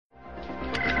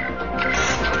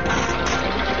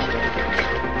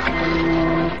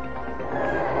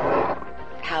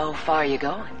far are you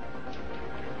going?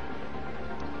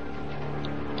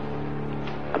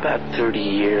 About 30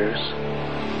 years.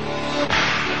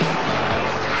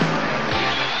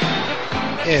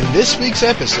 In this week's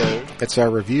episode, it's our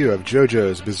review of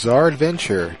JoJo's Bizarre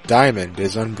Adventure, Diamond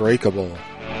is Unbreakable.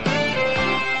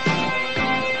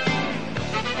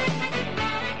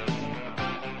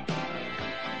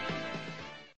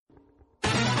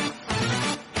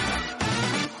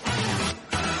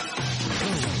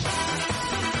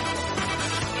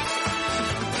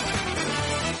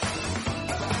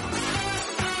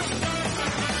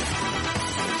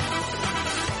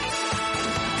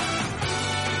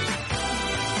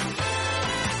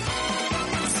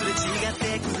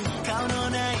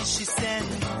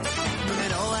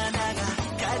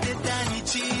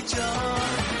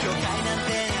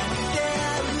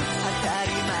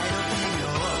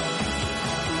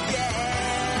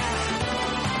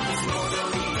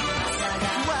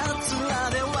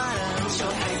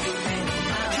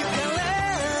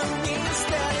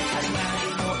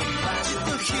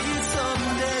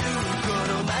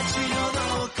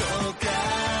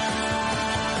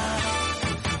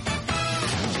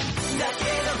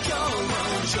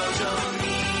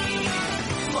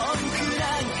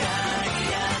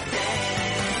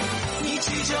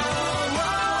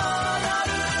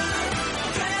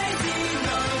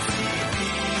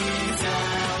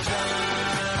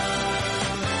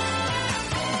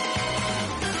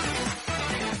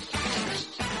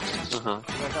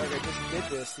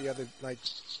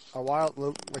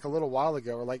 A little while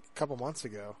ago, or like a couple months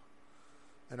ago,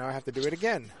 and now I have to do it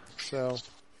again. So,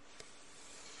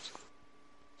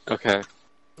 okay. All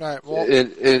right. Well,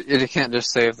 it can't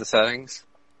just save the settings.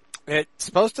 It's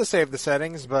supposed to save the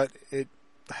settings, but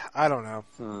I don't know.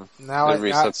 Now it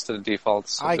resets to the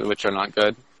defaults, which are not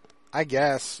good. I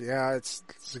guess, yeah. It's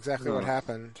exactly what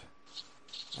happened.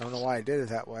 I don't know why I did it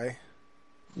that way.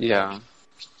 Yeah.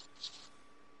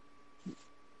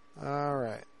 All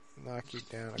right. Knock you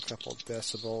down a couple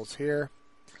decibels here.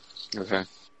 Okay.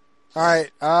 All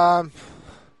right.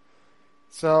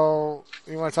 So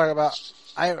you want to talk about?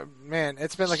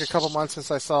 It's been like a couple months since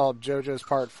I saw JoJo's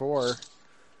Part 4.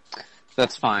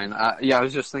 That's fine. I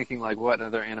was just thinking, like, what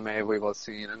other anime have we both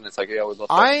seen? And it's like, yeah, we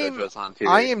both watched JoJo's on TV.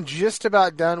 I am just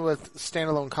about done with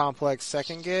Standalone Complex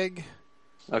second gig.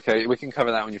 Okay, we can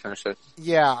cover that when you finish it.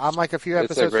 Yeah, I'm like a few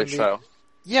episodes. It's a great show.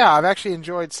 Yeah, I've actually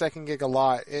enjoyed second gig a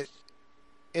lot.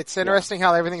 It's interesting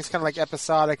how everything's kind of like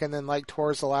episodic, and then like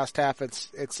towards the last half,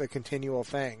 it's a continual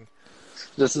thing.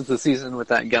 This is the season with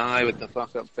that guy with the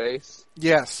fuck up face?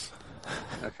 Yes.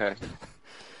 Okay.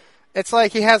 It's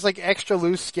like he has like extra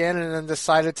loose skin and then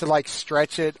decided to like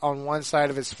stretch it on one side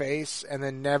of his face and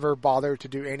then never bothered to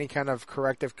do any kind of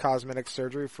corrective cosmetic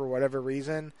surgery for whatever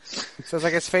reason. So it's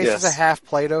like his face is a half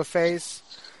Play-Doh face,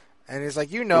 and he's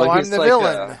like, I'm the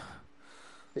villain.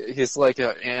 He's like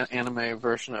an anime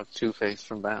version of Two-Face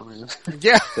from Batman.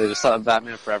 Yeah. They just saw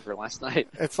Batman Forever last night.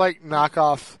 It's like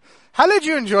knockoff. How did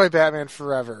you enjoy Batman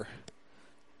Forever?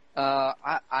 I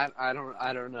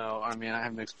don't know. I mean, I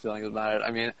have mixed feelings about it.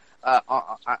 I mean,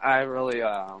 I really,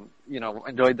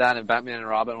 enjoyed that in Batman and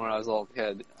Robin when I was a little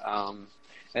kid. And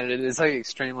it is like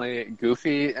extremely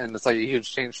goofy, and it's like a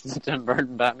huge change from the Tim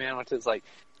Burton Batman, which is like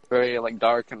very like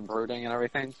dark and brooding and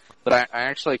everything. But I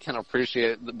actually can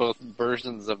appreciate both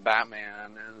versions of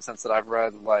Batman in the sense that I've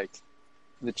read like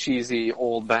the cheesy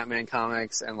old Batman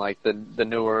comics and like the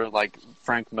newer like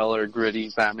Frank Miller gritty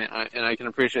Batman, and I can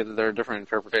appreciate that there are different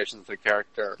interpretations of the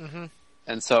character. Mm-hmm.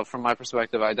 And so from my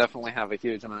perspective, I definitely have a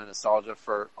huge amount of nostalgia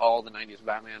for all the 90s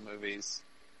Batman movies.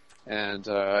 And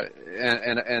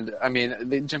I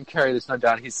mean, Jim Carrey, there's no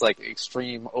doubt he's like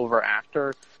extreme over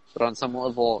actor, but on some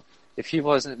level, if he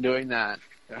wasn't doing that,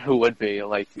 who would be?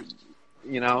 Like,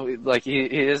 like he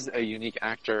is a unique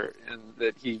actor, and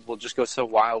that he will just go so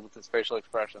wild with his facial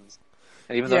expressions.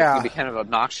 And even though it can be kind of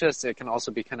obnoxious, it can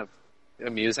also be kind of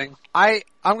amusing. I'm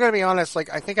gonna be honest,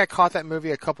 like, I think I caught that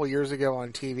movie a couple years ago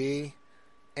on TV,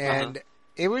 and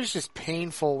it was just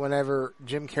painful whenever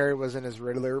Jim Carrey was in his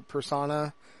Riddler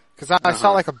persona. Because I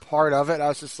saw like a part of it, I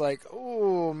was just like,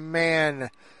 oh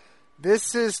man,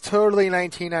 this is totally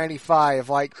 1995,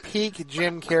 like peak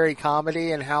Jim Carrey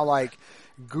comedy and how like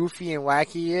goofy and wacky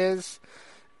he is.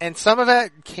 And some of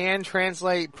that can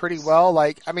translate pretty well.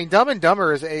 Like, I mean, Dumb and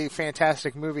Dumber is a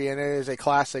fantastic movie and it is a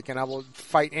classic, and I will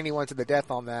fight anyone to the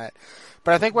death on that.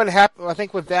 But I think what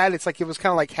happened, with that, it's like it was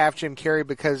kind of like half Jim Carrey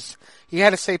because he had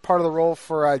to say part of the role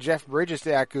for Jeff Bridges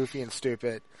to act goofy and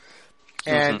stupid.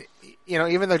 And,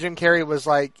 even though Jim Carrey was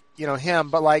like, him,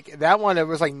 but like that one, it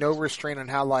was like no restraint on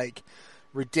how like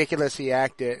ridiculous he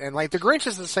acted. And like The Grinch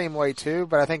is the same way too,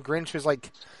 but I think Grinch was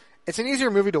like, it's an easier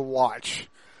movie to watch.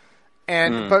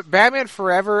 But Batman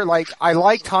Forever, like, I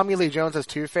like Tommy Lee Jones as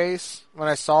Two-Face when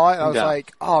I saw it. I was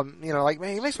like, oh, you know, like,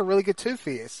 man, he makes a really good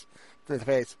Two-Face.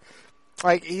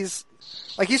 Like, he's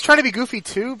trying to be goofy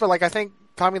too, but like, I think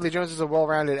Tommy Lee Jones is a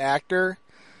well-rounded actor.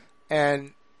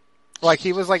 And, like,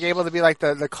 he was, like, able to be, like,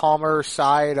 the calmer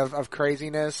side of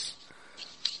craziness.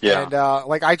 Yeah. And,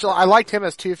 like, I liked him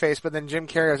as Two-Face, but then Jim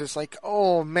Carrey was just like,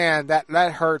 oh, man,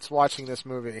 that hurts watching this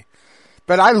movie.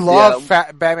 But I love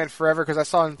Batman Forever because I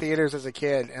saw it in theaters as a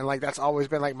kid, and, like, that's always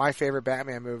been, like, my favorite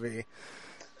Batman movie.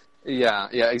 Yeah,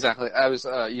 exactly. I was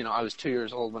 2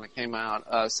 years old when it came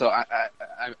out, so I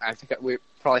think we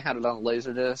probably had it on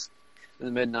Laserdisc in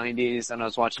the mid-90s, and I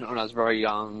was watching it when I was very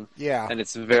young. Yeah. And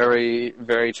it's very,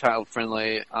 very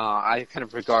child-friendly. I kind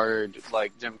of regard,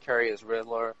 like, Jim Carrey as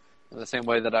Riddler in the same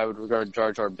way that I would regard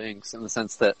Jar Jar Binks, in the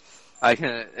sense that I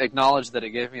can acknowledge that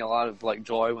it gave me a lot of, like,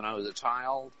 joy when I was a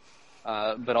child,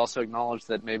 but also acknowledge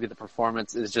that maybe the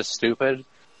performance is just stupid,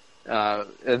 and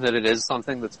that it is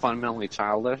something that's fundamentally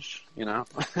childish, you know?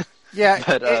 Yeah,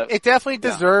 but, it definitely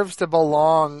deserves to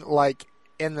belong, like,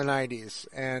 in the 90s,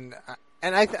 and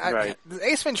the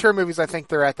Ace Ventura movies, I think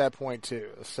they're at that point too.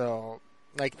 So,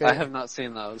 like, I have not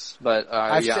seen those, but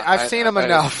I've seen them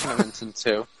enough. I'm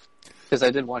into because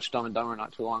I did watch Dumb and Dumber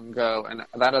not too long ago, and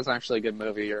that is actually a good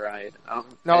movie. You're right.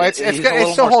 No, it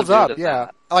still holds up.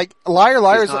 Yeah, like Liar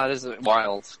Liar is not as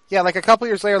wild. Yeah, like a couple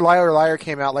years later, Liar Liar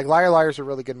came out. Like Liar Liar is a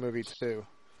really good movie too.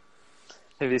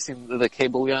 Have you seen The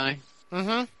Cable Guy?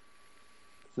 Mm-hmm.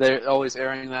 They're always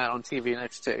airing that on TV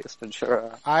next to Ace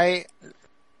Ventura.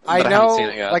 I know, haven't seen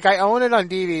it yet. like I own it on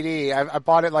DVD. I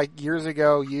bought it like years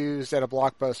ago, used at a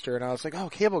Blockbuster, and I was like, "Oh,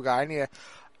 Cable Guy, I need a."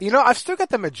 You know, I've still got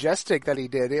the Majestic that he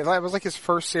did. It was like his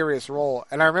first serious role,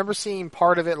 and I remember seeing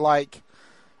part of it, like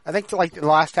I think like the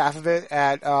last half of it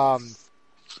at on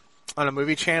a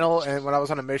movie channel, and when I was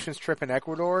on a missions trip in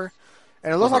Ecuador,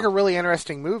 and it looked like a really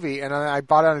interesting movie. And I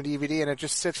bought it on a DVD, and it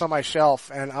just sits on my shelf,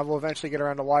 and I will eventually get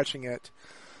around to watching it.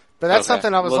 But that's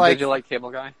something I was like. Did you like Cable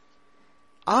Guy?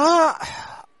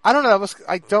 I don't know.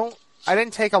 I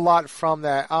didn't take a lot from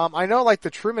that. I know, like, The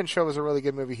Truman Show was a really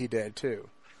good movie he did, too.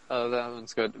 Oh, that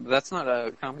one's good. That's not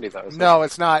a comedy, though. No,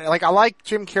 it's not. Like, I like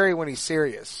Jim Carrey when he's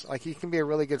serious. Like, he can be a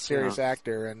really good serious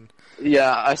actor. And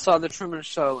yeah, I saw The Truman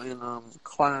Show in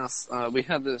class. We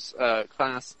had this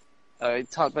class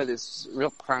taught by this real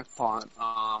crackpot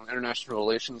international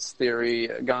relations theory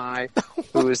guy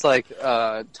who was, like,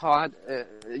 taught...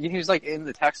 he was, like, in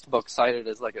the textbook cited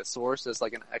as, like, a source, as,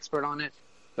 like, an expert on it.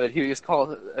 But he was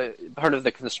called part of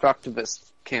the constructivist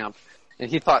camp, and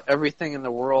he thought everything in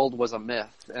the world was a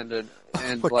myth, and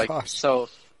so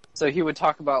he would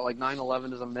talk about like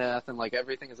 9/11 is a myth, and like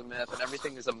everything is a myth, and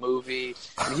everything is a movie,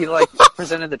 and he like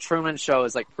presented the Truman Show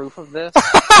as like proof of this,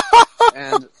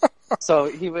 and so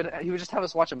he would just have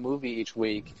us watch a movie each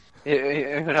week. He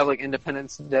would have like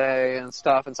Independence Day and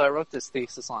stuff, and so I wrote this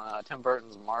thesis on Tim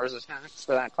Burton's Mars Attacks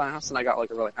for that class, and I got like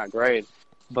a really high grade.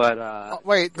 But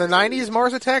wait, the 90s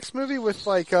Mars Attacks movie with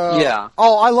like yeah.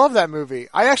 Oh, I love that movie.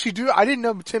 I actually do. I didn't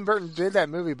know Tim Burton did that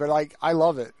movie, but like I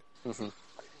love it. Mm-hmm.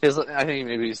 I think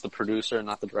maybe he's the producer,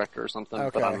 not the director or something.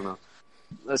 Okay. But I don't know.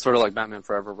 It's sort of like Batman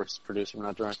Forever versus producer,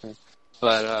 not director.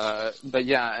 But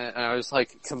yeah, and I was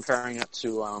like comparing it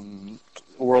to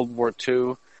World War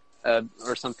II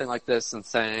or something like this, and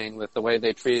saying that the way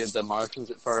they treated the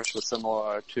Martians at first was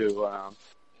similar to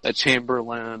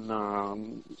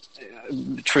Chamberlain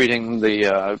treating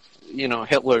the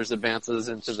Hitler's advances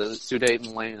into the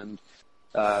Sudetenland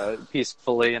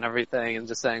peacefully and everything, and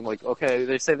just saying like, okay,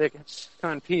 they say they can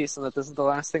come in peace, and that this is the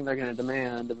last thing they're going to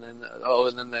demand, and then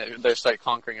they start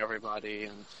conquering everybody.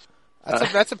 And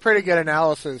that's a pretty good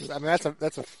analysis. I mean,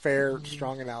 that's a fair,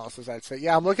 strong analysis, I'd say.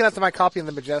 Yeah, I'm looking at my copy of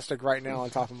the Majestic right now on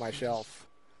top of my shelf.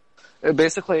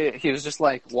 Basically, he was just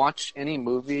like, watch any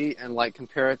movie and like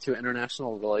compare it to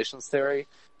international relations theory.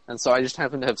 And so I just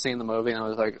happened to have seen the movie, and I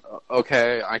was like,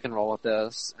 okay, I can roll with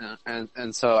this.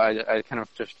 And so I kind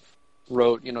of just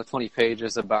wrote, 20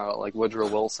 pages about like Woodrow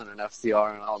Wilson and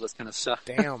FDR and all this kind of stuff.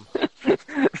 Damn.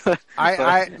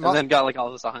 And then got like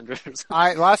all this 100 or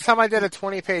something. Last time I did a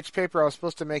 20-page paper, I was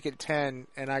supposed to make it 10,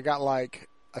 and I got like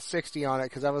a 60 on it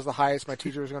because that was the highest my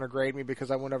teacher was going to grade me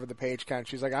because I went over the page count.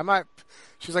 She's like, I'm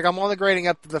only grading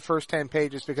up to the first 10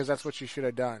 pages because that's what you should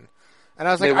have done. And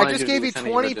I was like, I just gave you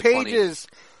 20 pages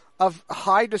of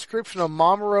high description of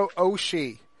Mamoru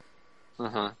Oshii.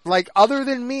 Like, other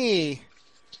than me,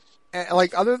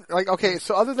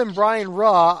 other than Brian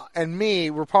Ruh and me,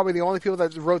 we're probably the only people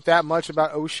that wrote that much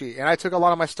about Oshii. And I took a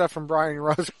lot of my stuff from Brian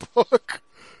Ruh's book.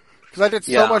 Because I did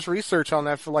so much research on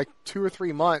that for like 2 or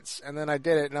 3 months, and then I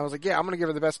did it, and I was like, yeah, I'm going to give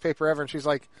her the best paper ever. And she's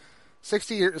like,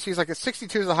 60 years, she's like,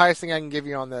 62 is the highest thing I can give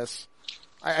you on this.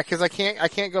 Because I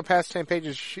can't go past 10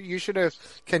 pages. You should have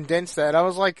condensed that. I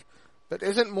was like, but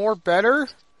isn't more better?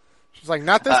 She's like,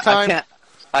 not this time.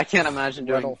 I can't imagine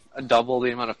doing double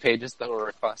the amount of pages that were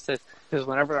requested. Because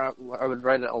whenever I would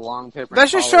write a long paper, that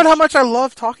just showed how much I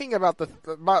love talking about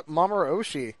about Mamoru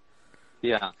Oshii.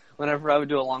 Yeah, whenever I would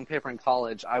do a long paper in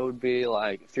college, I would be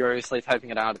like furiously typing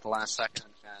it out at the last second.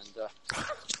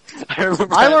 And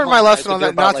I learned my lesson on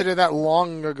that not to do that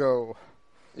long ago.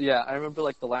 Yeah, I remember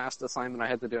like the last assignment I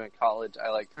had to do in college, I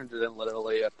like turned it in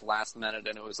literally at the last minute,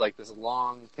 and it was like this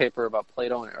long paper about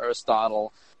Plato and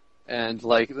Aristotle. And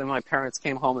like then my parents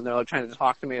came home and they were trying to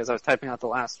talk to me as I was typing out the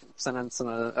last sentence,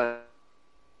 and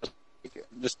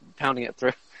just pounding it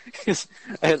through. Because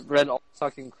I had read all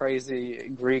fucking crazy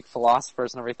Greek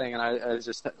philosophers and everything, and I was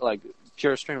just like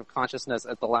pure stream of consciousness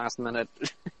at the last minute.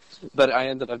 But I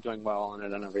ended up doing well on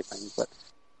it and everything.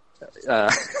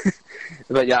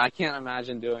 But yeah, I can't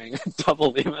imagine doing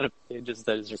double the amount of pages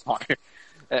that is required.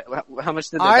 How much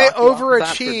did I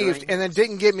overachieved and then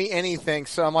didn't give me anything,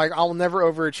 so I'm like, I'll never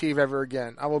overachieve ever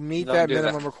again. I will meet that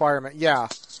minimum requirement. Yeah.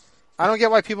 I don't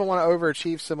get why people want to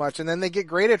overachieve so much, and then they get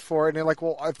graded for it, and they're like,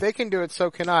 well, if they can do it,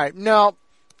 so can I. No,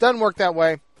 doesn't work that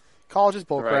way. College is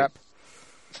bullcrap.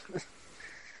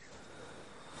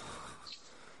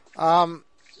 Well,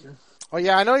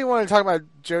 yeah, I know you want to talk about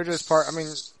JoJo's part. I mean,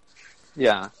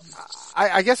 yeah.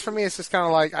 I guess for me, it's just kind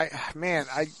of like, I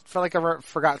feel like I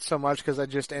forgot so much because I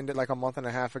just ended like a month and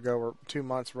a half ago, or 2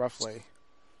 months roughly.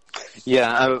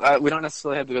 Yeah, we don't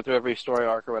necessarily have to go through every story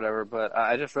arc or whatever, but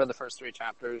I just read the first 3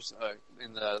 chapters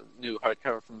in the new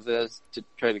hardcover from Viz to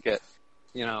try to get,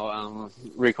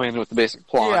 reacquainted with the basic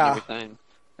plot and everything.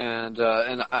 And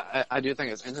I do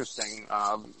think it's interesting,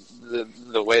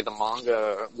 the way the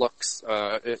manga looks,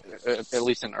 at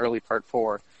least in early part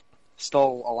 4,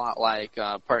 still a lot like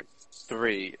part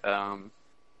 3.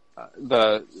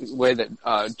 The way that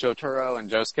Jotaro and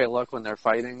Josuke look when they're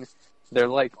fighting, they're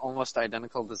like almost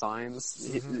identical designs.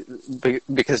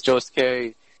 Mm-hmm. Because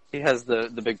Josuke, he has the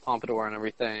big pompadour and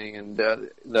everything, and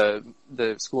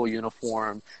the school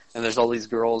uniform, and there's all these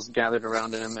girls gathered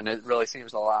around him, and it really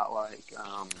seems a lot like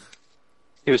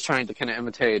he was trying to kind of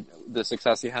imitate the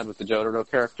success he had with the Jotaro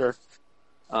character,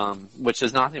 which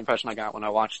is not the impression I got when I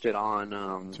watched it on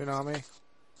Toonami.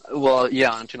 Well,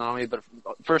 yeah, on Toonami, but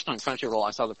first on Crunchyroll,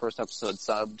 I saw the first episode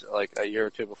subbed like a year or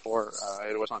 2 before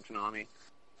it was on Toonami.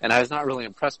 And I was not really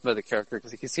impressed by the character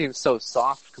because he seems so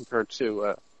soft compared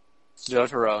to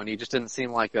Jotaro, and he just didn't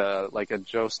seem like a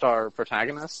Joestar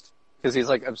protagonist because he's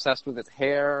like obsessed with his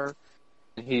hair.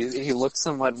 And he looks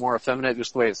somewhat more effeminate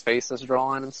just the way his face is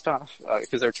drawn and stuff.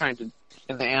 Because they're trying to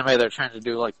in the anime they're trying to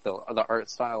do like the art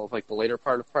style of like the later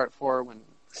part of part 4 when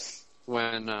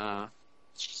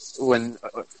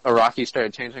Araki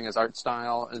started changing his art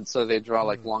style, and so they draw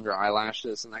like longer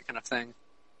eyelashes and that kind of thing.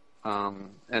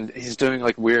 And he's doing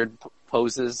like weird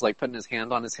poses, like putting his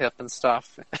hand on his hip and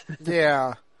stuff.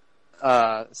 Yeah.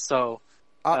 So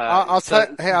I'll tell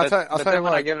you when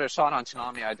what. I gave it a shot on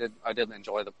Toonami, I did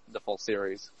enjoy the full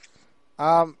series.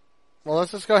 Well,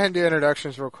 let's just go ahead and do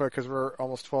introductions real quick because we're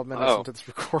almost 12 minutes into this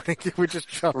recording. We just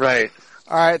jumped. Right.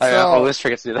 All right. So I always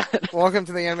forget to do that. Welcome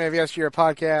to the Anime of Yesteryear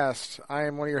podcast. I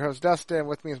am one of your hosts, Dustin.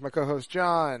 With me is my co-host,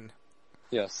 John.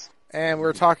 Yes. And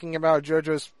we're talking about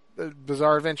JoJo's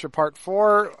Bizarre Adventure Part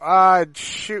 4.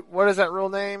 Shoot, what is that real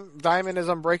name? Diamond is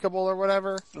Unbreakable or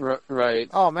whatever? Right.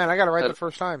 Oh man, I got it right the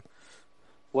first time.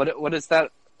 What is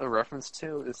that a reference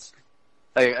to? Is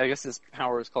I guess his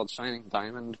power is called Shining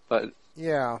Diamond, but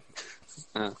yeah.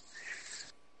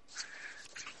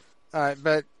 Alright,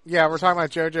 but yeah, we're talking about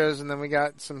JoJo's, and then we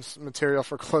got some material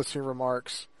for closing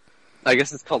remarks. I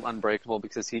guess it's called Unbreakable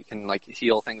because he can like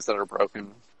heal things that are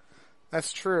broken.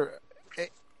 That's true.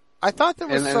 I thought there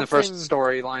was in the first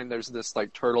storyline, there's this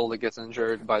like turtle that gets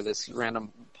injured by this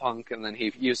random punk, and then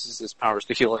he uses his powers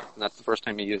to heal it, and that's the first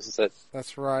time he uses it.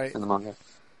 That's right. In the manga.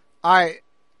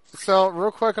 So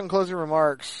real quick on closing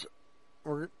remarks,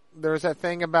 there's that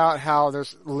thing about how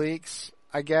there's leaks,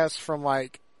 I guess, from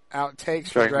like outtakes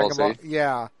from Dragon Ball.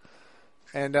 Yeah.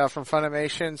 And from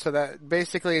Funimation, so that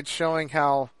basically it's showing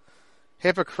how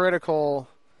hypocritical.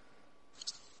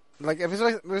 Like, it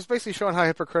was basically showing how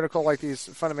hypocritical, like, these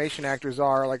Funimation actors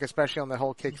are, like, especially on the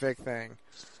whole Kick Vic thing.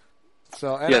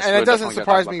 So, and it doesn't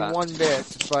surprise me one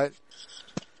bit, but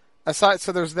aside,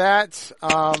 so there's that.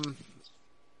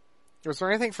 Was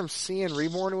there anything from C and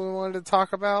Reborn we wanted to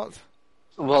talk about?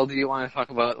 Well, do you want to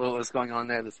talk about what was going on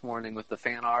there this morning with the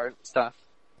fan art stuff?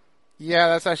 Yeah,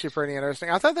 that's actually pretty interesting.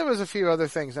 I thought there was a few other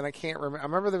things, and I can't remember. I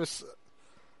remember there was,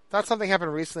 I thought something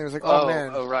happened recently. It was like, oh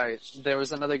man. Oh, right. There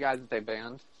was another guy that they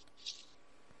banned.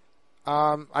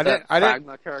 I didn't.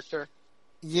 Pragma character.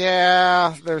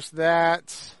 Yeah, there's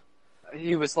that.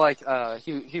 He was like,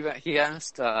 he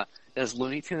asked, is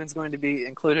Looney Tunes going to be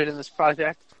included in this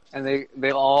project? And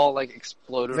they all like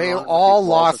exploded. They on all with these walls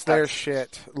lost of their text.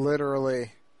 shit,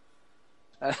 literally.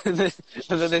 And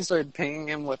then they started pinging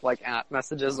him with like app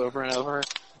messages over and over,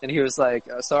 and he was like,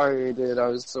 "Sorry, dude, I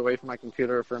was away from my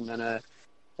computer for a minute.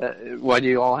 Why do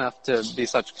you all have to be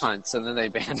such cunts?" And then they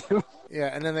banned him. Yeah,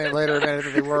 and then they later admitted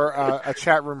that they were a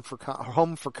chat room for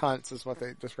home for cunts is what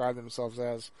they described themselves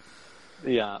as.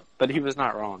 Yeah, but he was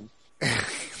not wrong.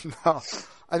 No,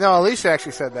 I know Alicia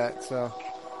actually said that. So,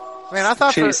 man, I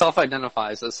thought She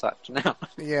self-identifies as such now.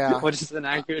 Yeah, which is an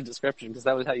accurate description because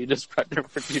that was how you described her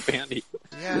when she banned you.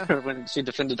 Yeah, when she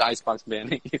defended Icebox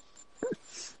banning you.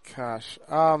 Gosh,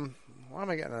 what am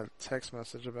I getting a text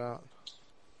message about?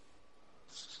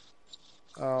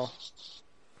 Oh,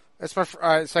 it's my.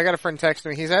 Alright, so I got a friend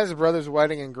texting me. He's at his brother's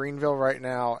wedding in Greenville right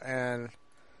now, and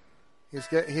he's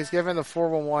giving the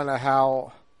 411 of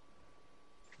how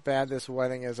bad this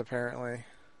wedding is. Apparently,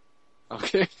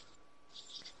 Okay.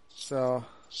 so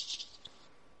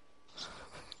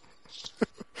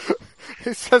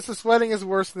he says this wedding is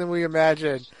worse than we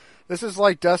imagined. This is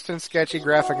like Dustin's sketchy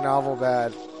graphic novel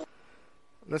bad.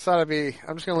 This ought to be.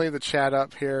 I'm just gonna leave the chat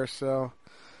up here. So,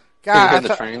 God,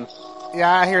 the train.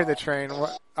 Yeah, I hear the train.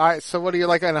 Alright, so what are you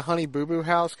like in a Honey Boo Boo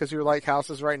house? Because your like house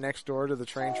is right next door to the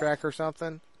train track or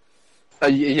something?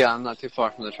 Yeah, I'm not too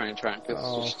far from the train track. It's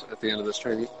just at the end of the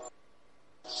street.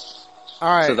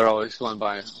 Alright. So they're always going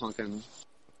by honking.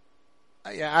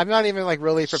 Yeah, I'm not even like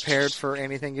really prepared for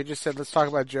anything. You just said let's talk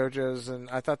about JoJo's, and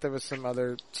I thought there was some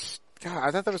other. God,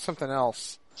 I thought there was something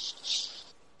else.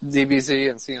 DBZ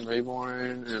and CN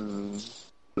Reborn, and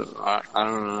I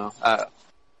don't know.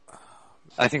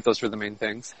 I think those were the main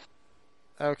things.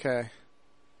 Okay.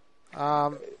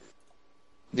 Do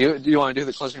you want to do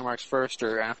the closing remarks first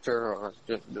or after, or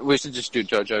we should just do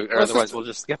JoJo, or otherwise we'll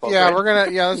just skip over Yeah,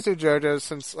 it. let's do JoJo's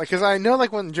since, like, cause I know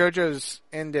like when JoJo's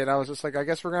ended, I was just like, I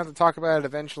guess we're gonna have to talk about it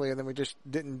eventually, and then we just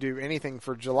didn't do anything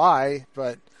for July,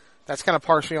 but that's kind of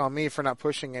partially on me for not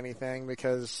pushing anything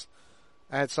because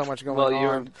I had so much going on. Well, you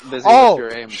were busy with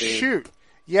your AMV. Shoot.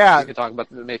 Yeah. You could talk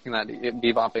about making that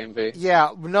Bebop AMV.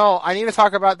 Yeah, no, I need to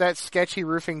talk about that sketchy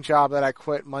roofing job that I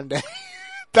quit Monday.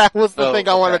 That was the thing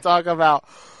I want to talk about.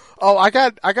 Oh, I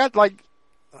got like,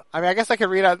 I mean, I guess I could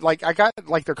read out, like, I got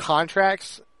like their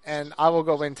contracts, and I will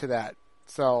go into that.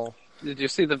 So. Did you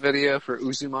see the video for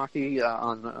Uzumaki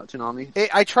on Toonami?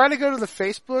 I tried to go to the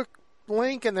Facebook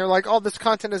link, and they're like, oh, this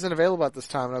content isn't available at this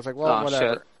time. And I was like, well,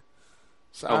 whatever. Shit.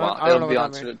 So it'll be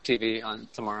on TV on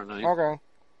tomorrow night. Okay.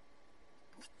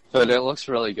 But it looks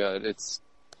really good. It's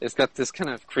got this kind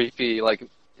of creepy, like,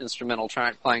 instrumental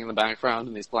track playing in the background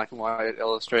and these black and white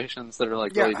illustrations that are,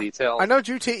 like, really detailed. I know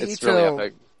Juti it's Ito. Really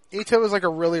epic. Ito is, like, a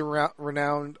really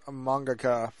renowned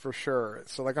mangaka, for sure.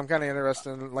 So, like, I'm kind of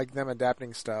interested in, like, them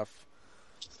adapting stuff.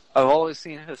 I've always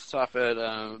seen his stuff at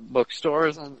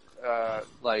bookstores and,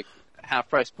 like,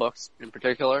 half-price books in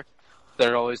particular.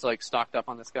 They're always, like, stocked up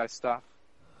on this guy's stuff.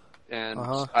 And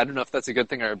I don't know if that's a good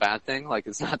thing or a bad thing, like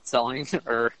it's not selling,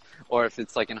 or if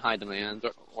it's like in high demand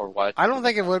or what. I don't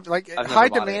think it would. Like high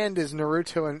demand is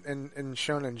Naruto and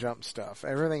Shonen Jump stuff.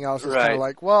 Everything else is kind of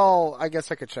like, well, I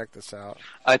guess I could check this out.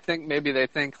 I think maybe they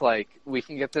think like we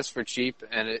can get this for cheap,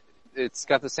 and it's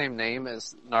got the same name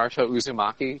as Naruto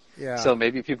Uzumaki. Yeah. So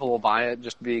maybe people will buy it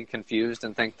just to be confused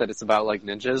and think that it's about like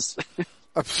ninjas.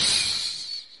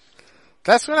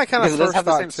 That's when I kind of first thought too. It does have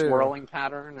the same too. swirling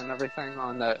pattern and everything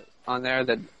on there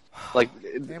that, like,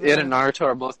 it and Naruto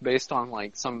are both based on,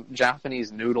 like, some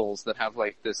Japanese noodles that have,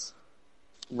 like, this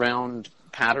round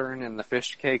pattern in the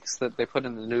fish cakes that they put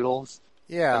in the noodles.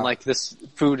 Yeah. And, like, this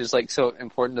food is, like, so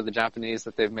important to the Japanese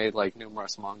that they've made, like,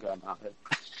 numerous manga about it.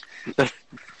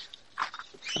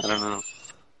 I don't know.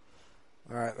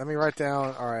 Alright, let me write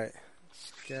down, alright.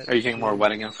 Are you getting more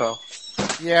wedding info?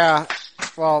 Yeah.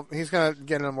 Well, he's gonna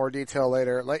get into more detail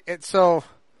later. Like, so...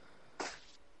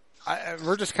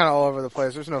 we're just kind of all over the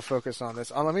place. There's no focus on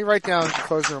this. Let me write down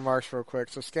closing remarks real quick.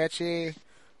 So sketchy,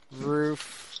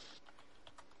 roof,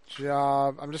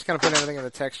 job. I'm just going to put everything in the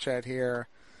text chat here.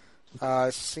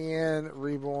 CN,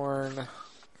 Reborn,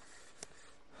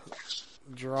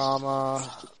 drama.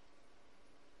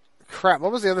 Crap,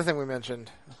 what was the other thing we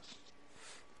mentioned?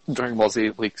 Dragon Ball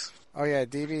Z leaks. Oh yeah,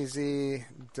 DBZ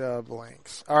dub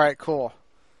links. Alright, cool.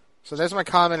 So there's my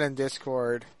comment in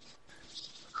Discord.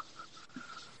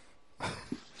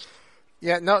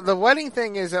 Yeah, no, the wedding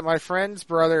thing is that my friend's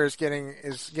brother is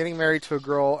getting married to a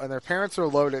girl, and their parents are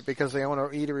loaded because they own an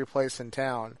eatery place in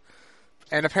town.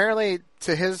 And apparently,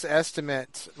 to his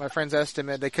estimate, my friend's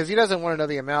estimate, because he doesn't want to know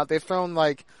the amount, they've thrown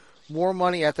like more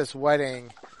money at this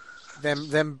wedding than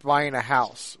them buying a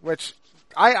house, which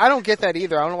I don't get that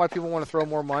either. I don't know why people want to throw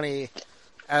more money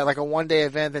at like a one-day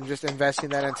event than just investing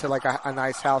that into like a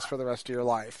nice house for the rest of your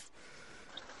life.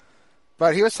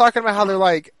 But he was talking about how they're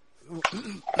like,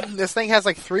 this thing has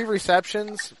like 3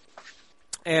 receptions,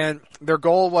 and their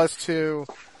goal was to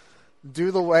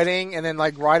do the wedding and then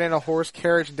like ride in a horse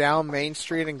carriage down Main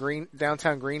Street in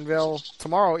downtown Greenville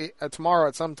tomorrow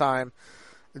at some time,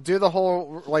 do the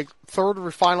whole like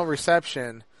 3rd final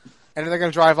reception, and then they're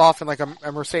going to drive off in like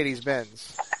a Mercedes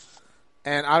Benz.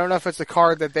 And I don't know if it's a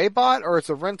car that they bought or it's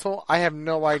a rental. I have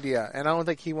no idea, and I don't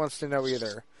think he wants to know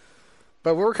either.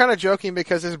 But we were kind of joking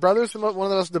because his brother's one of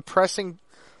the most depressing.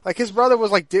 Like his brother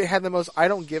was like had the most I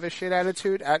don't give a shit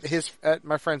attitude at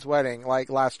my friend's wedding like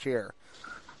last year,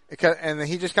 and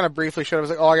he just kind of briefly showed up. He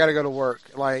was like, "Oh, I got to go to work."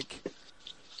 Like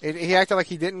he acted like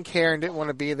he didn't care and didn't want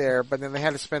to be there. But then they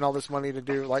had to spend all this money to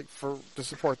do like to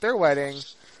support their wedding,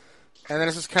 and then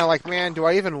it's just kind of like, man, do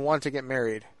I even want to get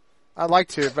married? I'd like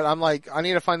to, but I'm like, I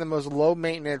need to find the most low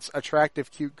maintenance, attractive,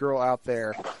 cute girl out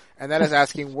there, and that is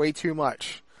asking way too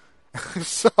much.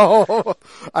 So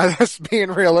I'm just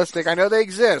being realistic. I know they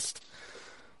exist,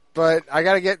 but I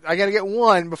gotta get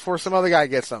one before some other guy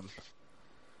gets them.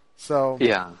 So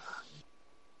yeah,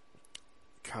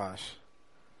 gosh,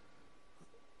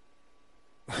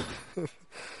 I'm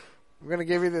gonna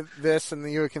give you this, and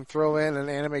then you can throw in an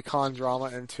anime con drama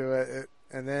into it,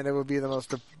 and then it would be the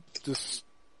most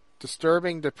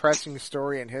disturbing, depressing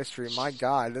story in history. My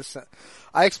God,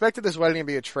 I expected this wedding to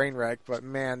be a train wreck, but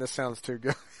man, this sounds too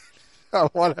good. I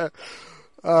want to.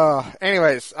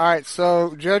 Anyways, all right. So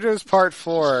JoJo's Part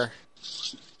 4,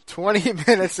 20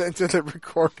 minutes into the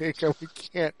recording, and we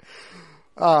can't.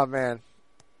 Oh man.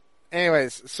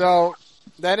 Anyways, so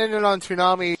that ended on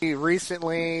Toonami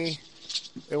recently.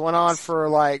 It went on for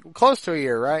like close to a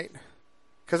year, right?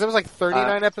 Because it was like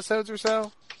 39 episodes or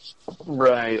so.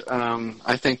 Right.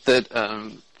 I think that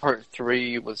Part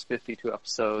 3 was 52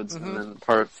 episodes, and then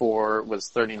Part 4 was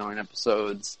 39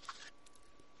 episodes.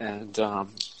 And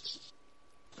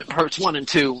parts 1 and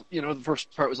 2, the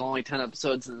first part was only 10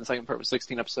 episodes, and the second part was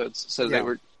 16 episodes.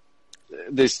 So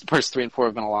these parts 3 and 4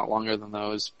 have been a lot longer than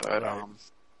those, but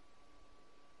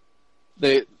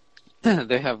they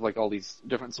have like all these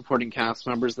different supporting cast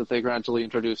members that they gradually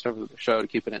introduced over the show to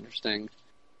keep it interesting.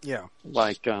 Yeah.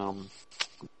 Like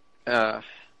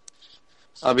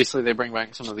obviously they bring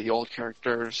back some of the old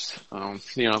characters,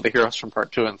 the heroes from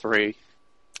Part 2 and 3.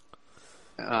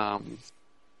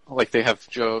 Like they have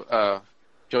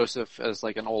Joseph as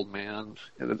like an old man,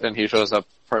 and he shows up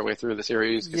partway through the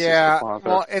series. Yeah,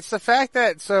 well, it's the fact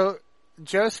that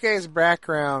Josuke's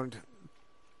background,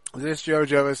 this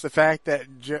JoJo, is the fact that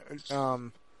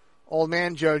old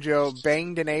man JoJo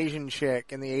banged an Asian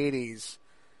chick in the 80s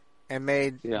and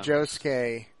made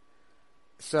Josuke.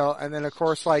 So, and then of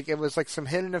course, like it was like some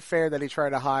hidden affair that he tried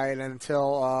to hide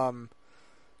until.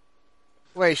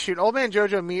 Wait, shoot! Old man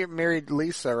JoJo married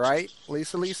Lisa, right?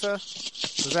 Lisa? Was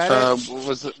that it?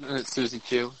 Was it Suzy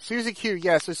Q? Suzy Q,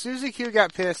 yeah. So Suzy Q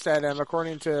got pissed at him,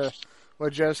 according to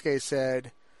what Josuke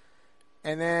said.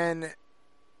 And then,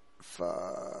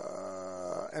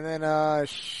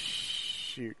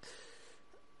 shoot.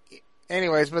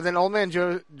 Anyways, but then old man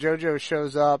JoJo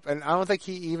shows up, and I don't think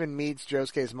he even meets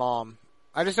Josuke's mom.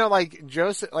 I just know, like,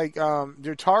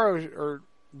 Jotaro, or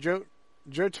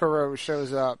Jotaro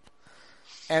shows up.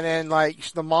 And then,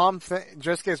 like, the mom,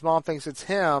 Josuke's mom thinks it's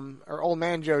him, or old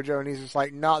man JoJo, and he's just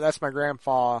like, no, that's my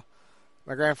grandfather.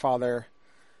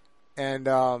 And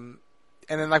then,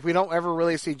 like, we don't ever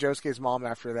really see Josuke's mom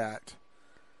after that.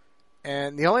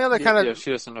 And the only other kind of... Yeah,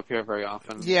 she doesn't appear very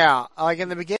often. Yeah, like, in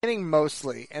the beginning,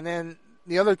 mostly. And then,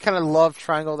 the other kind of love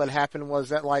triangle that happened was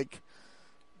that, like,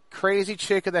 crazy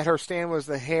chick that her stand was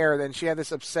the hair, then she had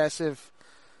this obsession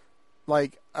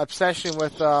with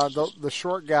the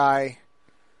short guy.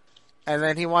 And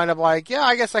then he wound up like, yeah,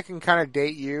 I guess I can kind of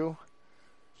date you.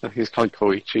 He's called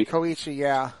Koichi. Koichi,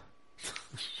 yeah.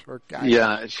 Short guy.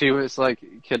 Yeah, she was like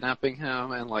kidnapping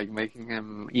him and like making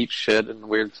him eat shit and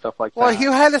weird stuff like that. Well, he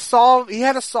had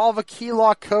to solve a key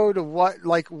lock code of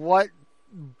what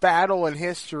battle in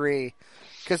history,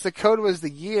 because the code was the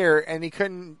year, and he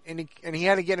couldn't, and he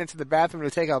had to get into the bathroom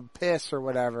to take a piss or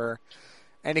whatever,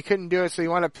 and he couldn't do it, so he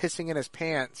wound up pissing in his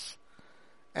pants.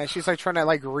 And she's like trying to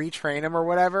like retrain him or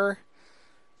whatever.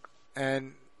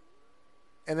 And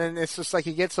then it's just like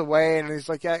he gets away and he's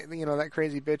like, yeah, that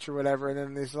crazy bitch or whatever. And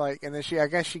then he's like, and then I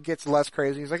guess she gets less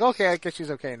crazy. He's like, okay, I guess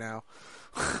she's okay now.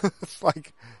 It's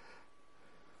like,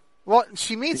 well,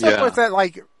 she meets up with that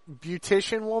like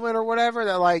beautician woman or whatever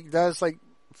that like does like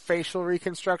facial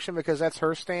reconstruction because that's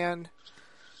her stand.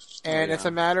 And it's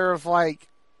a matter of, like,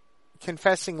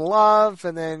 confessing love,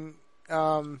 and then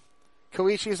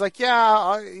Koichi's like,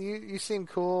 yeah, you seem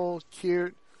cool,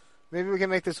 cute. Maybe we can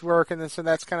make this work, and then so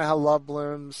that's kind of how love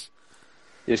blooms.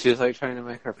 Yeah, she's like trying to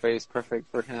make her face perfect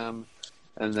for him,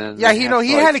 and then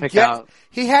he had to guess.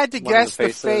 He had to guess the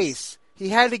faces. face. He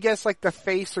had to guess like the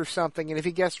face or something, and if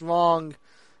he guessed wrong,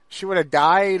 she would have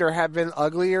died or have been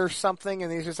ugly or something.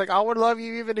 And he's just like, I would love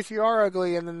you even if you are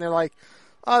ugly. And then they're like,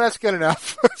 oh, that's good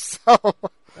enough. So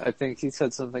I think he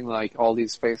said something like, all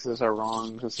these faces are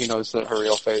wrong because he knows that her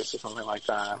real face or something like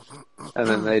that. And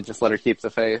then they just let her keep the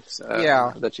face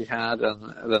that she had,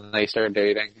 and then they started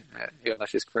dating, even though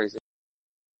she's crazy.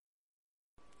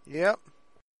 Yep.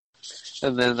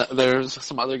 And then there's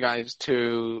some other guys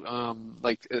too,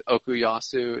 like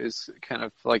Okuyasu is kind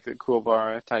of like a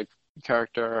Kuwabara type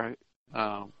character,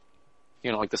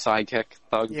 like the sidekick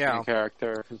thug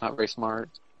character who's not very smart.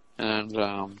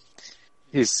 And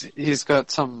he's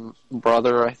got some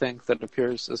brother, I think, that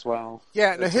appears as well.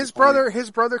 Yeah, no, his brother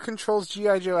controls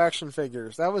G.I. Joe action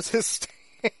figures. That was his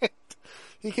stand.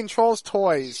 He controls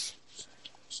toys.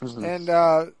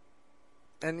 Mm-hmm.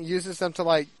 And uses them to,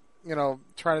 like,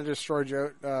 try to destroy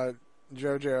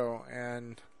JoJo,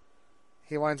 and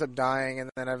he winds up dying,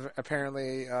 and then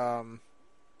apparently, God,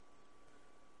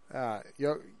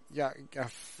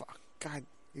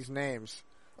 these names.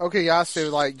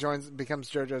 Okuyasu, like, becomes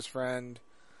JoJo's friend,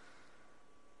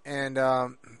 and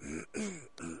and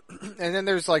then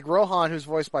there's, like, Rohan, who's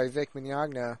voiced by Vic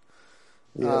Mignogna.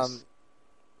 Yes.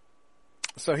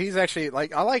 So he's actually,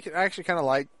 like, I actually kind of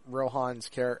like Rohan's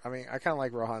character. I mean, I kind of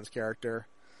like Rohan's character.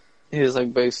 He is,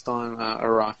 like, based on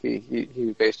Araki.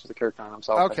 He based the character on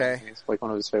himself. Okay. He's, like,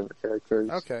 one of his favorite characters.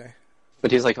 Okay.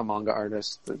 But he's, like, a manga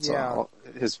artist.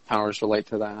 His powers relate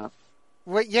to that.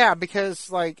 Well, yeah, because,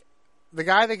 like, the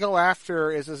guy they go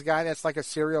after is this guy that's, like, a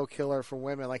serial killer for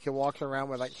women. Like, he walks around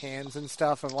with, like, hands and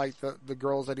stuff of, like, the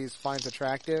girls that he finds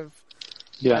attractive.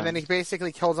 Yeah. And then he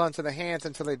basically holds onto the hands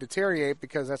until they deteriorate,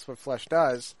 because that's what flesh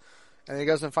does. And then he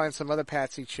goes and finds some other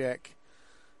patsy chick.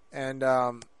 And,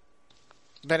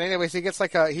 but anyways, he gets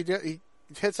like he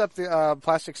hits up the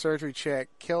plastic surgery chick,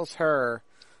 kills her,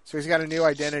 so he's got a new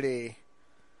identity.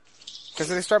 Because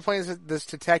they start playing this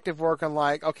detective work on,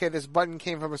 like, okay, this button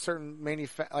came from a certain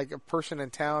like a person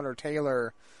in town or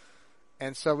tailor,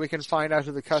 and so we can find out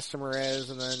who the customer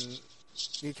is, and then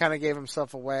he kind of gave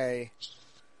himself away.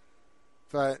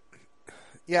 But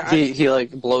yeah, he like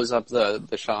blows up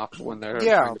the shop when they're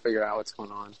trying to figure out what's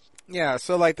going on. Yeah,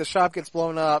 so like the shop gets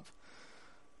blown up.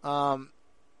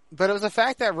 But it was the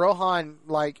fact that Rohan,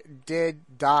 like, did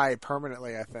die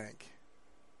permanently, I think.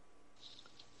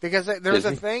 Because there was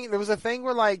a thing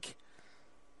where, like,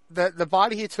 the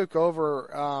body he took over,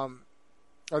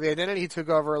 or the identity he took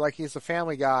over, like, he's a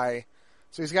family guy,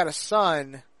 so he's got a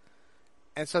son,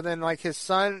 and so then, like, his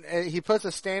son, he puts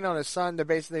a stain on his son to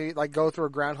basically, like, go through a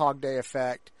Groundhog Day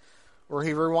effect, where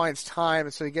he rewinds time,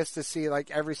 and so he gets to see, like,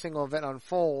 every single event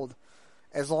unfold,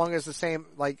 as long as the same,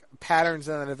 like, patterns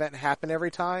in an event happen every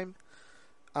time.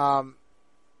 So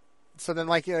then,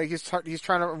 like, he's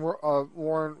trying to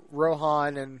warn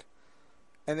Rohan, and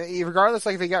regardless,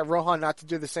 like, if he got Rohan not to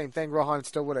do the same thing, Rohan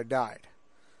still would have died.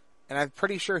 And I'm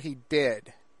pretty sure he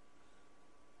did.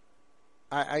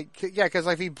 Because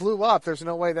like, if he blew up, there's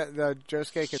no way that the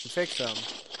Josuke can fix him.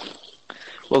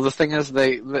 Well, the thing is,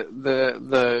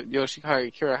 the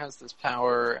Yoshikage Kira has this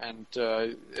power, and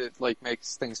it, like,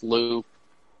 makes things loop.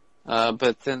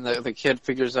 But then the kid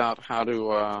figures out how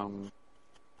to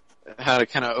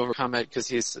kind of overcome it, because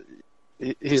he's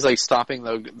like stopping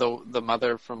the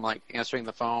mother from, like, answering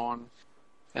the phone,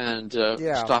 and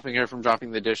stopping her from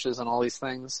dropping the dishes and all these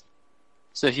things.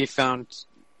 So he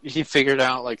figured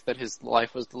out, like, that his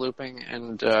life was looping,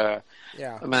 and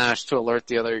managed to alert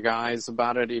the other guys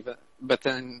about it. But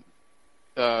then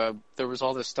there was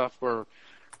all this stuff where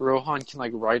Rohan can,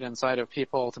 like, write inside of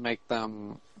people to make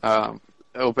them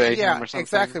obey him or something.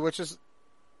 Exactly, which is,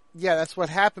 that's what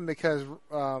happened, because,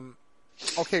 Rohan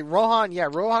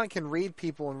can read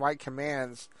people and write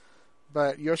commands,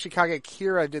 but Yoshikage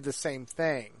Kira did the same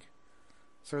thing.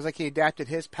 So it was like he adapted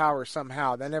his power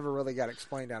somehow. That never really got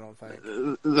explained, I don't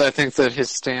think. I think that his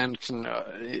stand can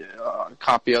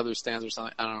copy other stands or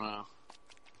something. I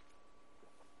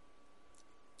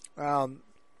don't know.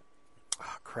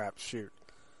 Crap, shoot.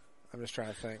 I'm just trying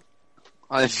to think.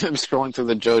 I'm scrolling through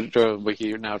the JoJo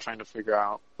wiki now, trying to figure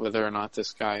out whether or not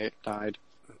this guy died.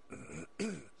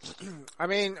 I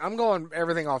mean, I'm going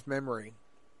everything off memory.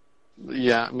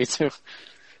 Yeah, me too.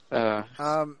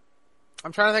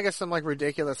 I'm trying to think of some, like,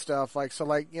 ridiculous stuff. Like, so,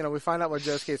 like, we find out what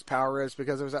Josuke's power is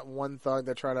because there was that one thug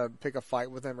that tried to pick a fight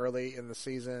with him early in the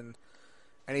season.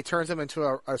 and he turns him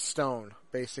into a stone,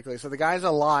 basically. So the guy's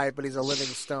alive, but he's a living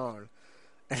stone,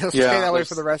 and he'll stay that way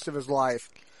for the rest of his life.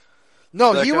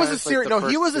 No, he was a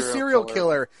serial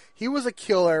killer. He was a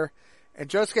killer, and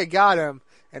Josuke got him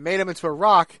and made him into a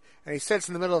rock, and he sits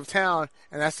in the middle of town,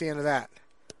 and that's the end of that.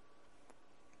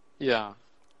 Yeah.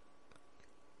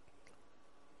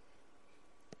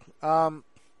 Then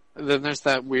there's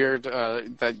that weird,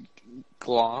 that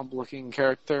glob-looking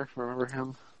character. Remember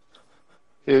him?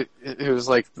 It was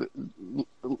like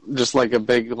just like a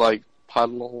big like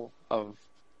puddle of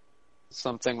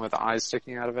something with eyes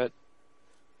sticking out of it.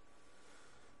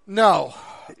 No.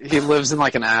 He lives in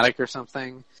like an attic or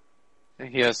something. And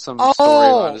he has some story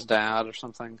about his dad or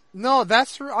something. No, I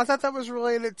thought that was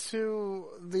related to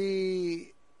the.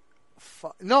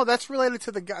 No, that's related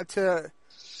to the guy to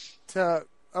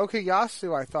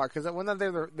Okuyasu. I thought because wasn't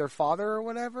that their father or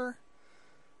whatever.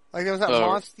 Like there was that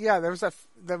monster. Yeah, there was that.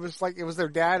 That was like it was their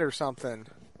dad or something.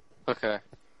 Okay.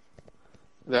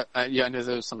 That yeah, I knew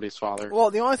there was somebody's father.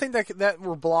 Well, the only thing that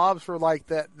were blobs were like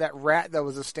that rat that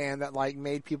was a stand that like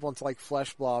made people into like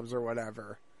flesh blobs or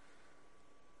whatever.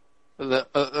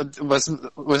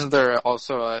 Wasn't there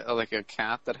also like a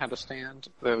cat that had a stand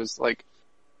that was like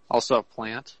also a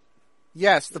plant?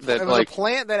 Yes, it was a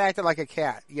plant that acted like a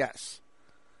cat. Yes.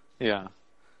 Yeah.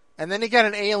 And then you got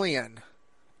an alien.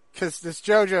 Because this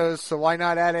JoJo's, so why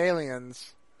not add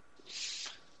aliens?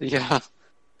 Yeah.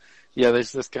 Yeah,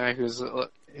 there's this guy who's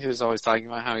always talking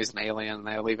about how he's an alien, and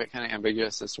they leave it kind of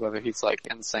ambiguous as to whether he's, like,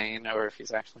 insane or if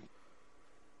he's actually...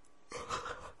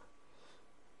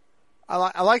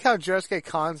 I like how Josuke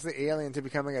cons the alien to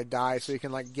becoming a die so he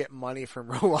can, like, get money from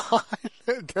Rohan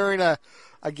during a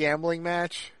gambling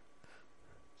match.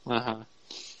 Uh-huh.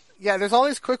 Yeah, there's all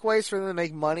these quick ways for them to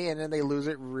make money, and then they lose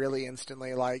it really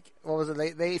instantly. Like, what was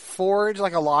it? They forge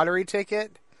like a lottery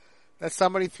ticket that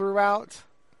somebody threw out.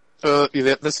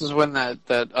 This is when that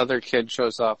other kid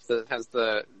shows up that has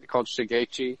called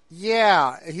Shigechi.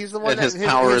 Yeah, he's the one. And his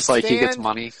power is like he gets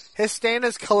money. His stand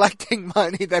is collecting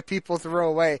money that people throw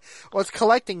away. Well, it's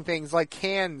collecting things like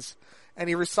cans, and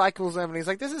he recycles them. And he's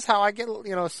like, "This is how I get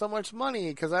so much money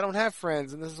because I don't have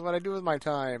friends, and this is what I do with my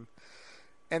time."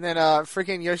 And then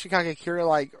freaking Yoshikage Kira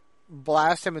like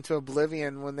blast him into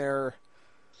oblivion when they're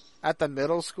at the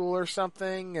middle school or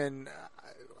something, and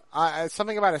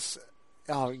something about a.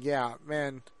 Oh yeah,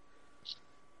 man.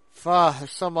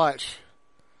 There's so much.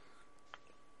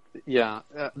 Yeah,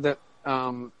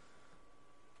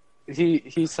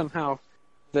 he somehow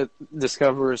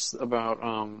discovers about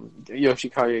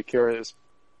Yoshikage Kira's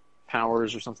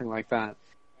powers or something like that.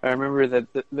 I remember that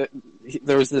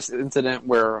there was this incident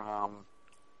where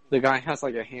the guy has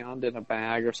like a hand in a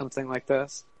bag or something like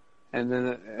this, and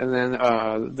then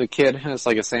the kid has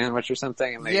like a sandwich or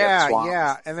something, and they get swapped.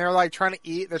 Yeah, and they're like trying to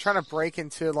eat. They're trying to break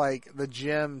into like the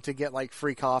gym to get like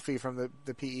free coffee from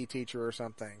the PE teacher or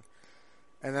something,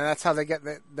 and then that's how they get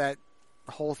that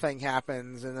whole thing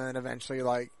happens, and then eventually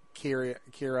like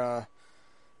Kira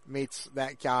meets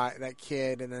that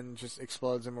kid, and then just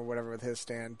explodes him or whatever with his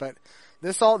stand. But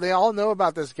they all know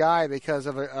about this guy because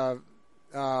of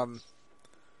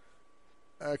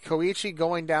Koichi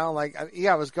going down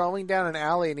was going down an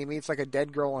alley and he meets like a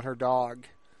dead girl and her dog,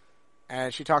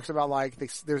 and she talks about like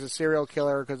there's a serial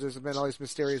killer because there's been all these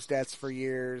mysterious deaths for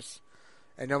years,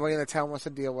 and nobody in the town wants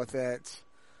to deal with it,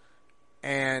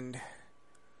 and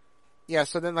yeah,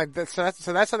 so then like so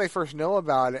that's how they first know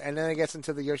about it, and then it gets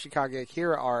into the Yoshikage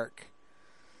Akira arc.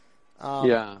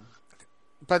 Yeah.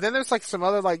 But then there's like some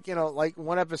other like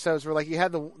one episodes where like you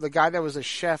had the guy that was a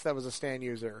chef that was a stand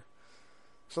user.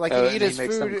 So like he eat his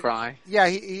makes food. Them cry. Yeah,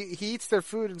 he eats their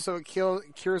food, and so it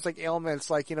cures like ailments.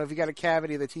 Like if you got a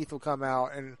cavity, the teeth will come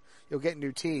out, and you'll get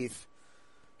new teeth.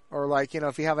 Or like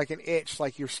if you have like an itch,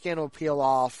 like your skin will peel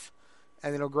off,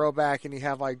 and then it'll grow back, and you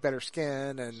have like better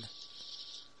skin and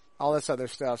all this other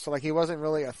stuff. So like he wasn't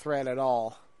really a threat at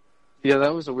all. Yeah,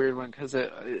 that was a weird one because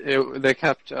they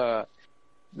kept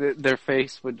their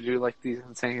face would do like these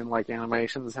insane like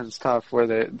animations and stuff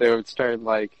where they would start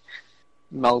like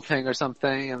melting or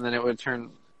something, and then it would turn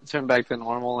back to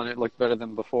normal, and it looked better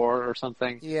than before or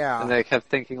something. Yeah. And they kept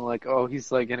thinking like, oh,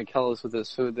 he's like gonna kill us with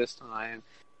his food this time,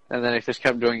 and then it just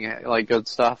kept doing like good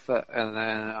stuff, and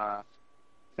then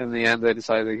in the end they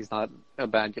decided that he's not a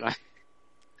bad guy.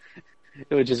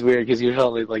 Which is weird because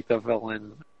usually like the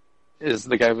villain is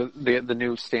the guy with the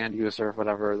new stand user or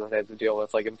whatever that they had to deal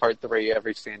with. Like in part 3,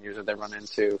 every stand user they run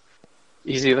into,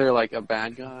 he's either like a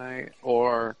bad guy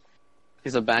or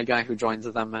he's a bad guy who joins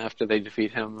them after they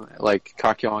defeat him, like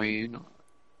Kakyoin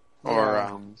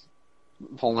or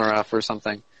Polnareff or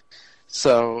something.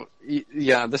 So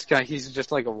yeah, this guy, he's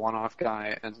just like a one-off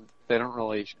guy, and they don't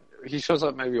really. He shows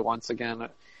up maybe once again,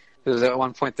 because at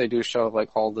one point they do show like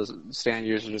all the stand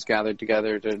users just gathered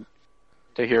together to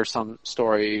hear some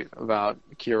story about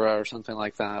Kira or something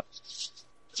like that,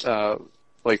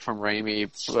 like from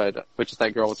Raimi, but which is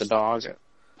that girl with the dog.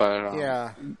 But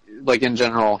yeah. like in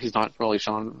general, he's not really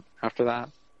shown after that.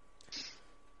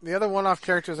 The other one-off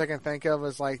characters I can think of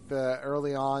is like the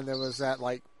early on there was that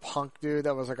like punk dude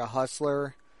that was like a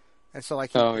hustler, and so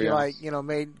like he like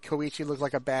made Koichi look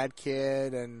like a bad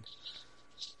kid, and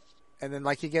then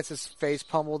like he gets his face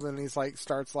pummeled and he's like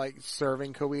starts like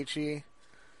serving Koichi.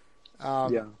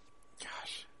 Yeah.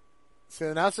 Gosh.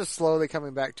 So now it's just slowly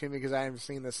coming back to me because I haven't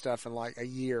seen this stuff in like a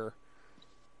year.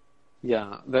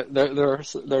 Yeah, there are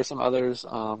some others.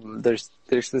 There's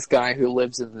this guy who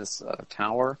lives in this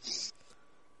tower.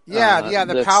 Yeah,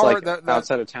 the that's power, like the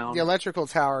outside of town. the electrical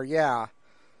tower. Yeah,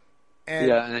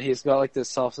 and he's got like this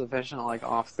self-sufficient, like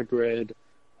off the grid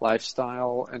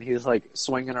lifestyle, and he's like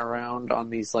swinging around on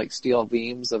these like steel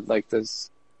beams of like this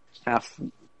half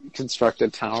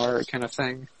constructed tower kind of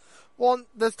thing. Well,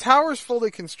 the tower's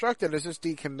fully constructed. It's just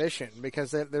decommissioned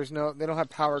because they don't have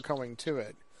power going to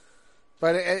it.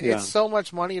 But it's so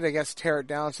much money to, I guess, tear it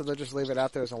down, so they'll just leave it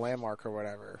out there as a landmark or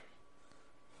whatever.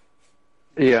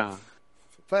 Yeah.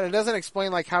 But it doesn't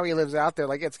explain like how he lives out there.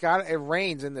 Like it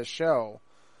rains in this show.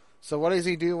 So what does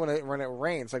he do when it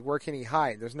rains? Like where can he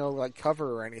hide? There's no like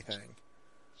cover or anything.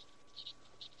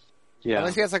 Yeah.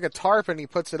 Unless he has like a tarp and he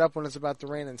puts it up when it's about to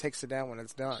rain and takes it down when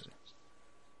it's done.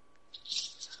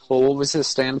 Well, what was his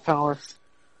stand power?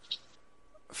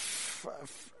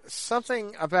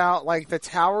 Something about like the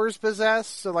tower's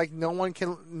possessed, so like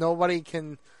nobody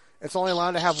can. It's only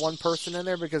allowed to have one person in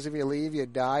there because if you leave, you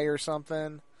die or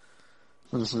something.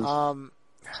 Mm-hmm.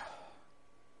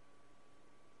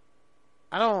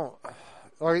 I don't.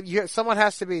 Or someone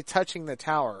has to be touching the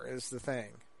tower is the thing.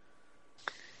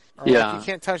 Or like you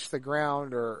can't touch the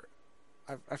ground, or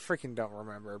I freaking don't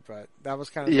remember. But that was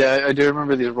kind of I do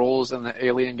remember these rules, and the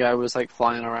alien guy was like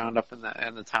flying around up in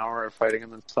the tower, fighting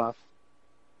him and stuff.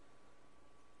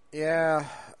 Yeah.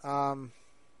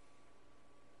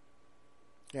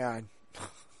 Yeah.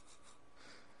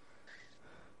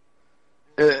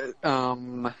 There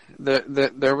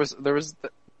was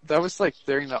that was like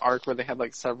during the arc where they had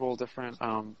like several different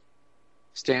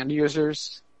stand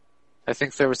users. I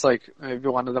think there was like maybe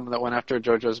one of them that went after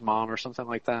JoJo's mom or something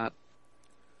like that,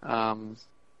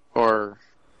 or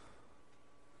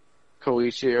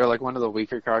Koichi, or like one of the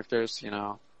weaker characters.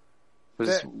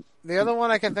 The other one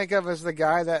I can think of is the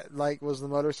guy that like was the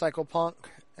motorcycle punk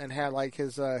and had like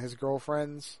his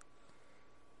girlfriends,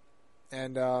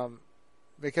 and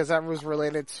because that was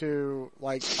related to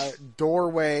like a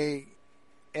doorway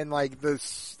in like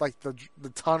this like the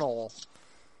tunnel,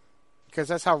 because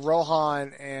that's how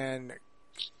Rohan and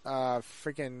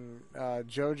freaking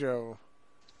JoJo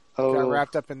got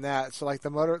wrapped up in that. So like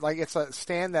the motor, like it's a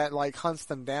stand that like hunts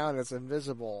them down. It's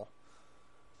invisible.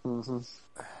 Mm-hmm.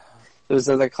 Is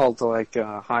that called like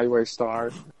Highway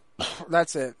Star?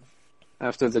 That's it.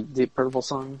 After the Deep Purple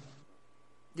song?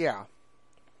 Yeah.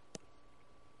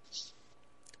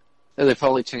 They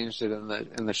probably changed it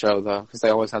in the show though, because they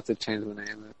always have to change the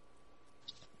name.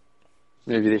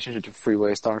 Maybe they changed it to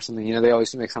Freeway Star or something. They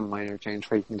always make some minor change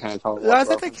where you can kind of tell. I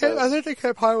think they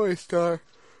kept Highway Star.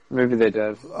 Maybe they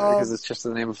did because it's just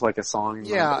the name of like a song.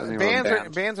 Yeah,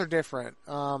 bands are different.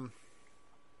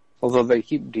 Although they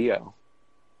keep DiU.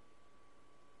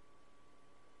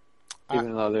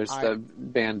 Even though there's the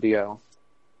band DiU.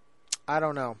 I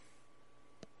don't know.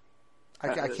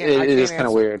 I can't. It is kind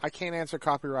of weird. I can't answer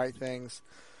copyright things.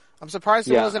 I'm surprised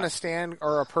there wasn't a stand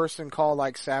or a person called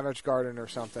like Savage Garden or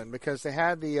something, because they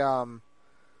had the. I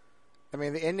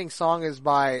mean, the ending song is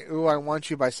by "Ooh, I Want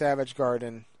You" by Savage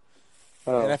Garden,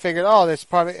 and I figured, there's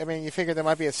probably. I mean, you figured there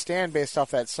might be a stand based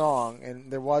off that song,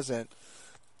 and there wasn't.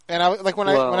 And I like when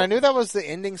I knew that was the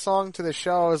ending song to the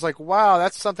show, I was like, wow,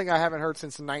 that's something I haven't heard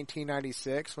since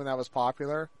 1996 when that was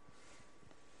popular.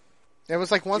 It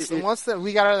was like once we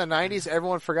got out of the 90s,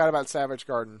 everyone forgot about Savage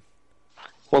Garden.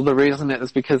 Well, the reason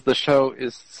is because the show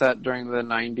is set during the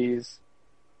 90s,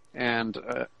 and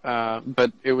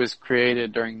but it was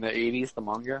created during the 80s, the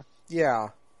manga. Yeah.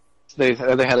 They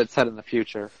had it set in the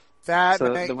future.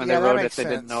 When they wrote it, they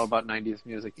didn't know about 90s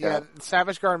music yet. Yeah,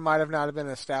 Savage Garden might have not have been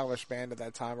an established band at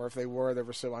that time, or if they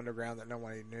were so underground that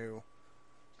nobody knew.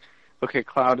 Okay,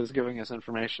 Cloud is giving us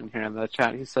information here in the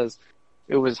chat. He says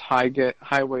it was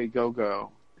Highway Go-Go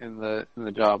in the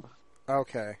job.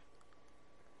 Okay.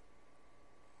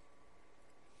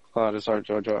 Cloud is our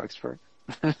JoJo expert.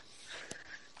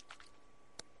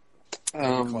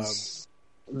 Club.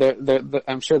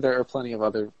 I'm sure there are plenty of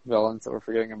other villains that we're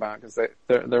forgetting about because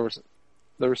there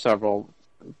were several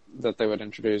that they would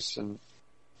introduce and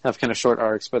have kind of short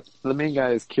arcs. But the main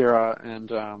guy is Kira,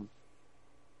 and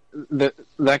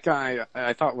that guy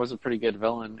I thought was a pretty good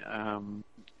villain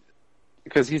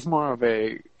because he's more of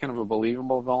a kind of a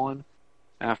believable villain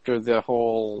after the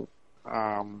whole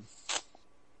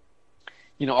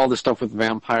all the stuff with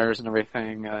vampires and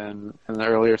everything and in the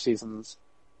earlier seasons.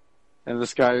 And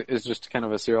this guy is just kind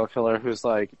of a serial killer who's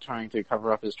like trying to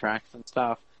cover up his tracks and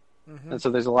stuff. Mm-hmm. And so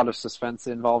there's a lot of suspense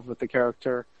involved with the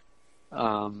character.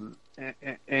 And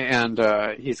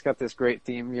he's got this great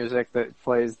theme music that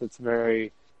plays that's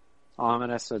very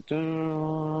ominous. And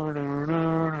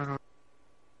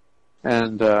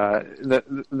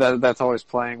that's always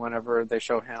playing whenever they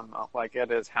show him like at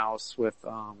his house with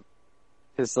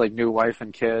his like new wife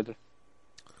and kid.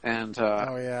 And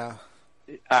oh yeah.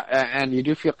 And you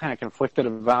do feel kind of conflicted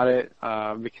about it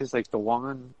because like the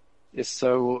woman is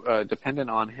so dependent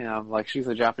on him. Like she's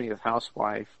a Japanese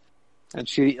housewife, and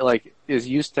she like is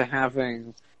used to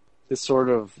having this sort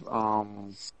of I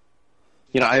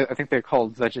think they're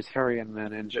called vegetarian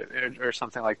men or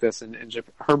something like this in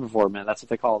herbivore men. That's what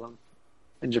they call them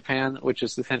in Japan, which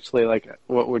is essentially like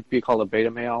what would be called a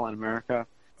beta male in America.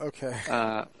 Okay.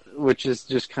 Which is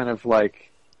just kind of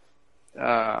like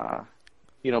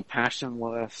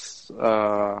passionless,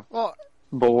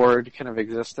 bored kind of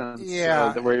existence.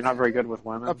 Yeah. Where you're not very good with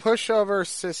women. A pushover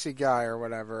sissy guy or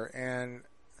whatever. And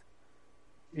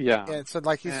yeah. And so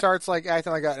like he starts like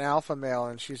acting like an alpha male,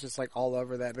 and she's just like all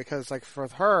over that because like for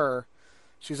her,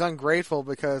 she's ungrateful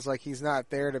because like he's not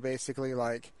there to basically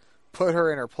like put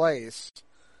her in her place.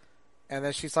 And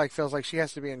then she's like feels like she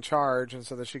has to be in charge, and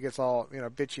so that she gets all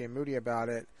bitchy and moody about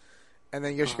it. And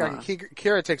then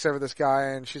Kira takes over this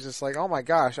guy, and she's just like, "Oh my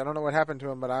gosh, I don't know what happened to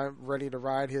him, but I'm ready to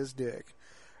ride his dick."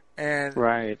 And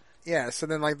right, yeah. So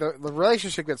then, like the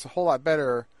relationship gets a whole lot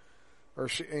better, or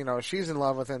she's in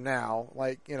love with him now,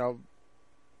 like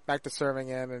back to serving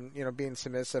him and being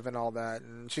submissive and all that,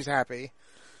 and she's happy.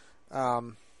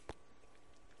 But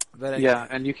yeah,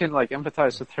 and you can like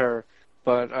empathize with her,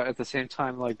 but at the same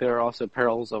time, like there are also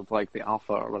perils of like the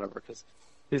alpha or whatever, because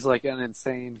he's like an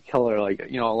insane killer. Like,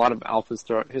 a lot of alphas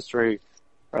throughout history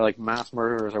are like mass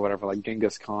murderers or whatever, like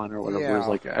Genghis Khan or whatever. Yeah. Is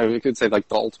like, we could say like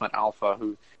the ultimate alpha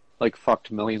who like fucked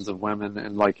millions of women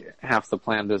and like half the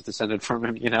planet is descended from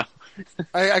him,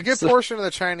 A good portion of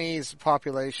the Chinese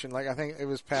population, like I think it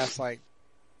was past like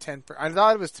 10%. I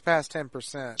thought it was past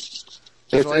 10%.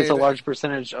 It's a large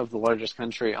percentage of the largest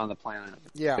country on the planet.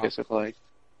 Yeah. Basically.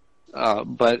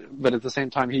 But at the same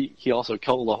time, he also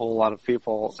killed a whole lot of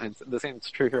people, and the same is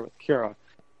true here with Kira,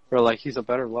 where like he's a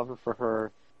better lover for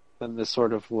her than this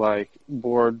sort of like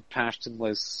bored,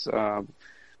 passionless,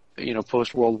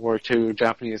 post World War II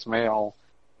Japanese male.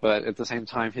 But at the same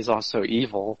time, he's also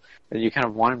evil, and you kind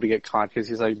of want him to get caught because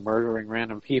he's like murdering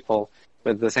random people.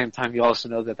 But at the same time, you also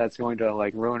know that that's going to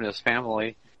like ruin his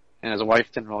family, and his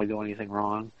wife didn't really do anything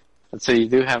wrong, and so you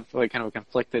do have like kind of a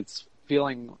conflicted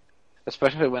feeling.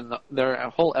 Especially when there are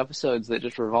whole episodes that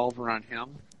just revolve around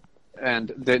him,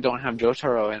 and they don't have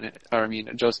Jotaro in it,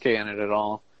 Josuke in it at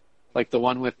all. Like the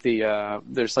one with the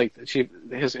there's like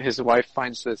his wife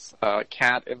finds this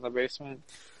cat in the basement.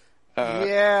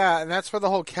 Yeah, and that's for the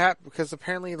whole cat, because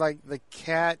apparently like the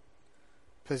cat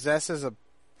possesses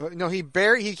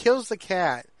he kills the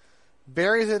cat,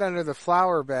 buries it under the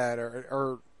flower bed,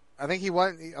 or I think he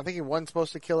wasn't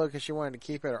supposed to kill her because she wanted to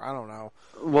keep it, or I don't know.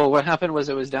 Well, what happened was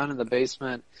it was down in the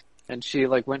basement, and she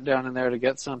like went down in there to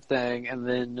get something, and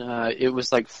then it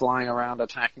was like flying around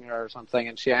attacking her or something,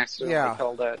 and she accidentally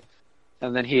killed it.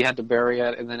 And then he had to bury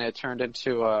it, and then it turned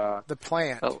into the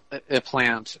plant. A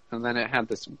plant, and then it had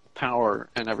this power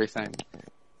and everything.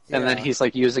 Yeah. And then he's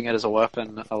like using it as a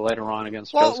weapon later on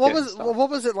against. What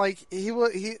was it like?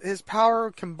 His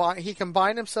power he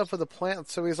combined himself with a plant,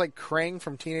 so he's like Krang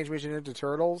from Teenage Mutant Ninja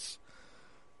Turtles,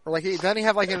 or like doesn't he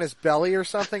have like in his belly or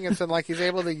something? And so like he's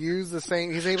able to use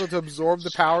he's able to absorb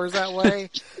the powers that way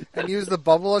and use the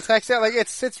bubble attacks. Yeah, like it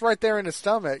sits right there in his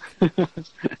stomach.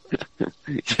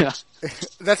 Yeah,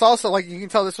 that's also like you can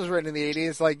tell this was written in the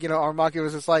 80s. Like Armaki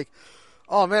was just like,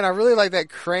 oh man, I really like that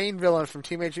Crane villain from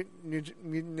Teenage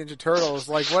Mutant Ninja Turtles.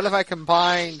 Like, what if I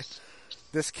combined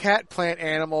this cat plant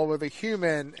animal with a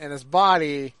human and his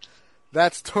body?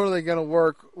 That's totally going to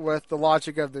work with the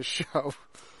logic of the show.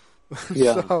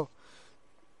 Yeah.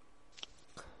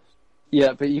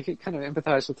 Yeah, but you can kind of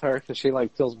empathize with her because she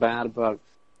like feels bad about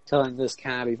killing this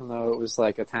cat, even though it was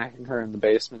like attacking her in the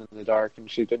basement in the dark,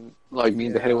 and she didn't like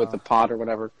mean to hit it with the pot or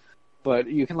whatever. But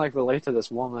you can like relate to this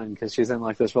woman because she's in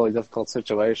like this really difficult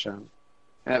situation,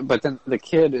 But then the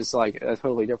kid is like a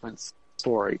totally different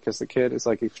story because the kid is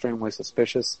like extremely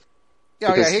suspicious.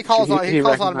 Oh yeah, he calls automatic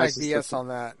recognizes BS on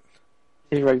that.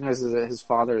 He recognizes that his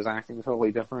father is acting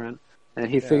totally different, and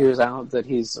he figures out that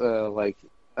he's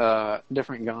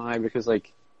different guy because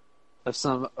like of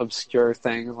some obscure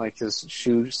thing, like his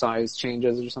shoe size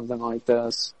changes or something like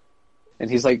this, and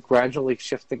he's like gradually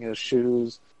shifting his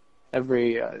shoes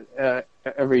every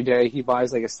day. He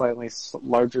buys like a slightly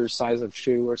larger size of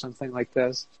shoe or something like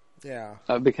this. Yeah.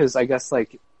 Because I guess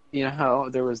like you know how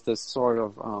there was this sort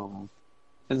of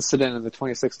incident in the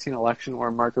 2016 election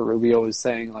where Marco Rubio was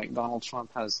saying like Donald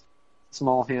Trump has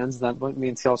small hands, that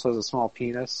means he also has a small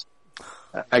penis.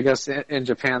 I guess in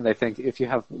Japan they think if you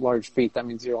have large feet, that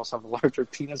means you also have a larger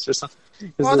penis or something.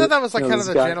 Well, I thought that was like kind of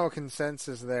the general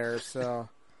consensus there. So,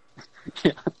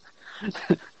 yeah.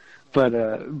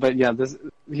 But yeah,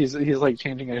 he's like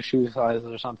changing his shoe size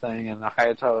or something, and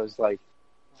Hayato is like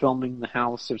filming the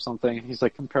house or something. He's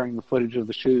like comparing the footage of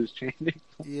the shoes changing.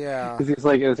 Yeah, because he's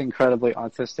like this incredibly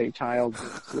autistic child,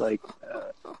 who's, like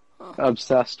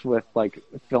obsessed with like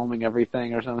filming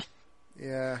everything or something.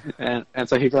 Yeah. And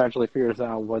so he gradually figures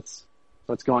out what's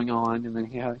going on, and then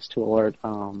he has to alert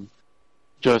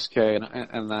Josuke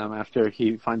and them after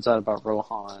he finds out about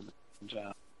Rohan.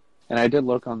 And I did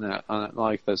look on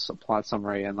like this plot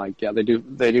summary, and like yeah, they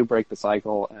do break the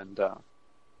cycle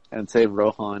and save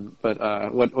Rohan.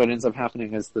 But what ends up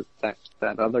happening is that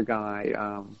other guy,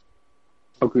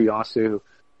 Okuyasu,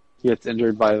 gets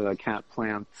injured by the cat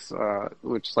plants,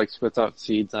 which like spits out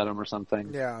seeds at him or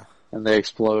something. Yeah. And they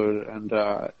explode, and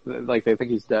like they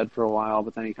think he's dead for a while,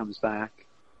 but then he comes back,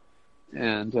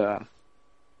 and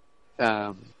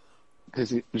because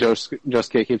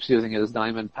Josuke keeps using his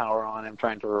diamond power on him,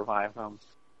 trying to revive him,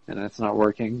 and it's not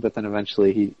working. But then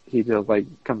eventually he just like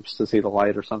comes to see the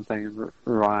light or something and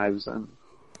revives, and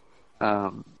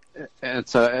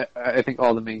so I think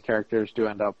all the main characters do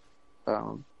end up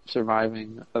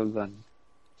surviving, other than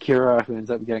Kira, who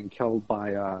ends up getting killed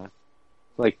by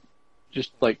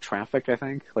just like traffic, I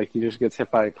think. Like he just gets hit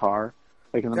by a car,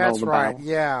 like in the middle of the battle. That's right,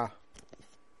 yeah.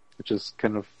 Which is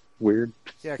kind of weird.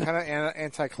 Yeah, kind of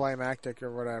anticlimactic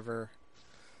or whatever.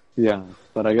 Yeah,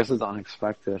 but I guess it's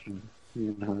unexpected. And,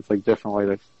 you know, it's like a different way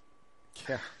to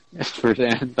for it to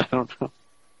end. I don't know.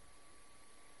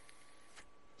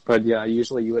 But yeah,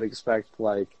 usually you would expect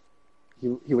like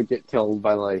he would get killed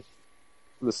by like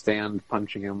the stand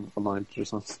punching him a bunch or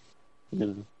something. You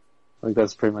know, like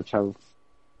that's pretty much how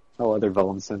other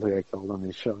villains tend to get killed on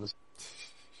these shows.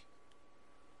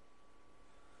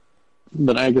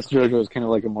 But I guess JoJo is kind of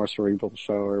like a more cerebral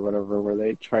show or whatever, where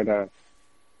they try to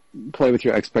play with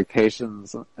your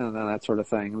expectations and that sort of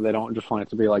thing. They don't just want it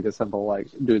to be like a simple like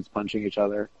dudes punching each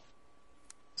other.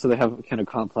 So they have kind of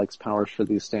complex powers for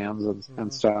these stands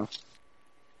and stuff.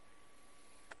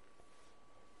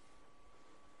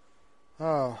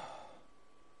 Oh.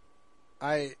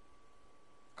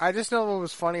 I just know what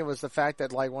was funny was the fact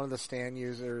that like one of the stand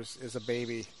users is a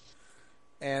baby,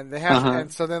 and they have,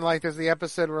 and so then like there's the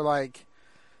episode where like,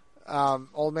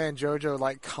 old man JoJo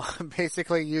like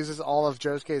basically uses all of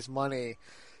Josuke's money,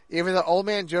 even though old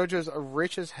man JoJo's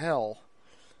rich as hell,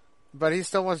 but he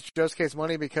still wants Josuke's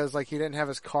money because like he didn't have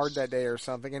his card that day or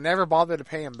something, and never bothered to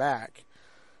pay him back.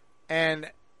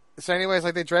 And so anyways,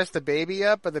 like they dress the baby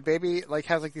up, but the baby like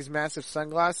has like these massive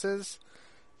sunglasses.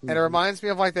 And it reminds me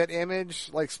of like that image,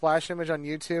 like splash image on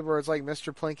YouTube where it's like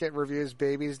Mr. Plinkett reviews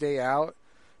Baby's Day Out.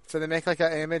 So they make like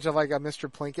an image of like a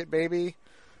Mr. Plinkett baby.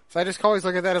 So I just always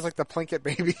look at that as like the Plinkett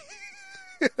baby.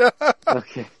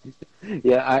 Okay.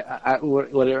 Yeah,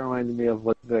 what it reminded me of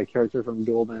was the character from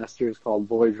Duel Masters called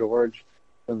Boy George.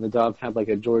 And the dub had like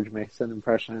a George Mason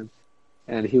impression.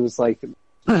 And he was like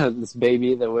this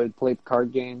baby that would play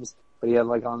card games, but he had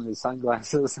like on these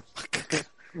sunglasses.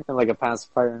 And like a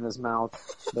pacifier in his mouth,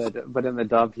 but in the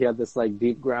dub he had this like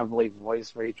deep gravelly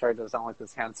voice where he tried to sound like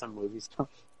this handsome movie star.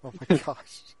 Oh my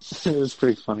gosh, it was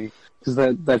pretty funny because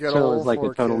that show is like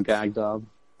a total kids. Gag dub.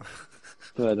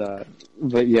 But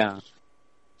yeah,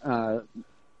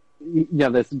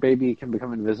 this baby can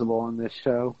become invisible in this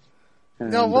show.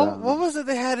 And, no, what was it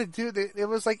they had to do? It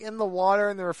was like in the water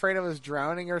and they were afraid it was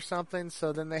drowning or something.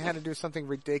 So then they had to do something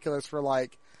ridiculous for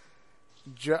like.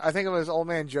 I think it was old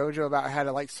man JoJo about how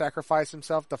to like sacrifice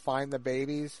himself to find the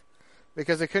babies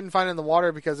because they couldn't find it in the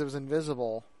water because it was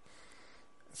invisible.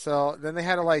 So then they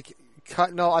had to like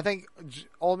cut. No, I think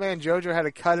old man JoJo had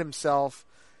to cut himself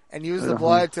and use the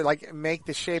blood to like make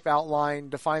the shape outline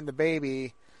to find the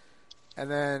baby, and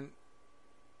then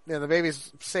the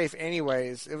baby's safe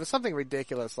anyways. It was something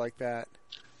ridiculous like that.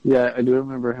 Yeah, I do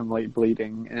remember him like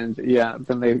bleeding, and yeah,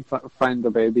 then they find the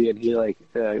baby, and he like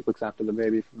looks after the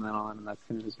baby from then on, and that's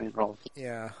kind of his main role.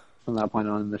 Yeah. From that point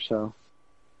on in the show.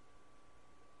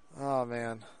 Oh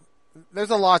man,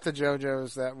 there's a lot to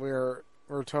JoJo's that we're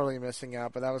totally missing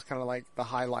out, but that was kind of like the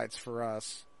highlights for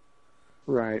us.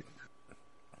 Right.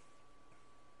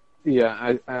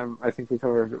 Yeah, I think we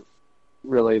covered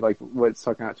really like what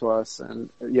stuck out to us, and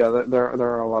yeah, there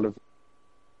are a lot of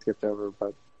skipped over,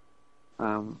 but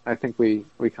I think we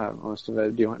caught most of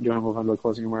it. Do you want to move on to the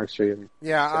closing remarks? Or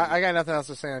yeah, I got nothing else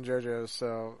to say on JoJo's,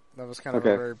 so that was kind of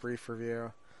a very brief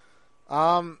review.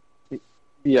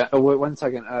 Yeah. Oh, wait, 1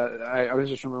 second. I was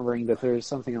just remembering that there's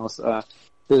something else.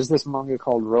 There's this manga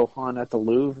called Rohan at the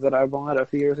Louvre that I bought a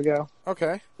few years ago.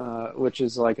 Okay. Which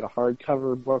is like a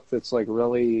hardcover book that's like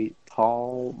really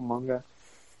tall manga.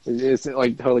 It's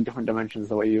like totally different dimensions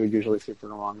than what you would usually see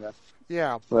from a manga.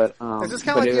 Yeah. But it's just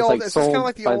kind of like the old. It's just kind of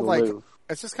like the old like. Louvre.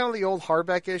 It's just kind of the old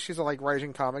hardback issues that like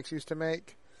Rising Comics used to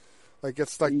make. Like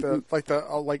it's like the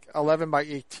 11 by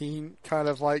 18 kind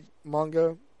of like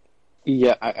manga.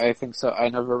 Yeah, I think so. I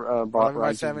never bought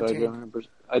Rising, but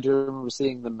I do remember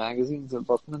seeing the magazines at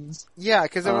Bookman's. Yeah,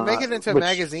 because they would make it into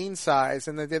magazine size,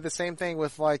 and they did the same thing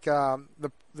with like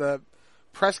the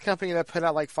press company that put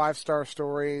out like 5-star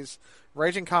stories.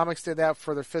 Raging Comics did that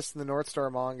for their Fist in the North Star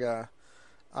manga.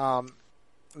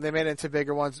 They made it into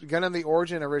bigger ones. Gundam the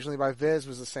Origin, originally by Viz,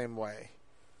 was the same way.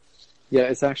 Yeah,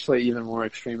 it's actually even more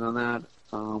extreme than that.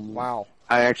 Wow.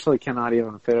 I actually cannot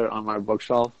even fit it on my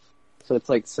bookshelf. So it's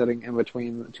like sitting in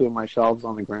between two of my shelves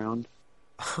on the ground.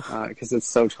 Because it's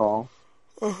so tall.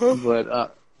 Uh-huh.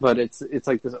 But it's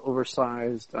like this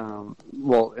oversized,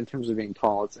 well, in terms of being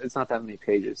tall, it's not that many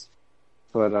pages.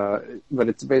 But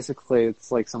it's basically,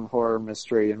 it's like some horror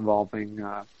mystery involving,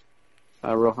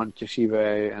 Rohan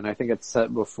Kishibe, and I think it's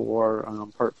set before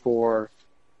part 4,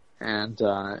 and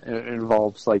it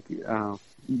involves like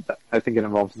I think it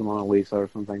involves the Mona Lisa or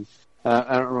something.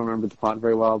 I don't remember the plot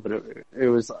very well, but it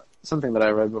was something that I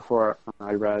read before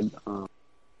I read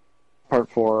part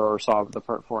 4 or saw the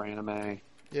part 4 anime.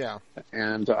 Yeah,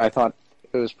 and I thought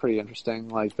it was pretty interesting.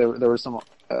 Like there were some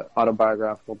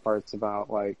autobiographical parts about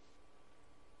like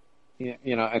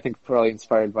you know I think probably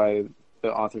inspired by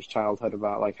the author's childhood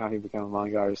about like how he became a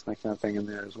manga artist and that kind of thing in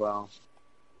there as well.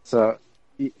 So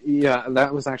yeah,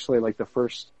 that was actually like the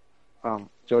first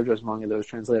JoJo's manga that was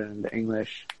translated into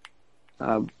English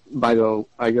I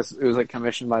guess it was like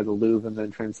commissioned by the Louvre and then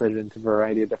translated into a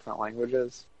variety of different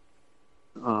languages.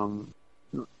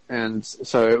 And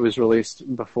so it was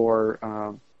released before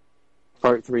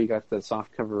part 3 got the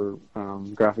softcover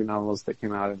graphic novels that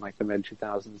came out in like the mid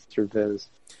 2000s through Viz.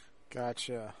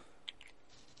 Gotcha.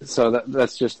 So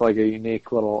that's just like a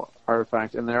unique little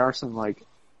artifact, and there are some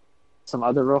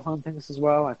other Rohan things as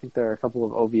well. I think there are a couple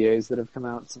of OVAs that have come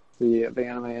out since the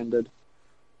anime ended.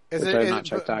 Is which I have not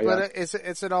checked out yet. But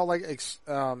is it all like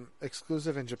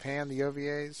exclusive in Japan? The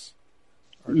OVAs?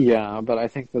 Yeah, but I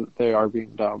think that they are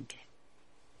being dubbed,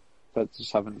 but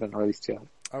just haven't been released yet.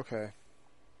 Okay.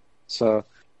 So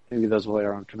maybe those will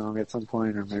air on Konami at some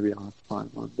point, or maybe I'll have to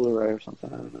find them on Blu-ray or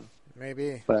something. I don't know.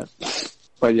 Maybe. But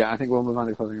yeah, I think we'll move on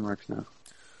to closing remarks now.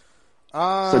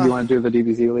 So do you want to do the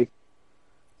DBZ leak?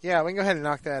 Yeah, we can go ahead and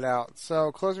knock that out.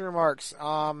 So closing remarks.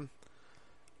 I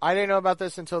didn't know about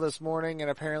this until this morning, and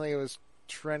apparently it was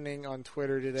trending on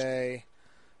Twitter today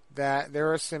that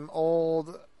there are some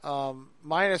old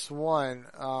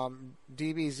 -1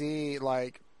 DBZ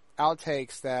like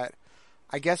outtakes that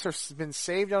I guess have been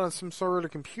saved on some sort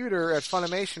of computer at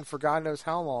Funimation for God knows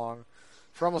how long,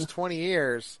 for almost 20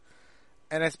 years.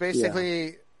 And it's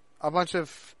basically a bunch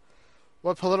of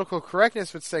what political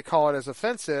correctness would say call it as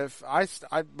offensive. A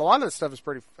lot of the stuff is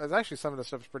actually some of the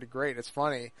stuff is pretty great. It's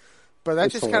funny. But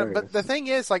that just kind of, but the thing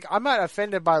is, like, I'm not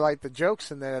offended by, like, the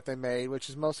jokes in there that they made, which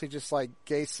is mostly just, like,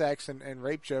 gay sex and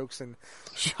rape jokes and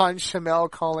Sean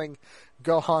Shamel calling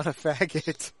Gohan a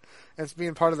faggot as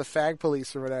being part of the fag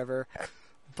police or whatever.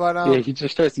 But, yeah, he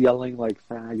just starts yelling, like,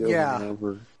 fag over and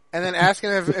over. And then asking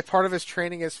if part of his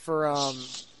training is for,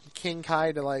 King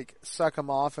Kai to, like, suck him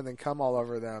off and then come all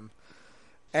over them.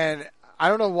 And I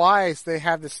don't know why they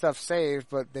have this stuff saved,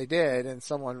 but they did, and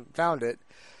someone found it.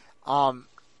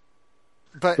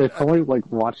 But they probably like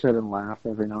watch it and laugh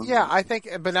every now and then. Yeah, I think,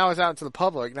 but now it's out into the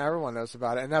public. Now everyone knows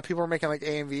about it, and now people are making like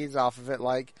AMVs off of it.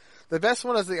 Like the best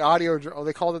one is the audio.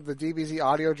 They called it the DBZ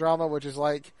audio drama, which is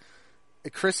like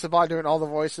Chris Sabat doing all the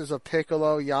voices of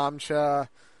Piccolo, Yamcha,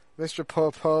 Mr.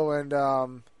 Popo, and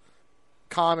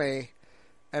Kame,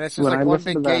 and it's just like one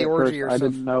big gay orgy or something. I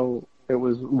didn't know it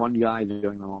was one guy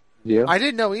doing them all. Did you? I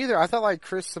didn't know either. I thought like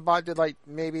Chris Sabat did like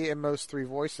maybe at most 3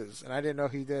 voices, and I didn't know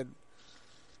he did.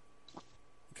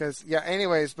 Because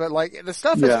anyways, but like the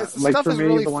stuff Yeah, is the like stuff for is me,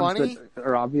 really the ones funny. that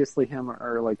are obviously him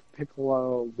are like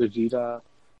Piccolo, Vegeta,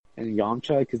 and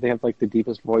Yamcha because they have like the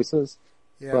deepest voices.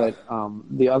 Yeah. But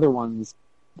the other ones,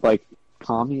 like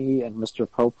Kami and Mr.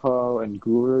 Popo and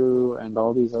Guru and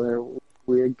all these other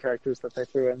weird characters that they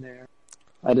threw in there,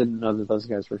 I didn't know that those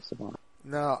guys were Samoan.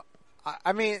 No,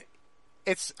 I mean,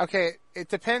 it's okay. It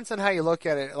depends on how you look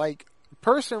at it. Like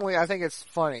personally, I think it's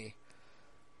funny,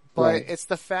 but Right. it's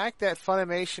the fact that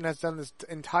Funimation has done this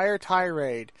entire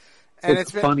tirade, and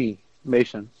it's been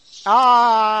Funimation.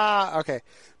 Okay,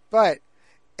 but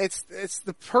it's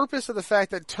the purpose of the fact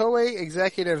that Toei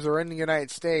executives are in the United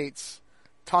States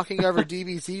talking over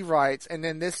DBZ rights, and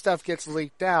then this stuff gets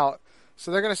leaked out.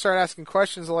 So they're going to start asking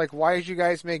questions like, "Why did you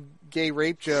guys make gay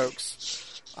rape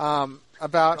jokes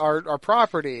about our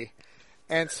property?"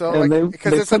 And so, And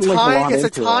because they it's a put, like, a lot it's a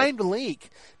into it. timed leak,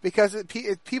 because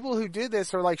people who did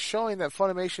this are like showing that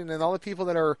Funimation and all the people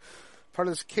that are part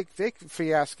of this Kick Vic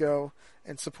fiasco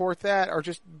and support that are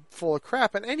just full of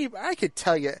crap. And I could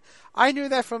tell you, I knew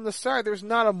that from the start. There's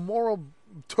not a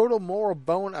total moral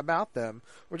bone about them,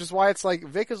 which is why it's like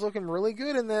Vic is looking really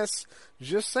good in this.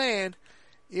 Just saying,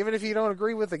 even if you don't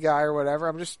agree with the guy or whatever,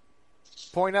 I'm just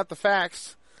pointing out the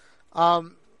facts.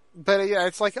 But yeah,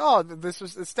 it's like,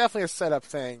 it's definitely a setup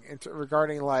thing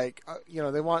regarding like,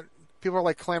 people are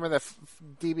like clamoring that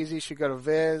DBZ should go to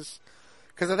Viz.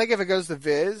 Because I think if it goes to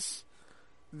Viz,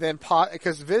 then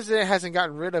because Viz hasn't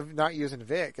gotten rid of not using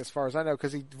Vic, as far as I know,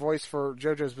 because he voiced for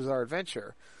JoJo's Bizarre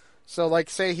Adventure. So like,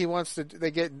 say he wants to, they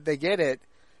get it,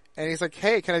 and he's like,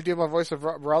 hey, can I do my voice of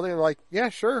Brawley? They're like, yeah,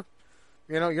 sure.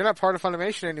 You're not part of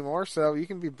Funimation anymore, so you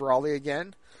can be Brawley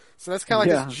again. So that's kind of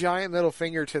like this giant middle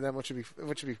finger to them, which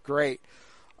would be great.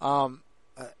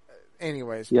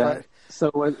 Anyways, yeah. But, so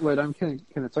what I'm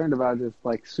concerned about is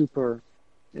like Super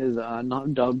is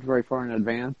not dubbed very far in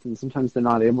advance, and sometimes they're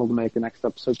not able to make the next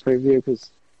episode preview because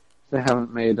they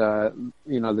haven't made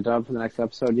the dub for the next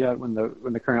episode yet when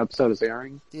the current episode is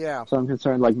airing. yeah. So I'm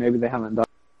concerned like maybe they haven't done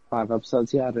 5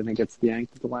 episodes yet, and it gets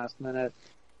yanked at the last minute,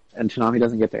 and Toonami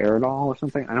doesn't get to air it all or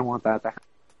something. I don't want that to happen.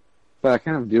 But I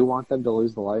kind of do want them to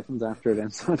lose the license after it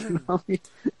ends on Toonami.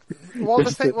 Well,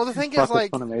 the thing is like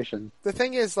Funimation. the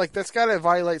thing is like that's got to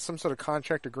violate some sort of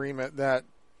contract agreement that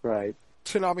Right.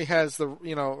 Toonami has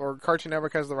or Cartoon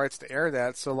Network has the rights to air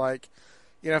that. So like,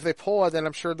 if they pull it, then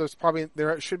I'm sure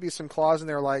there should be some clause in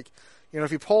there like,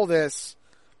 if you pull this,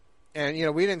 and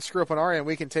we didn't screw up on our end,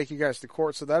 we can take you guys to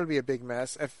court. So that would be a big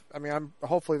mess.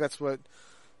 Hopefully that's what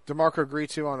DeMarco agreed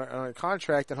to on a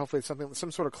contract, and hopefully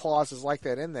some sort of clause is like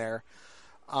that in there.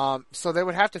 So they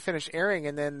would have to finish airing,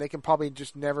 and then they can probably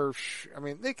just never.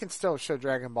 They can still show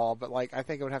Dragon Ball, but like I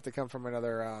think it would have to come from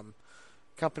another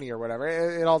company or whatever.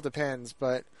 It all depends,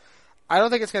 but I don't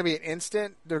think it's going to be an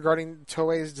instant regarding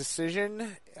Toei's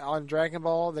decision on Dragon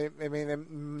Ball.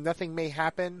 Nothing may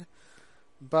happen,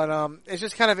 but it's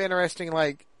just kind of interesting.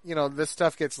 Like this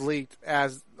stuff gets leaked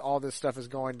as all this stuff is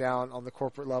going down on the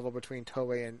corporate level between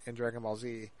Toei and Dragon Ball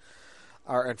Z.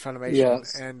 And Funimation.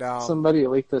 Yes. And somebody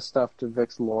leaked this stuff to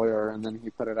Vic's lawyer, and then he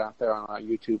put it out there on a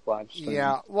YouTube live stream.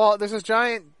 Yeah. Well, there's this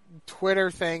giant Twitter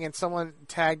thing, and someone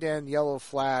tagged in Yellow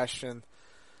Flash, and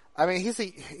he's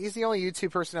the only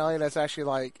YouTube personality that's actually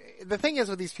like. The thing is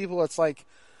with these people, it's like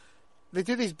they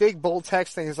do these big bold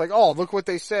text things, like, oh, look what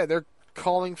they said. They're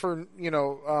calling for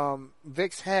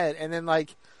Vic's head, and then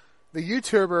like the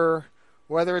YouTuber,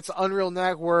 whether it's Unreal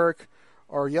Network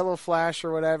or Yellow Flash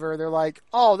or whatever, they're like,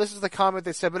 oh, this is the comment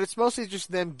they said, but it's mostly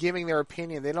just them giving their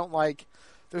opinion. They don't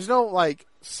there's no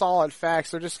solid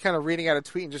facts. They're just kind of reading out a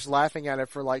tweet and just laughing at it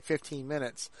for 15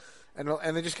 minutes. And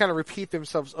they just kind of repeat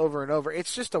themselves over and over.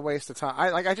 It's just a waste of time.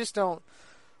 I just don't,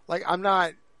 I'm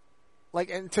not,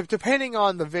 depending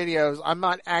on the videos, I'm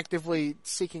not actively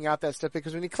seeking out that stuff,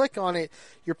 because when you click on it,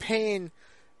 you're paying,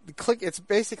 it's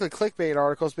basically clickbait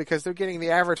articles because they're getting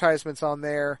the advertisements on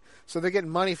there, so they're getting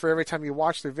money for every time you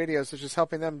watch their videos. It's just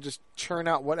helping them just churn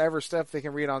out whatever stuff they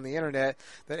can read on the internet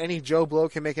that any Joe Blow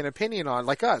can make an opinion on,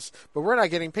 like us. But we're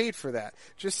not getting paid for that.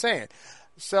 Just saying.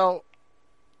 So,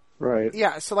 right.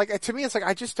 Yeah. So to me, it's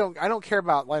I don't care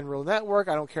about Unreal Network.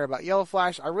 I don't care about Yellow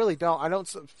Flash. I really don't. I'm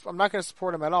not going to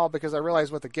support them at all because I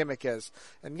realize what the gimmick is.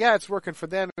 And yeah, it's working for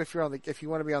them if you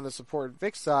want to be on the support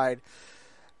Vic side.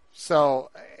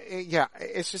 So, yeah,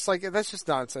 it's just that's just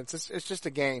nonsense. It's just a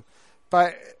game.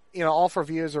 But, all for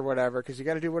views or whatever, because you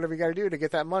got to do whatever you got to do to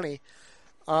get that money.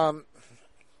 But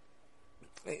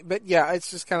yeah,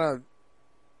 it's just kind of,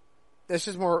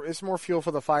 it's more fuel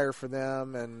for the fire for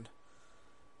them. And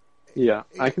yeah,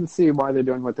 I can see why they're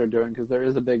doing what they're doing, because there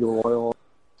is a big loyal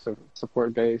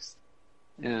support base.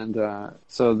 and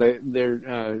so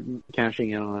they're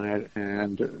cashing in on it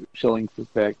and shilling for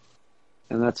Vic,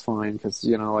 and that's fine because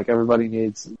like everybody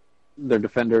needs their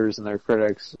defenders and their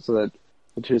critics so that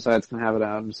the two sides can have it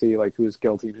out and see like who's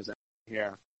guilty and who's innocent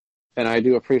here. And I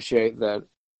do appreciate that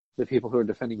the people who are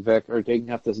defending Vic are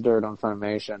digging up this dirt on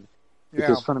Funimation.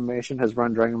 Because Funimation has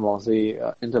run Dragon Ball Z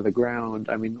into the ground.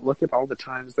 I mean, look at all the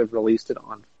times they've released it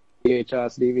on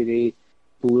VHS, DVD,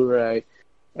 Blu-ray.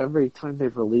 Every time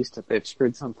they've released it, they've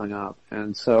screwed something up.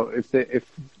 And so if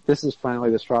this is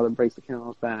finally the straw that breaks the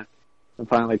camel's back, and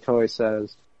finally Toei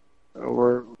says,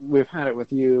 we've had it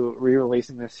with you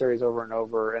re-releasing this series over and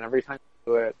over, and every time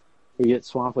we do it, we get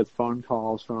swamped with phone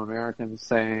calls from Americans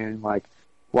saying, like,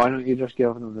 why don't you just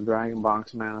give them the Dragon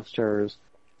Box Masters?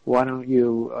 Why don't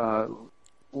you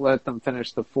let them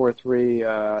finish the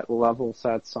 4-3 level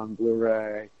sets on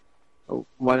Blu-ray?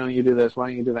 Why don't you do this? Why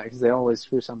don't you do that? Because they always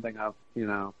screw something up,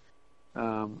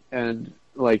 and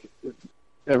like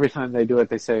every time they do it,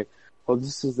 they say, "Well,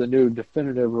 this is the new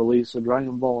definitive release of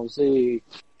Dragon Ball Z,"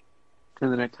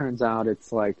 and then it turns out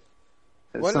it's like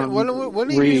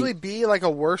wouldn't it usually be like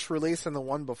a worse release than the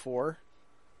one before?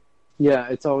 Yeah,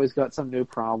 it's always got some new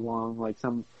problem, like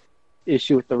some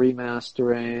issue with the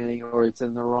remastering, or it's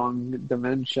in the wrong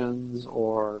dimensions,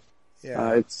 or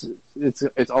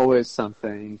it's always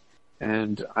something.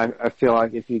 And I feel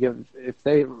like if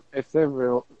they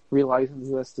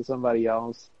relicense this to somebody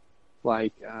else,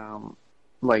 like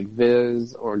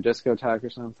Viz or Discotheque or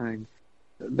something,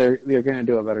 they're going to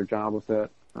do a better job with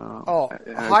it.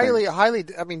 Highly. I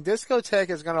mean, Discotheque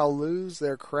is going to lose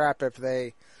their crap if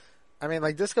they. I mean,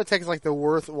 like, Discotheque is like the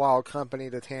worthwhile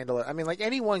company to handle it. I mean, like,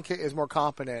 anyone is more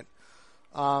competent.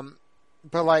 But,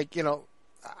 like,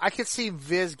 I could see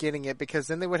Viz getting it because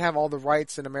then they would have all the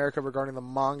rights in America regarding the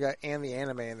manga and the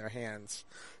anime in their hands.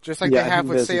 Just like they have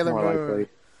with Viz Sailor Moon.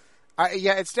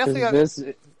 It's definitely Viz,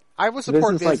 I would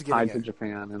support Viz is Viz like getting tied it. to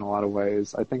Japan in a lot of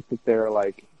ways. I think that they're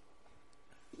like,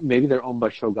 maybe they're owned by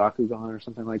Shogakukan or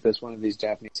something like this, one of these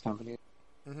Japanese companies.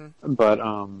 Mm-hmm. But,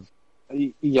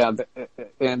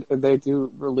 and they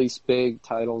do release big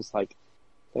titles, like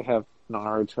they have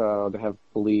Naruto, they have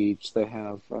Bleach, they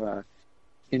have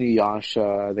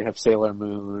Inuyasha, they have Sailor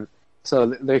Moon, so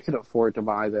they could afford to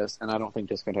buy this, and I don't think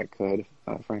Discotheque could,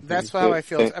 frankly. That's how I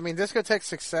feel. I mean, Discotheque's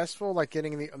successful, like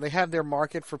they have their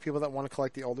market for people that want to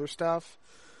collect the older stuff,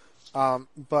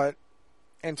 but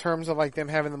in terms of like them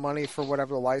having the money for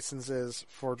whatever the license is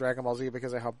for Dragon Ball Z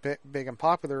because of how big and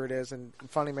popular it is, and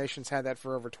Funimation's had that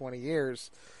for over 20 years,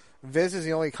 Viz is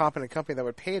the only competent company that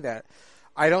would pay that.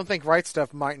 I don't think Right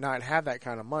Stuff might not have that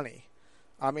kind of money.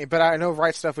 I mean, but I know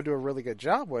Right Stuff would do a really good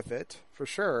job with it, for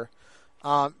sure.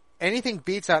 Anything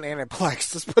beats out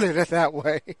Aniplex, let's put it that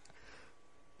way.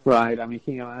 Right, I mean,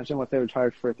 can you imagine what they would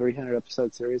charge for a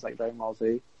 300-episode series like Dragon Ball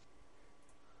Z?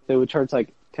 They would charge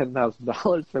like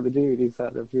 $10,000 for the DVD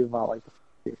set if you bought like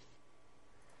the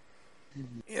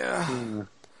Yeah.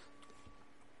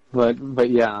 But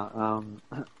yeah,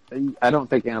 I don't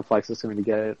think Aniplex is going to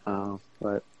get it,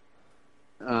 but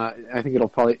I think it'll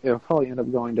probably end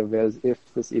up going to Viz if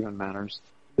this even matters.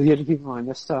 But you have to keep in mind,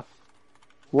 this stuff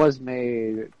was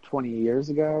made 20 years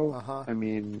ago. Uh-huh. I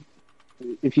mean,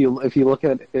 if you look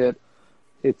at it,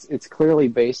 it's clearly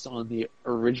based on the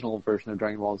original version of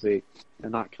Dragon Ball Z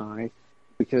and not Kai,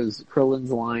 because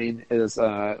Krillin's line is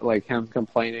like him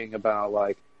complaining about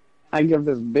like, I give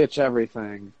this bitch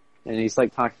everything, and he's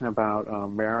like talking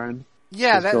about Marin, his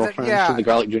girlfriend from the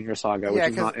Garlic Jr. saga, which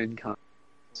is not in Kai.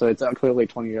 So it's clearly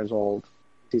 20 years old.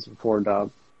 Season 4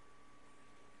 dub.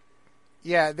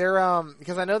 Yeah, they're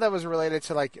because I know that was related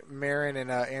to like Marin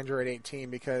and Android 18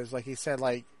 because like he said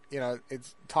like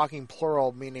it's talking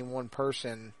plural meaning one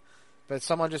person, but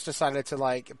someone just decided to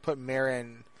like put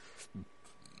Marin,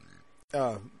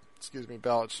 excuse me,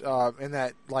 belch, in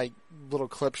that like little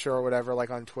clip show or whatever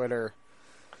like on Twitter.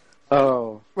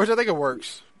 Oh, which I think it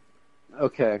works.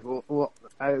 Okay, well,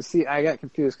 I got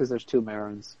confused because there's two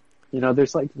Marins.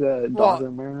 There's like the daughter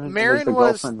Marin. Marin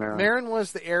was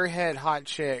the airhead hot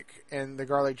chick in the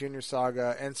Garlic Jr.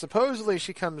 saga, and supposedly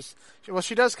she does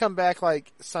come back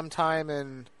like sometime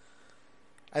in,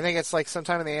 I think it's like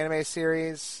sometime in the anime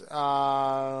series,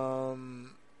 like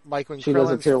when she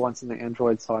does appear once in the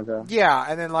Android saga. Yeah,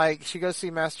 and then like she goes see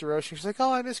Master Roshi, she's like,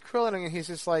 "Oh, I miss Krillin," and he's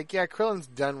just like, "Yeah, Krillin's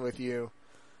done with you,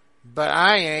 but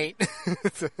I ain't."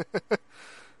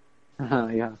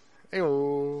 Yeah.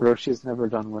 Ew. Roshi's never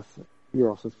done with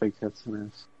girls with fake tits and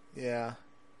ass. Yeah.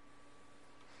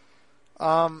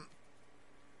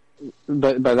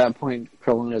 But by that point,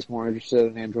 Krillin is more interested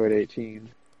in Android 18.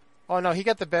 Oh no, he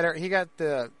got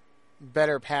the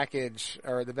better package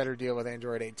or the better deal with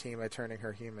Android 18 by turning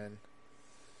her human.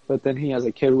 but then he has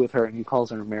a kid with her, and he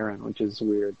calls her Marin, which is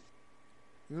weird.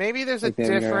 Maybe there's Like a the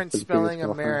American different spelling of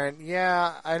girlfriend. Marin.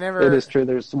 Yeah, I never... It is true.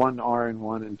 There's one R in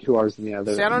one and two R's in the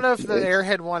other. See, I don't know if the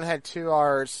Airhead one had two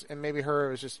R's, and maybe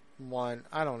her was just one.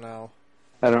 I don't know.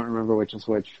 I don't remember which is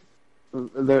which.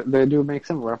 They do make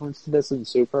some reference to this in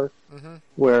Super,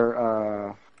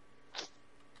 where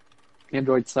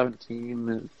Android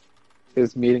 17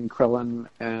 is meeting Krillin,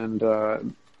 and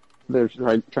they're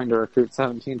trying to recruit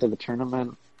 17 to the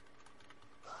tournament,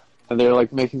 and they're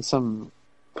like making some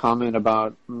comment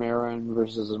about Marin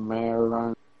versus Marin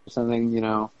or something,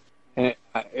 and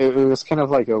it was kind of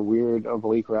like a weird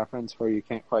oblique reference where you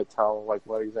can't quite tell like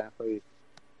what exactly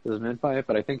was meant by it,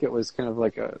 but I think it was kind of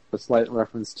like a slight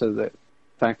reference to the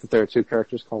fact that there are two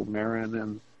characters called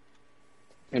Marin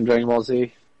in Dragon Ball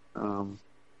Z,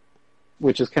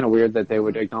 which is kind of weird that they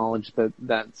would acknowledge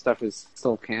that stuff is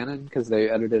still canon because they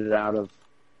edited it out of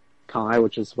Kai,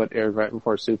 which is what aired right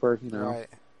before Super, Right.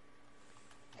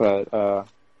 But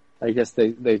I guess they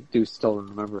do still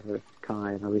remember the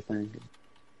Kai and everything.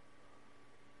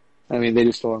 I mean, they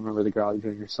do still remember the Garlic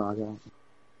Jr. saga.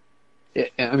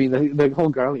 The whole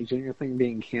Garlic Jr. thing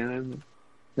being canon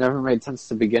never made sense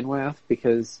to begin with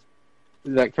because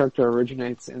that character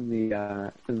originates in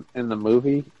the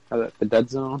movie, the Dead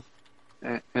Zone,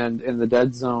 and in the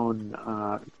Dead Zone,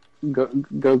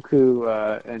 Goku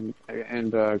and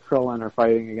Krillin are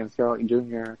fighting against Garlic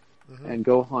Jr. And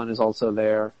Gohan is also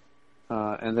there,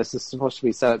 and this is supposed to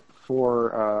be set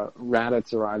before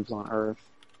Raditz arrives on Earth.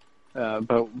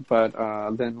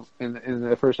 But then in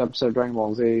the first episode of Dragon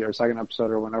Ball Z, or second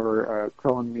episode, or whenever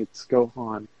Krillin meets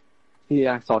Gohan, he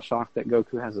acts all shocked that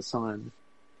Goku has a son,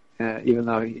 even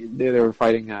though they were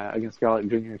fighting against Garlic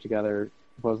Jr. together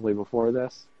supposedly before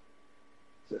this.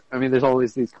 I mean, there's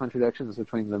always these contradictions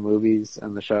between the movies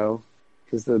and the show,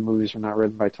 because the movies are not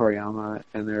written by Toriyama,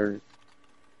 and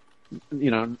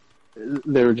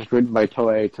they were just written by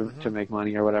Toei to make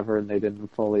money or whatever, and they didn't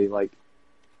fully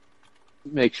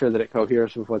make sure that it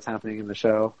coheres with what's happening in the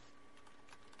show.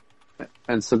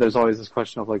 And so there's always this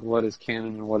question of what is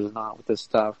canon and what is not with this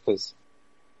stuff, because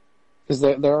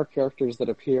there are characters that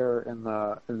appear in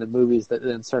the movies that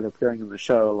then start appearing in the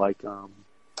show, like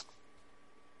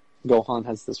Gohan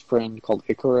has this friend called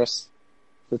Icarus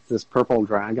with this purple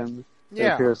dragon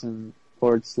that appears in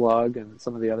Lord Slug and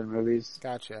some of the other movies.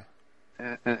 Gotcha.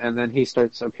 And then he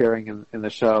starts appearing in the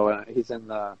show, and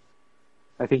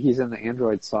I think he's in the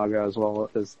Android saga as well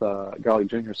as the Garlic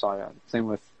Jr. saga. Same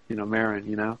with,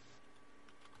 Marin,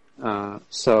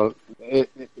 so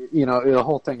the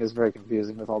whole thing is very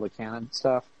confusing with all the canon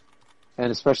stuff.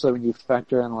 And especially when you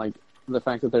factor in the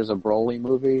fact that there's a Broly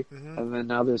movie, and then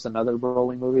now there's another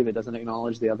Broly movie that doesn't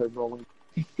acknowledge the other Broly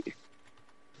movie.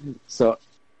 So,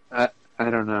 I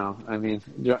don't know. I mean,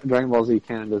 Dragon Ball Z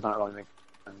canon does not really make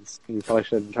sense. You probably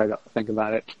shouldn't try to think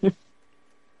about it.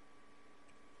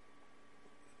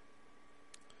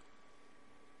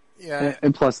 Yeah.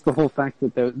 And plus the whole fact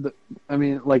that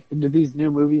do these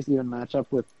new movies even match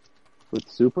up with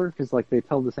Super? Because they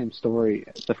tell the same story.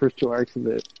 The first two arcs of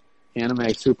the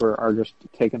anime Super are just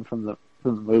taken from the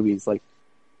movies.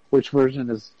 Which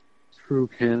version is true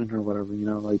canon or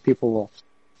whatever? People will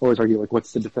always argue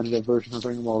what's the definitive version of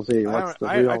Dragon Ball Z? What's the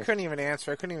real? I couldn't even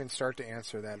answer. I couldn't even start to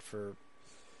answer that for.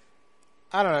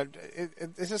 I don't know.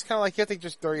 It's just kind of you have to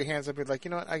just throw your hands up and be like, you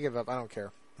know what? I give up. I don't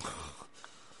care.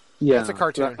 Yeah, it's a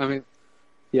cartoon. I mean,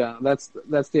 yeah, that's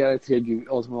the attitude you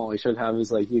ultimately should have.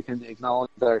 Is you can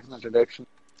acknowledge their contradiction,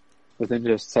 but then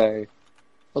just say,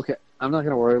 okay, I'm not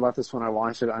going to worry about this when I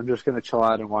watch it. I'm just going to chill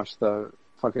out and watch the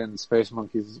fucking space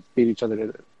monkeys beat each other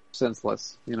to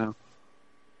senseless.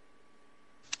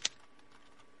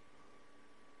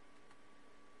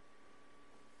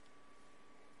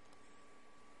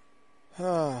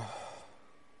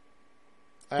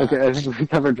 Okay, I think we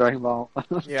covered Dragon Ball.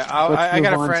 Yeah, I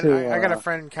got a friend. I got a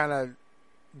friend kind of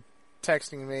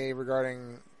texting me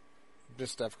regarding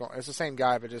this stuff. It's the same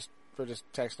guy, but we're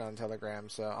just texting on Telegram.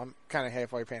 So I'm kind of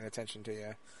halfway paying attention to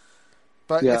you.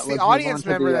 But it's the audience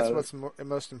member that's what's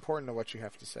most important to what you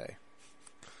have to say.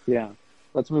 Yeah,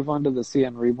 let's move on to the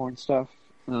CN Reborn stuff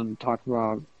and talk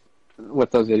about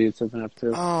what those idiots have been up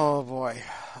to. Oh boy.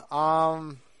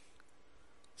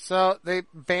 So they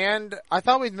banned. I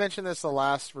thought we'd mentioned this the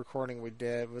last recording we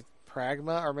did with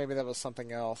Pragma, or maybe that was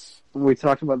something else. We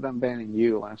talked about them banning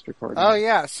you last recording. Oh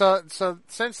yeah. So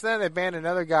since then they banned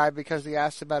another guy because he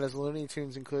asked about his Looney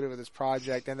Tunes included with his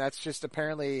project, and that's just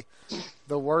apparently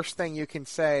the worst thing you can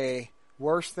say,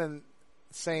 worse than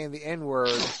saying the N-word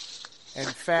and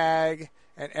fag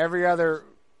and every other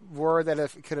word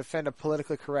that could offend a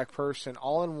politically correct person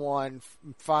all in one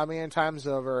 5 million times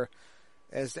over.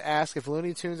 is to ask if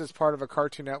Looney Tunes is part of a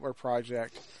Cartoon Network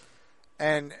project.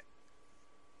 And,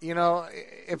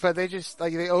 but they just,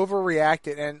 they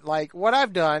overreacted. And, what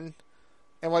I've done,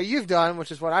 and what you've done,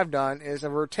 which is what I've done, is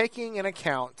that we're taking an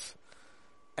account,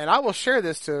 and I will share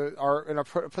this and I'll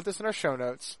put this in our show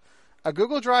notes, a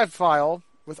Google Drive file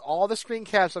with all the screen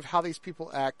caps of how these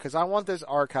people act, because I want this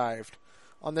archived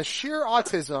on the sheer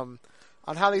autism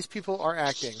on how these people are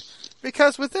acting.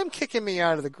 Because with them kicking me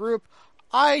out of the group,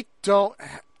 I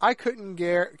couldn't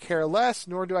care less,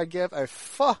 nor do I give a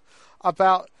fuck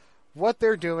about what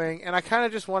they're doing, and I kind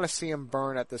of just want to see them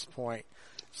burn at this point.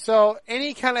 So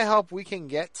any kind of help we can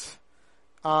get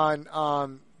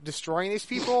on destroying these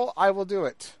people, I will do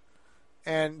it.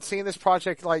 And seeing this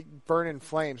project burn in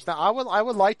flames. Now, I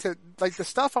would like to the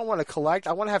stuff I want to collect.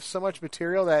 I want to have so much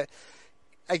material that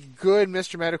a good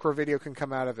Mr. Medicor video can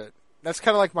come out of it. That's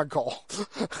kind of like my goal.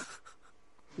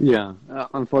 Yeah,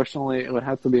 unfortunately, it would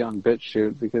have to be on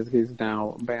BitChute because he's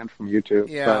now banned from YouTube.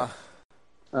 Yeah.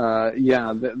 But,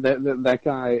 that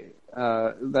guy,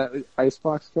 that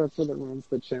Icebox character that runs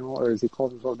the channel, or as he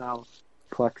calls himself now,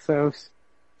 Plexos,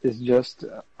 is just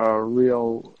a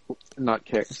real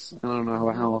nutcase. I don't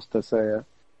know how else to say it.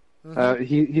 Mm-hmm.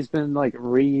 He's been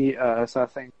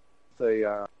reassessing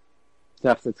the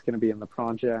stuff that's going to be in the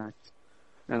project,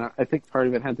 and I think part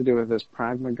of it had to do with this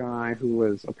Pragma guy who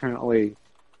was apparently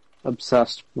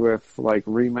obsessed with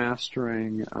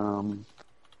remastering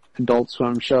Adult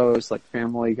Swim shows like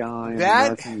Family Guy and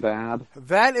American Dad.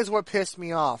 That is what pissed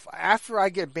me off. After I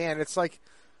get banned, it's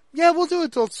yeah, we'll do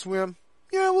Adult Swim.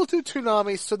 Yeah, we'll do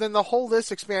Toonami. So then the whole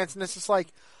list expands, and it's just I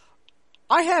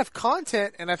have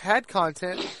content, and I've had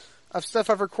content of stuff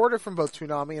I've recorded from both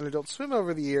Toonami and Adult Swim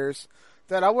over the years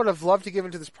that I would have loved to give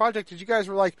into this project, and you guys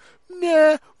were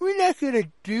nah, we're not going to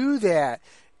do that.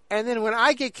 And then when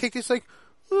I get kicked, it's yeah,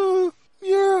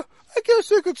 I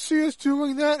guess I could see us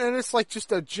doing that, and it's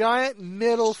just a giant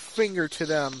middle finger to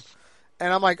them.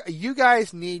 And I'm you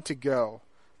guys need to go.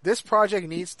 This project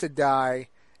needs to die.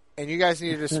 And you guys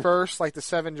need to disperse like the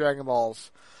 7 Dragon Balls.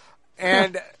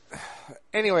 And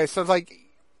anyway, so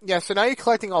so now you're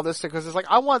collecting all this stuff because it's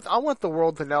I want the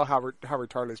world to know how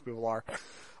retarded these people are.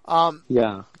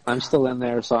 Yeah, I'm still in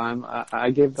there, so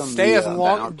I gave them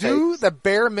do the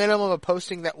bare minimum of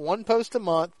posting that one post a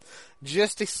month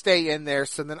just to stay in there,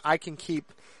 so then I can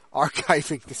keep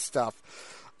archiving this stuff.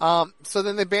 So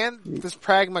then they banned this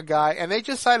Pragma guy, and they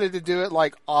decided to do it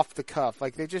off the cuff,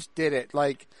 they just did it,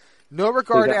 no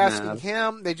regard to asking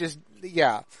him. They just,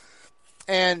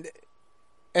 and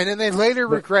then they later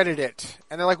regretted it,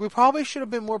 and they're we probably should have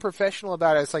been more professional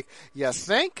about it. It's you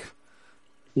think?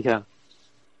 Yeah.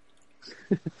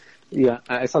 Yeah,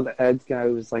 I saw the Ed guy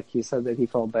was he said that he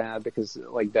felt bad because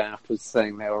Daft was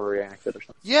saying they overreacted or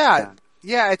something. Yeah,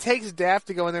 yeah. It takes Daft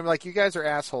to go in there and you guys are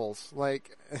assholes.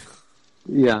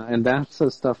 Yeah, and Daft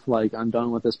says stuff I'm done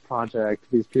with this project.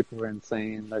 These people are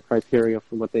insane. Their criteria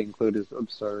for what they include is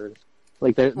absurd.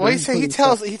 He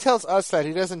tells us that.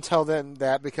 He doesn't tell them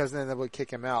that because then they would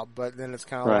kick him out. But then it's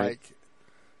kind of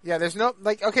yeah, there's no,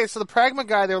 okay, so the Pragma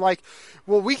guy, they're well,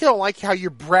 we don't like how you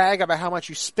brag about how much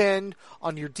you spend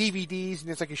on your DVDs,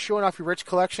 and it's you're showing off your rich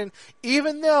collection,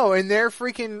 even though in their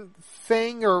freaking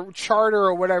thing or charter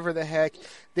or whatever the heck,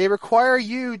 they require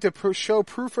you to show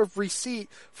proof of receipt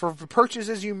for the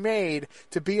purchases you made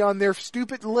to be on their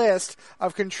stupid list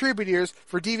of contributors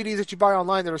for DVDs that you buy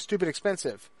online that are stupid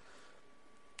expensive.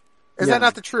 Is that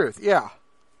not the truth? Yeah.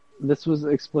 This was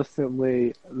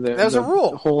explicitly There's a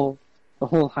rule. The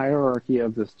whole hierarchy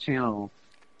of this channel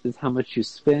is how much you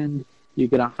spend, you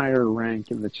get a higher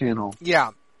rank in the channel. Yeah.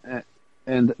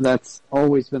 And that's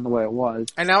always been the way it was.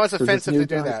 And now it's offensive to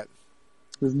do that.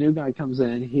 This new guy comes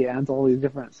in, he adds all these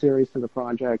different series to the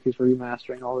project, he's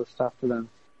remastering all this stuff for them.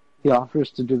 He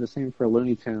offers to do the same for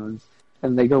Looney Tunes,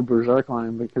 and they go berserk on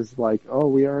him because oh,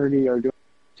 we already are doing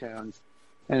Looney Tunes.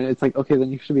 And it's okay,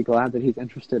 then you should be glad that he's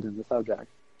interested in the subject.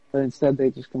 But instead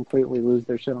they just completely lose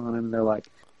their shit on him, and they're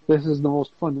this is the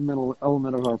most fundamental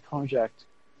element of our project.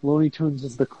 Looney Tunes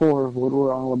is the core of what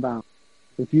we're all about.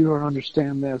 If you don't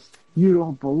understand this, you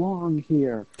don't belong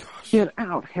here. Gosh. Get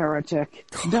out, heretic.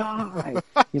 Die.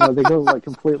 They go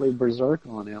completely berserk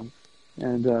on him.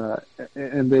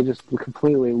 And they just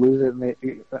completely lose it.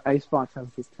 And Icebox has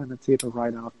this tendency to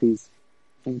write out these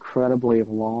incredibly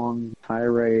long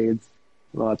tirades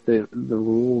about the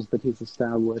rules that he's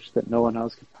established that no one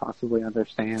else could possibly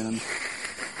understand.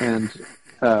 And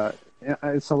so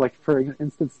for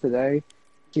instance today,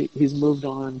 he's moved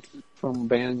on from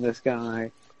banning this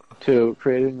guy to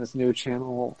creating this new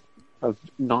channel of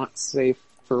not safe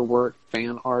for work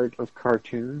fan art of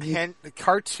cartoons.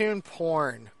 Cartoon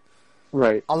porn.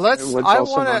 Right. Let's What's I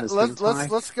also want known to as let's hentai.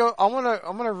 let's go. I'm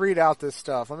gonna read out this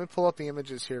stuff. Let me pull up the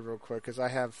images here real quick because I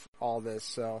have all this.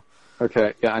 So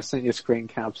Okay, yeah, I sent you screen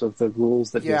caps of the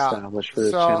rules that he yeah, established for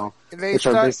his so channel, they which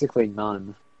are start. basically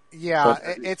none, Yeah,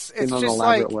 but it's in an just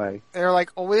elaborate like way. they're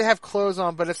like, oh, we have clothes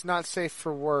on, but it's not safe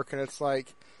for work, and it's like,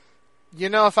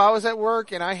 if I was at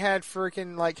work and I had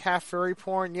freaking like half furry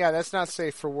porn, yeah, that's not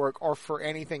safe for work or for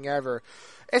anything ever.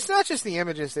 It's not just the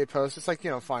images they post; it's like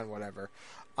fine, whatever.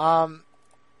 And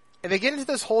they get into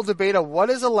this whole debate of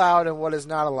what is allowed and what is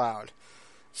not allowed.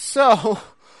 So,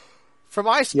 from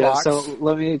Icebox, Yeah, so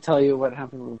let me tell you what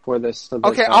happened before this. So that,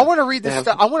 okay, I want to read they this have-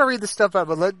 stuff. I want to read this stuff out,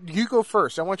 but let you go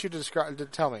first. I want you to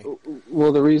tell me.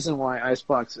 Well, the reason why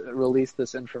Icebox released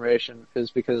this information is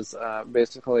because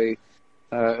basically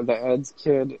the Ed's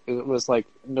kid was like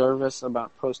nervous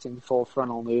about posting full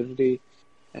frontal nudity,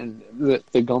 and the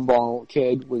Gumball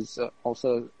kid was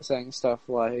also saying stuff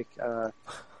like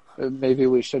maybe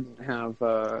we shouldn't have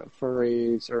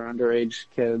furries or underage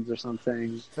kids or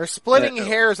something. They're splitting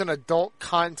hairs in adult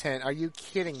content. Are you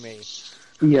kidding me?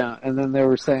 Yeah, and then they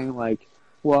were saying like,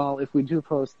 well, if we do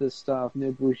post this stuff,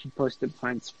 maybe we should post it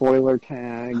behind spoiler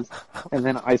tags, and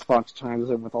then Icebox chimes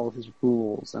in with all his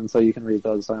rules, and so you can read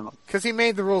those out. Because he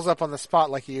made the rules up on the spot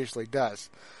like he usually does.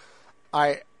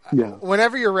 Yeah.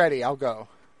 Whenever you're ready, I'll go.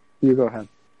 You go ahead.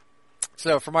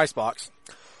 So, from Icebox.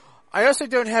 I also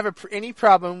don't have any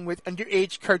problem with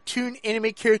underage cartoon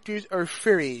anime characters or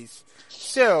furries.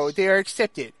 So, they are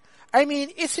accepted. I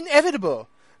mean, it's inevitable.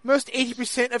 Most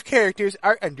 80% of characters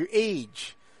are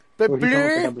underage. But Well, you don't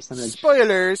blur get a percentage.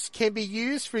 spoilers can be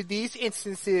used for these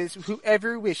instances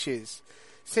whoever wishes.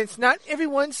 Since not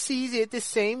everyone sees it the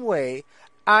same way,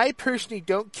 I personally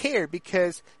don't care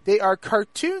because they are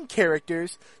cartoon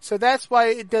characters, so that's why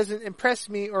it doesn't impress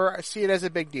me or I see it as a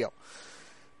big deal.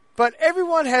 But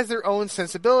everyone has their own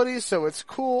sensibilities, so it's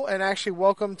cool and actually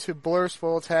welcome to blur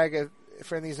spoil tag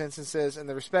for these instances and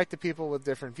the respect to people with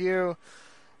different view.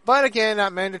 But again,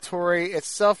 not mandatory. It's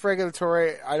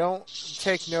self-regulatory. I don't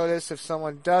take notice if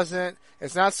someone doesn't.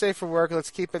 It's not safe for work.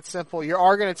 Let's keep it simple. You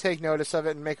are going to take notice of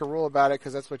it and make a rule about it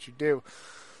because that's what you do.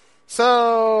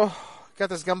 So, got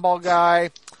this Gumball guy.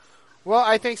 Well,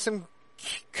 I think some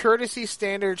courtesy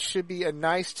standards should be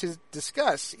nice to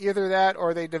discuss. Either that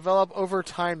or they develop over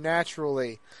time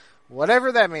naturally.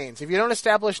 Whatever that means. If you don't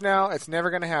establish now, it's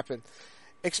never going to happen.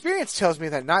 Experience tells me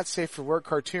that not safe for work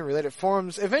cartoon-related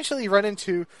forums eventually run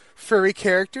into furry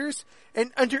characters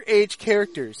and underage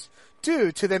characters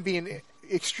due to them being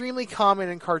extremely common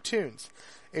in cartoons.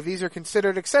 If these are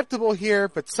considered acceptable here,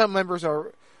 but some members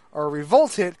are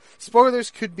revolted,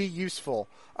 spoilers could be useful.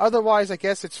 Otherwise, I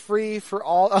guess it's free for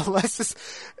all unless it's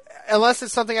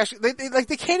something actually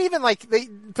they can't even they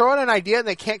throw out an idea and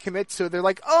they can't commit to it. They're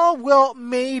like, oh well,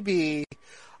 maybe.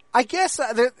 I guess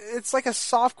it's like a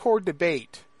softcore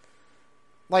debate,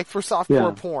 like for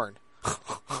softcore porn.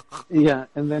 Yeah,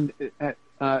 and then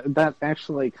that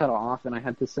actually cut off, and I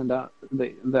had to send out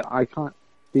the icon,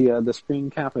 the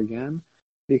screen cap again,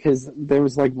 because there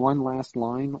was like one last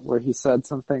line where he said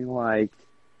something like,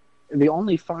 "The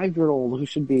only 5-year-old who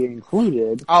should be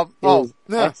included is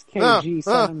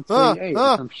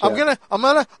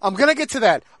XKG738." I'm gonna get to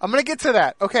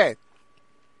that. Okay.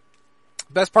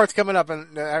 Best part's coming up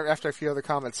after a few other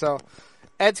comments. So,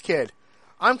 Ed's kid.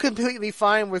 I'm completely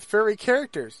fine with furry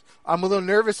characters. I'm a little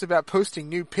nervous about posting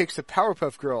new pics of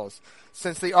Powerpuff Girls,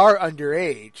 since they are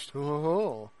underage.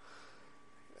 Oh.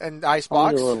 And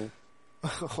Icebox. Only a little.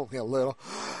 Only a little.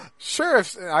 Sure,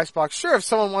 if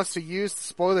someone wants to use the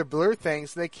spoiler blur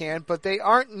things, they can, but they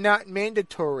aren't not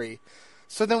mandatory.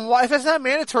 So then why, if it's not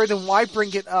mandatory, then why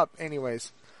bring it up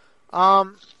anyways?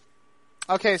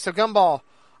 Okay, so Gumball.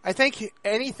 I think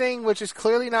anything which is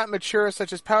clearly not mature,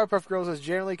 such as Powerpuff Girls, is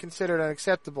generally considered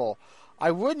unacceptable. I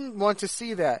wouldn't want to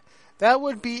see that. That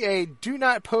would be a do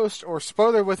not post or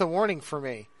spoiler with a warning for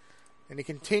me. And he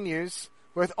continues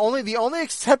with the only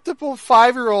acceptable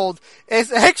 5-year-old is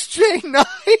XJ9.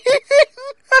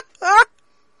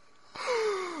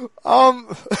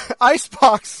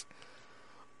 Icebox.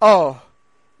 Oh.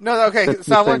 No, okay. That's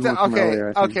so I the went same to, one from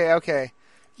earlier, I think. okay.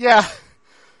 Yeah.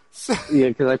 So, yeah,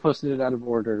 because I posted it out of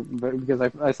order, but because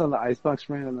I saw the Icebox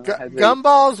brand and then I had to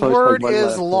Gumball's post, word like,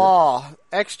 is law.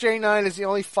 XJ9 is the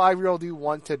only 5-year-old you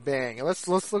want to bang. Let's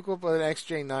look up what an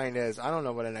XJ9 is. I don't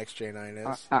know what an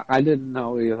XJ9 is. I didn't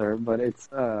know either, but it's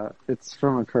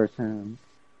from a cartoon.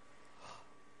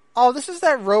 Oh, this is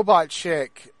that robot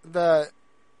chick.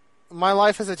 My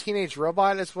Life as a Teenage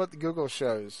Robot is what Google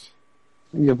shows.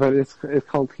 Yeah, but it's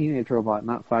called Teenage Robot,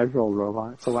 not 5-year-old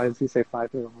Robot. So why does he say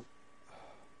 5-year-old?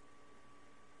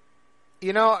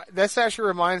 You know, this actually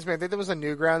reminds me, I think there was a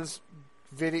Newgrounds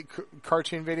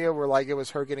cartoon video where like it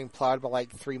was her getting plowed by like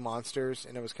 3 monsters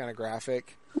and it was kind of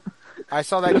graphic. I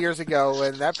saw that years ago,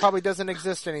 and that probably doesn't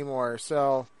exist anymore.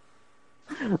 So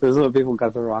this is what people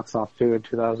got their rocks off to in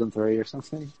 2003 or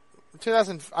something.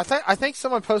 2000. I think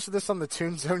someone posted this on the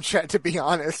Toon Zone chat. To be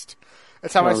honest,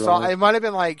 that's how I saw. Really? It might have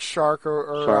been like Shark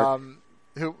or Shark.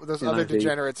 who those other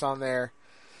degenerates on there.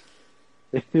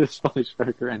 It's probably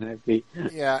Shark or NIV.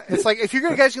 Yeah, it's like if you're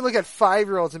gonna guys can look at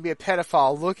 5-year-olds and be a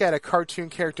pedophile, look at a cartoon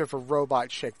character of a robot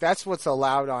chick. That's what's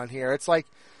allowed on here. It's like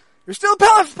you're still a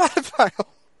pedophile. Like,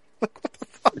 what the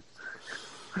fuck?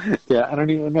 Yeah, I don't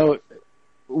even know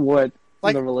what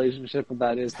like, the relationship of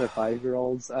that is to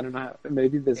 5-year-olds. I don't know.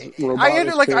 Maybe this robot.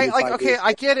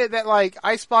 I get it that like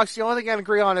Icebox. The only thing I can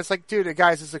agree on is like, dude,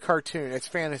 guys, it's a cartoon. It's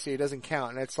fantasy. It doesn't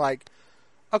count. And it's like,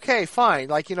 okay, fine.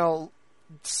 Like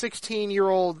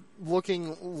 16-year-old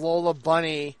looking Lola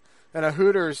Bunny and a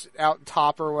Hooters out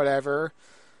top or whatever,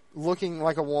 looking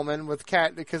like a woman with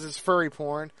cat because it's furry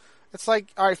porn. It's like,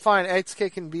 all right, fine.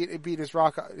 XK can beat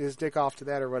his dick off to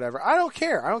that or whatever. I don't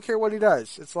care. I don't care what he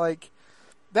does. It's like,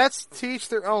 that's to each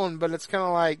their own, but it's kind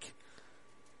of like,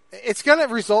 it's going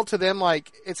to result to them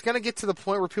like, it's going to get to the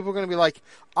point where people are going to be like,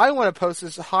 I want to post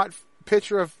this hot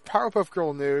picture of Powerpuff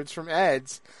Girl nudes from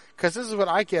Ed's because this is what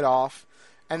I get off.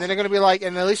 And then they're going to be like,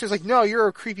 and Alicia's like, no, you're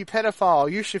a creepy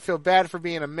pedophile. You should feel bad for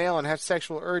being a male and have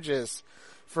sexual urges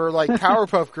for like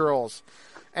Powerpuff Girls.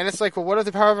 And it's like, well, what if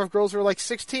the Powerpuff Girls were like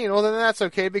 16? Well, then that's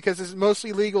okay because it's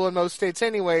mostly legal in most states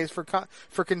anyways for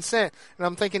consent. And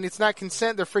I'm thinking it's not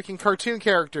consent, they're freaking cartoon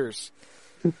characters.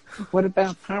 What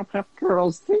about Powerpuff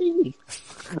Girls 3?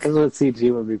 That's what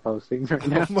CG would be posting right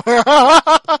now.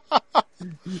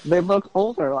 They look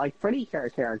older, like pretty hair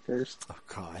characters. Oh,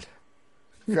 God.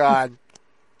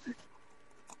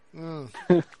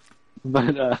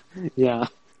 But, yeah.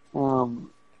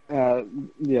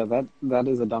 Yeah, that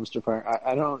is a dumpster fire.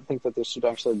 I don't think that this should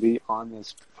actually be on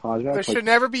this project. There should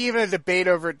never be even a debate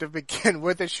over it to begin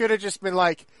with. It should have just been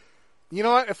like, you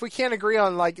know what? If we can't agree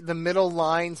on like the middle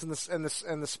lines and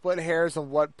the split hairs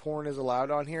and what porn is allowed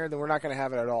on here, then we're not going to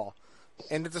have it at all.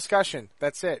 End of discussion.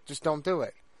 That's it. Just don't do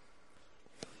it.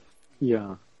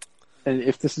 Yeah, and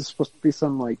if this is supposed to be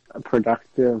some like a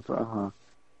productive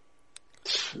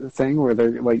thing where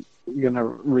they're like gonna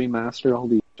remaster all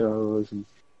these shows and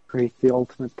create the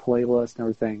ultimate playlist and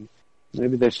everything,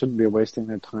 maybe they shouldn't be wasting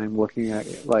their time looking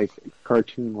at like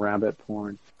cartoon rabbit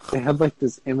porn. They had like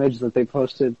this image that they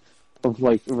posted of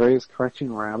like various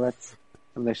cartoon rabbits,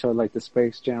 and they showed like the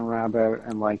Space Jam rabbit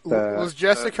and like the it was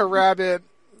Jessica Rabbit,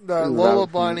 the Lola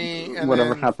Bunny, and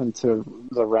whatever then happened to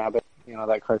the rabbit. You know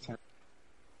that cartoon.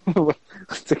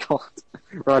 What's it called?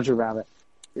 Roger Rabbit.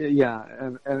 Yeah,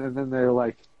 and then they're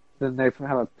like, then they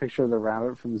have a picture of the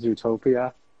rabbit from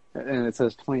Zootopia, and it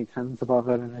says 2010s above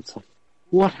it, and it's like,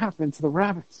 what happened to the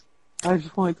rabbits? I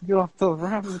just wanted to get off to the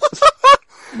rabbits.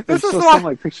 It's just some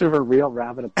like picture of a real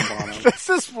rabbit at the bottom.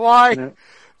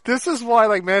 This is why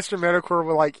like Master Metacore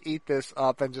will like eat this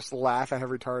up and just laugh at how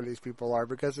retarded these people are,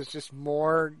 because it's just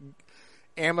more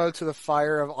ammo to the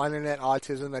fire of internet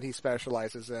autism that he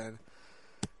specializes in.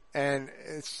 And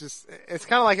it's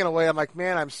kind of like in a way I'm like,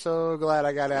 man, I'm so glad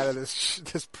I got out of this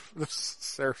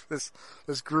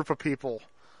group of people.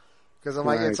 Because I'm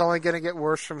like, it's only going to get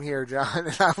worse from here, John.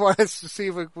 And I want us to see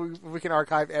if we can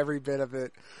archive every bit of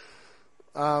it.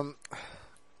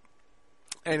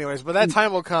 Anyways, but that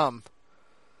time will come.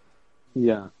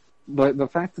 Yeah. But the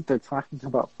fact that they're talking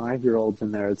about 5-year-olds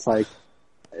in there, it's like,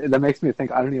 that makes me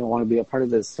think I don't even want to be a part of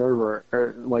this server.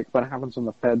 Or, like, what happens when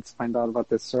the feds find out about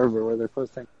this server where they're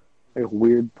posting like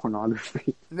weird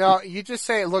pornography? No, you just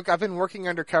say, look, I've been working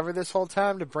undercover this whole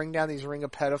time to bring down these ring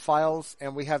of pedophiles,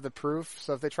 and we have the proof.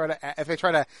 So if they try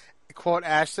to quote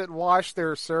asset wash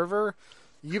their server,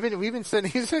 he's been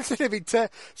sending me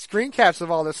screen caps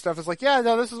of all this stuff. It's like, yeah,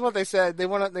 no, this is what they said. They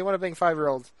want to bang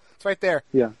 5-year-olds. It's right there.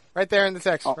 Yeah, right there in the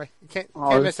text. Right. You can't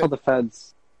miss it. Tell the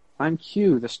feds, I'm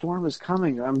Q. The storm is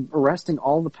coming. I'm arresting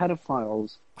all the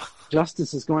pedophiles.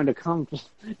 Justice is going to come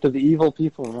to the evil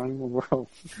people running the world.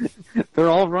 They're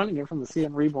all running it from the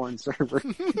CN Reborn server.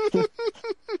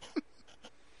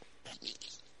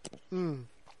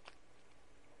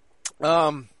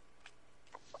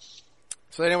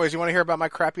 So anyways, you want to hear about my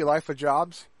crappy life with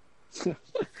jobs?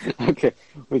 Okay,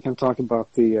 we can talk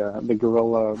about the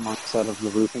gorilla mindset of the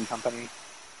roofing company.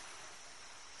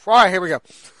 All right, here we go.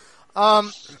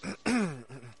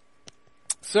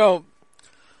 So,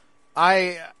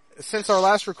 since our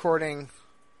last recording,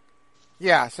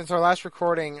 I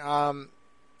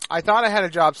thought I had a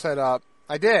job set up.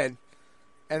 I did.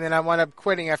 And then I wound up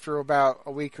quitting after about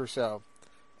a week or so.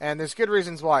 And there's good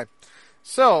reasons why.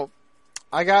 So,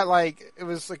 I got it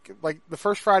was like the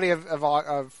first Friday of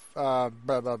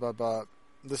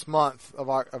this month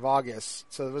of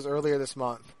August. So it was earlier this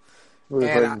month. We're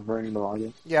recording for end of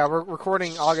August. Yeah, we're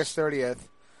recording August 30th.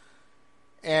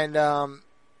 And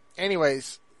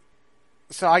anyways,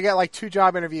 so I got 2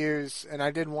 job interviews, and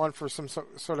I did one for some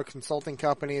sort of consulting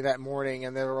company that morning,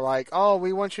 and they were like, "Oh,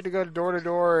 we want you to go door to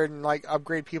door and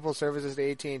upgrade people's services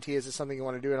to AT&T. Is this something you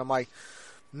want to do?" And I'm like,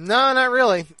 "No, not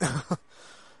really."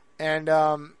 And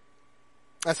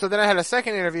so then I had a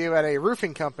second interview at a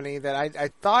roofing company that I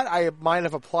thought I might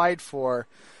have applied for.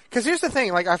 Because here's the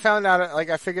thing, I found out,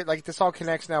 I figured, this all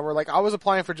connects now, where, I was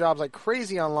applying for jobs like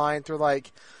crazy online through,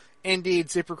 Indeed,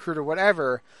 ZipRecruiter,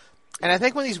 whatever. And I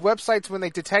think when these websites, when they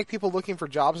detect people looking for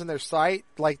jobs on their site,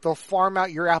 they'll farm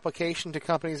out your application to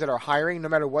companies that are hiring, no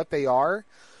matter what they are.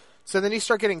 So then you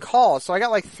start getting calls. So I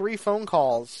got 3 phone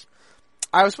calls.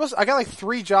 I got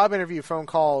 3 job interview phone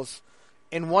calls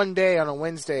in one day on a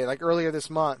Wednesday, earlier this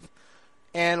month.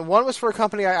 And one was for a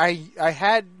company I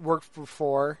had worked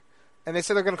before, and they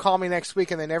said they're going to call me next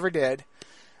week, and they never did.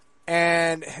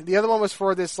 And the other one was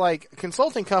for this,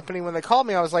 consulting company. When they called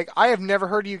me, I was like, I have never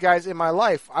heard of you guys in my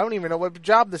life. I don't even know what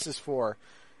job this is for.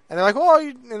 And they're like,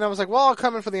 and I was like, well, I'll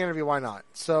come in for the interview. Why not?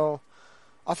 So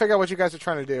I'll figure out what you guys are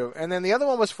trying to do. And then the other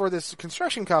one was for this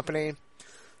construction company,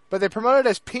 but they promoted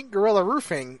as Pink Gorilla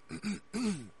Roofing.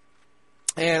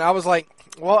 And I was like,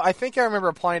 well, I think I remember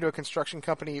applying to a construction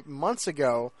company months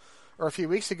ago or a few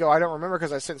weeks ago. I don't remember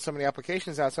because I sent so many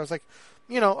applications out. So I was like,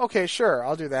 okay, sure,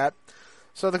 I'll do that.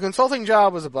 So the consulting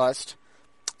job was a bust.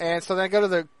 And so then I go to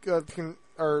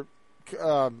the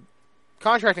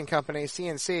contracting company,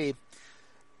 CNC,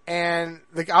 and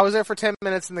I was there for 10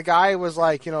 minutes, and the guy was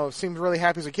seemed really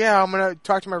happy. He's like, yeah, I'm going to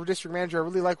talk to my district manager. I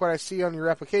really like what I see on your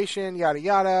application, yada,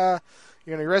 yada.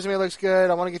 Your resume looks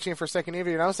good. I want to get you in for a second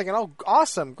interview. And I was thinking, oh,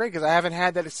 awesome, great, because I haven't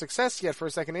had that success yet for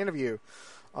a second interview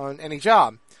on any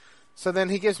job. So then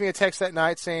he gives me a text that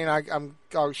night saying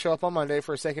I'll show up on Monday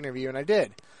for a second interview, and I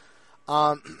did.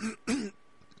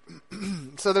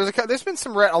 So there's been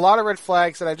a lot of red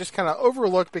flags that I just kind of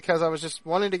overlooked because I was just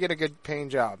wanting to get a good paying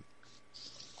job.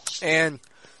 And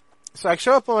so I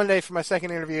show up on Monday for my second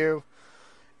interview,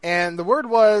 and the word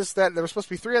was that there were supposed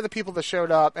to be 3 other people that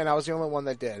showed up, and I was the only one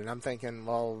that did. And I'm thinking,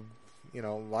 well,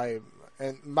 why?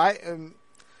 And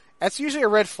that's usually a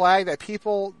red flag that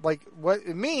people, what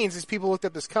it means is people looked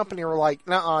at this company and were like,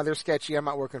 nuh-uh, they're sketchy, I'm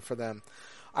not working for them.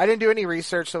 I didn't do any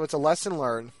research, so it's a lesson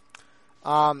learned.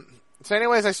 So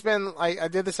anyways, I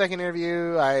did the second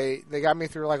interview. They got me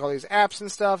through all these apps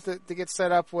and stuff to get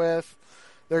set up with.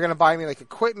 They're going to buy me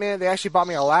equipment. They actually bought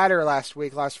me a ladder last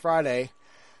Friday.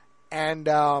 And,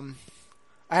 I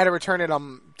had to return it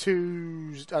on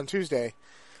Tuesday.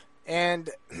 And,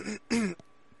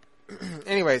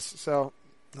 anyways, so,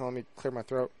 let me clear my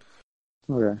throat.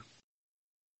 Okay.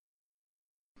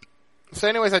 So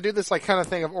anyways, I do this kind of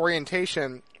thing of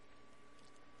orientation.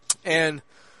 And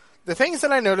the things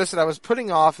that I noticed that I was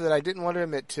putting off that I didn't want to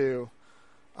admit to,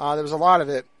 there was a lot of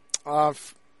it.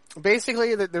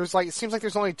 Basically, there's it seems like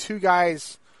there's only 2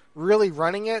 guys really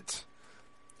running it,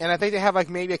 and I think they have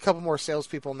maybe a couple more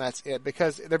salespeople, and that's it.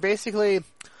 Because they're basically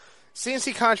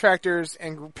CNC Contractors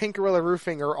and Pink Gorilla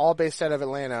Roofing are all based out of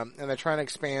Atlanta, and they're trying to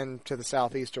expand to the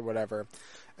southeast or whatever.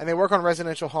 And they work on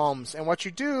residential homes. And what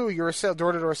you do, you're a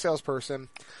door-to-door salesperson.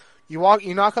 You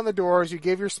knock on the doors, you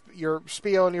give your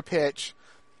spiel and your pitch.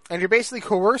 And you're basically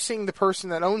coercing the person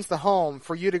that owns the home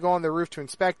for you to go on the roof to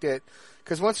inspect it.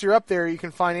 Because once you're up there, you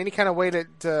can find any kind of way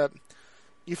to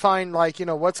you find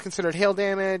what's considered hail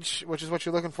damage, which is what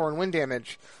you're looking for, and wind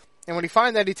damage. And when you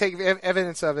find that, you take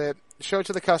evidence of it, show it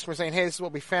to the customer saying, hey, this is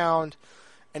what we found.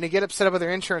 And they get upset up with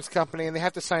their insurance company, and they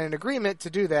have to sign an agreement to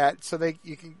do that, so they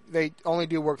only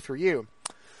do work through you.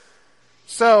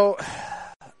 So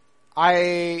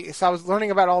I was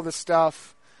learning about all this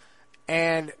stuff.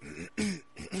 And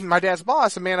my dad's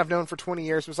boss, a man I've known for 20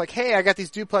 years, was like, hey, I got these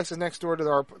duplexes next door to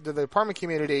the apartment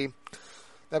community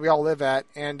that we all live at.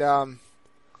 And, when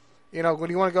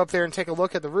you want to go up there and take a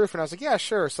look at the roof? And I was like, yeah,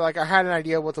 sure. So, I had an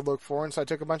idea what to look for. And so I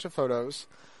took a bunch of photos.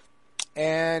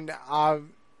 And I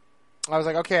was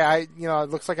like, okay, it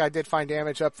looks like I did find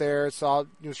damage up there. So I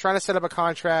was trying to set up a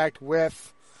contract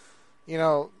with,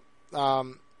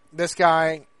 this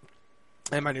guy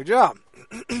and my new job.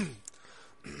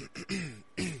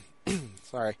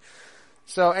 Sorry.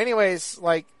 So anyways,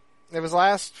 it was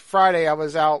last Friday I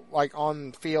was out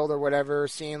on the field or whatever,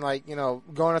 seeing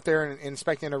going up there and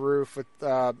inspecting a roof with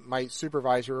my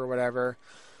supervisor or whatever.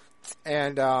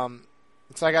 And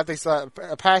so I got this a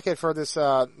packet for this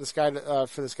guy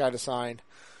to sign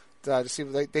to see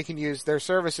if they can use their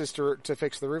services to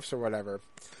fix the roofs or whatever.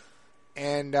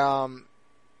 And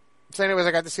So anyways,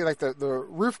 I got to see like the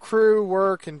roof crew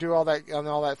work and do all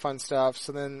that fun stuff.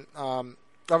 So then,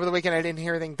 over the weekend I didn't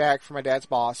hear anything back from my dad's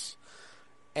boss.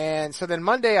 And so then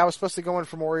Monday I was supposed to go in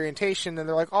for more orientation, and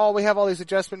they're like, oh, we have all these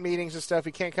adjustment meetings and stuff.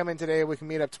 We can't come in today. We can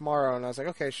meet up tomorrow. And I was like,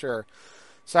 okay, sure.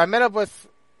 So I met up with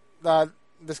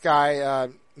this guy.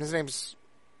 His name's,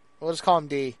 we'll just call him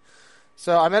D.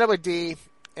 So I met up with D,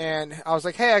 and I was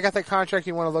like, hey, I got that contract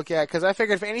you want to look at. Because I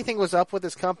figured if anything was up with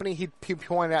this company, he'd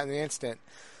point it out in an instant.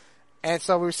 And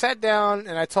so we sat down,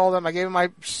 and I told him, I gave him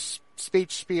my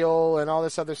speech spiel and all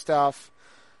this other stuff.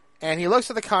 And he looks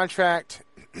at the contract,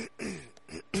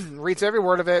 reads every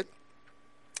word of it,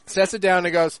 sets it down,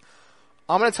 and goes,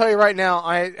 I'm going to tell you right now,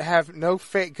 I have no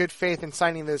good faith in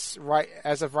signing this right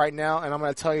as of right now, and I'm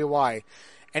going to tell you why.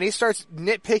 And he starts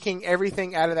nitpicking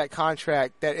everything out of that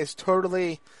contract that is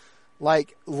totally,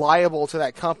 like, liable to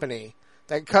that company.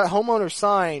 That homeowners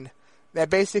sign that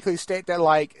basically state that,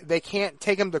 like, they can't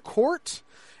take them to court,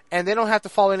 and they don't have to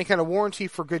follow any kind of warranty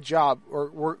for good job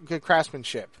or good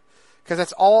craftsmanship. Because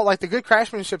that's all, like, the good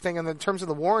craftsmanship thing in the terms of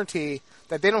the warranty,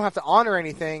 that they don't have to honor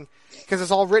anything, because it's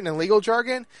all written in legal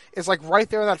jargon, is, like, right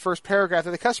there in that first paragraph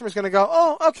that the customer's going to go,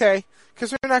 oh, okay,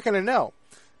 because they're not going to know,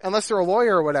 unless they're a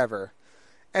lawyer or whatever.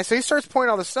 And so he starts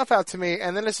pointing all this stuff out to me,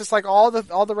 and then it's just, like, all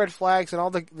the red flags and all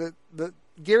the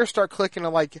gears start clicking,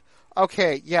 and, like,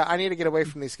 okay, yeah, I need to get away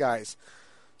from these guys.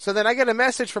 So then I get a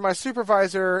message from my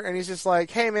supervisor, and he's just like,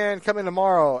 hey, man, come in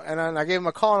tomorrow. And then I gave him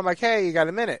a call, and I'm like, hey, you got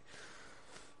a minute?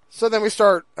 So then we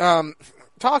start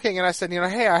talking, and I said,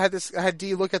 hey, I had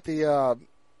D look at the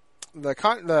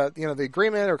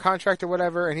agreement or contract or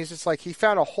whatever, and he's just like, he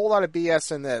found a whole lot of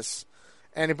BS in this,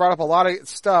 and he brought up a lot of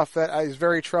stuff that is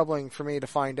very troubling for me to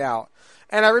find out.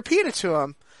 And I repeated to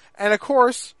him, and of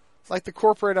course, like the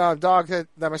corporate dog that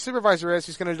my supervisor is,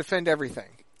 he's going to defend everything.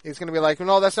 He's going to be like,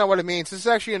 no, that's not what it means. This is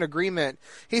actually an agreement.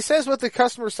 He says what the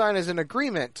customer signed is an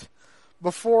agreement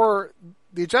before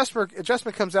the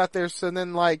adjustment comes out there, so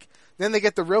then they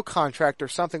get the real contract or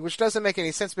something, which doesn't make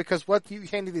any sense because what you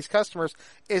hand to these customers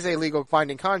is a legal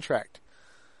binding contract.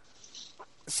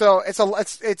 So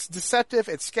it's deceptive,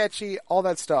 it's sketchy, all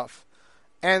that stuff.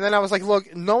 And then I was like,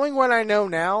 look, knowing what I know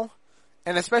now,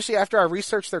 and especially after I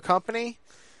researched their company,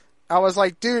 I was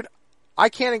like, dude, I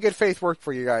can't in good faith work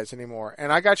for you guys anymore.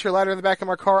 And I got your letter in the back of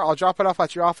my car. I'll drop it off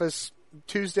at your office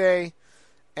Tuesday.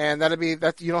 And that'll be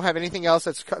that. You don't have anything else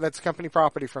that's company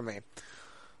property from me.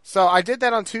 So I did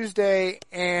that on Tuesday,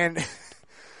 and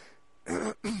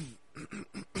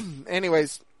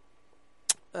anyways,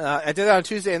 I did that on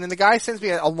Tuesday, and then the guy sends me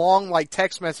a long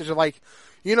text message of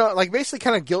basically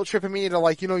kind of guilt tripping me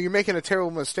to you're making a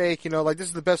terrible mistake. This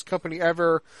is the best company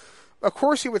ever. Of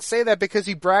course, he would say that because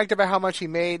he bragged about how much he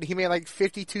made. He made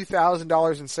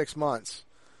 $52,000 in 6 months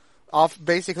off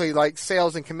basically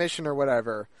sales and commission or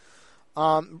whatever.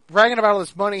 Bragging about all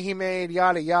this money he made,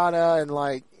 yada yada, and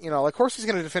of course he's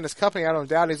going to defend his company. I don't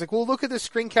doubt it. He's like, well, look at this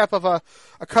screen cap of a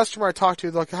customer I talked to.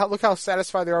 Look how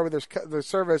satisfied they are with their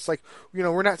service.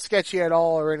 We're not sketchy at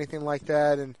all or anything like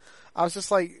that. And I was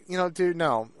just like, dude,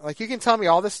 no. You can tell me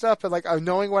all this stuff, but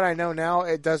knowing what I know now,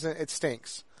 it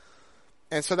stinks.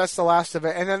 And so that's the last of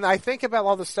it. And then I think about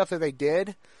all the stuff that they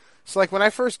did. So when I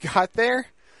first got there,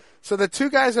 so the two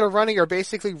guys that are running are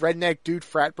basically redneck dude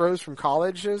frat bros from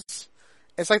colleges.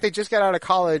 It's like they just got out of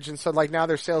college, and so now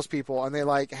they're salespeople, and they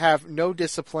have no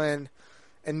discipline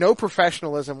and no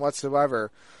professionalism whatsoever.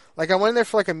 I went in there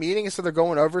for a meeting, and so they're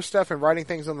going over stuff and writing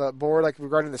things on the board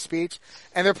regarding the speech,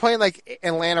 and they're playing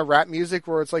Atlanta rap music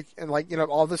where it's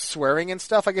all this swearing and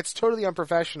stuff. It's totally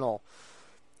unprofessional.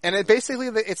 And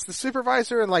it's the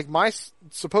supervisor and my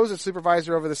supposed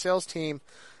supervisor over the sales team,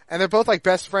 and they're both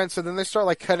best friends. So then they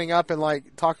start cutting up and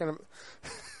talking.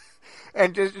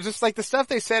 And just the stuff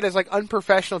they said is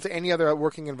unprofessional to any other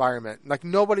working environment.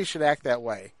 Nobody should act that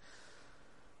way.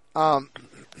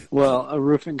 Well, a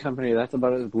roofing company, that's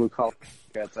about as blue collar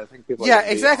gets. I think people. Yeah,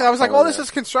 exactly. I was like, this is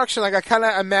construction. I kind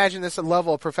of imagine this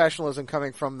level of professionalism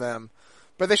coming from them,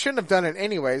 but they shouldn't have done it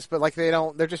anyways. But they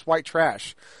don't. They're just white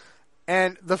trash.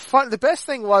 And the best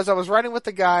thing was I was riding with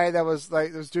the guy that was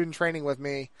doing training with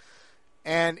me,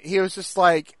 and he was just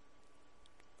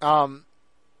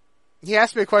he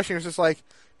asked me a question. He was just like,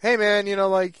 hey man, do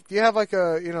you have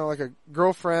a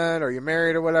girlfriend or you're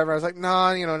married or whatever? I was like,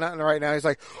 nah, not right now. He's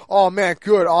like, oh man,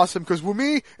 good, awesome. Cause when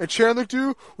me and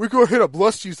Chandler we go hit up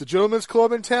Lusty's, the gentleman's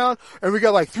club in town, and we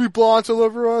got 3 blondes all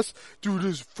over us. Dude,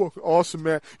 this is fucking awesome,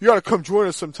 man. You gotta come join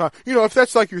us sometime. If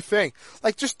that's your thing.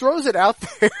 Just throws it out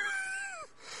there.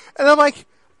 And I'm like,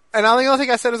 and the only thing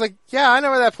I said was yeah, I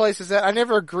know where that place is at. I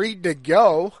never agreed to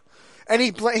go. And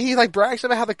he brags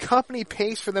about how the company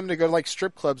pays for them to go to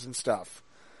strip clubs and stuff.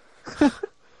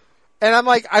 And I'm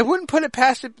like, I wouldn't put it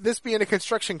past this being a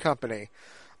construction company.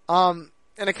 And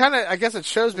it kind of, I guess it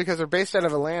shows because they're based out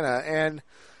of Atlanta. And,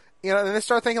 you know, and they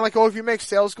start thinking like, oh, if you make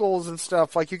sales goals and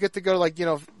stuff, like you get to go to like, you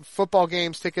know, football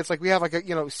games, tickets, like we have like a,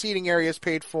 you know, seating areas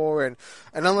paid for and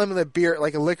an unlimited beer,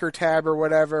 like a liquor tab or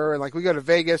whatever. And like we go to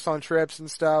Vegas on trips and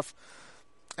stuff.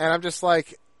 And I'm just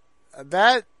like,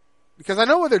 that, because I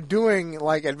know what they're doing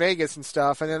like at Vegas and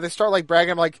stuff. And then they start like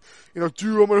bragging like, you know,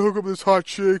 dude, I'm going to hook up with this hot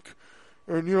chick.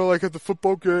 And, you know, like at the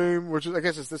football game, which is, I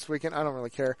guess it's this weekend. I don't really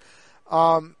care.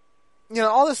 You know,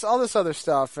 all this other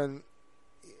stuff. And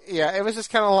yeah, it was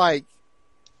just kind of like,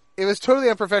 it was totally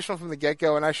unprofessional from the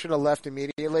get-go and I should have left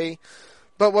immediately.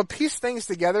 But what pieced things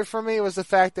together for me was the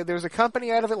fact that there was a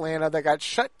company out of Atlanta that got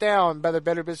shut down by the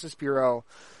Better Business Bureau.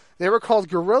 They were called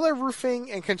Gorilla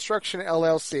Roofing and Construction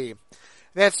LLC.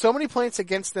 They had so many complaints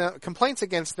against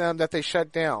them that they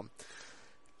shut down.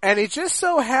 And it just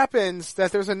so happens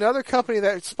that there's another company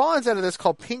that spawns out of this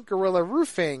called Pink Gorilla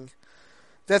Roofing,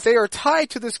 that they are tied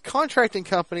to this contracting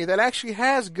company that actually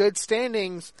has good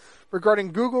standings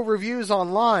regarding Google reviews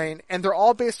online, and they're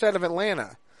all based out of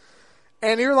Atlanta.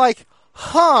 And you're like,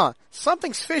 huh,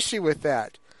 something's fishy with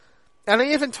that. And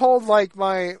I even told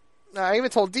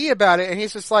D about it, and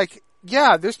he's just like,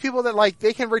 yeah, there's people that like,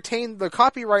 they can retain the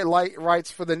copyright rights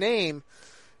for the name,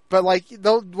 but like,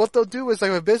 what they'll do is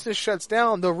like if a business shuts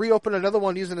down, they'll reopen another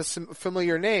one using a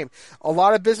familiar name. A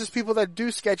lot of business people that do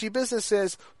sketchy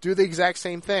businesses do the exact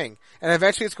same thing, and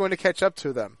eventually it's going to catch up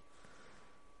to them.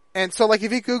 And so like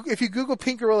if you Google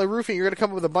Pink Gorilla Roofing, you're going to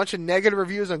come up with a bunch of negative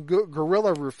reviews on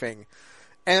Gorilla Roofing.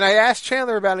 And I asked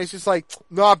Chandler about it, he's just like,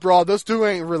 nah, bro, those two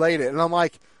ain't related. And I'm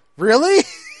like, really?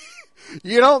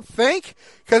 You don't think?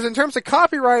 Because in terms of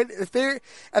copyright, I think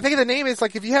the name is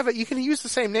like, if you have it, you can use the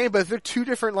same name, but if they're two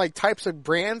different like types of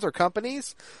brands or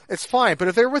companies, it's fine. But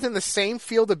if they're within the same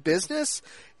field of business,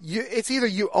 it's either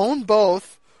you own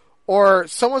both, or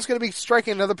someone's going to be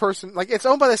striking another person. Like, it's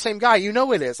owned by the same guy. You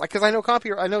know it is. Like, because I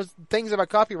know things about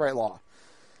copyright law.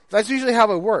 That's usually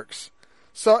how it works.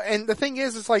 So, and the thing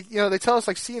is, it's like, you know, they tell us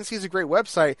like CNC is a great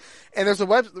website, and there's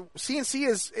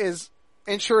CNC is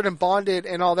insured and bonded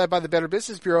and all that by the Better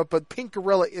Business Bureau, but Pink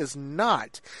Gorilla is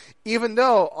not. Even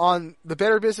though on the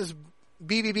Better Business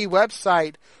BBB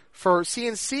website for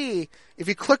CNC, if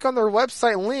you click on their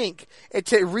website link, it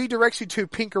redirects you to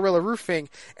Pink Gorilla Roofing,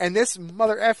 and this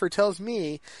mother effer tells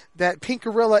me that Pink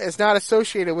Gorilla is not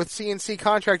associated with CNC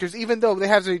contractors, even though they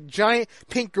have a giant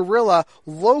Pink Gorilla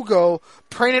logo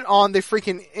printed on the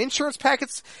freaking insurance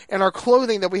packets and our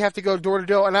clothing that we have to go door to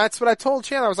door. And that's what I told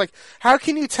Chandler. I was like, how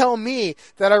can you tell me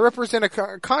that I represent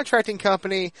a contracting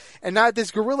company and not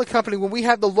this gorilla company when we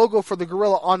have the logo for the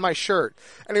gorilla on my shirt?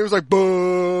 And he was like,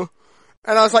 buh.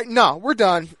 And I was like, no, we're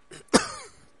done.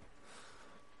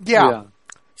 Yeah.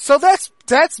 So that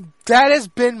has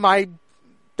been my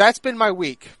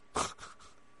week.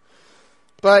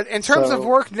 But in terms of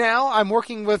work now, I'm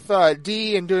working with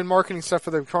D and doing marketing stuff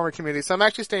for the farmer community. So I'm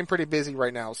actually staying pretty busy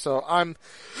right now. So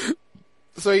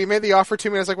you made the offer to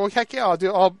me. I was like, well, heck yeah,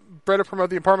 I'll better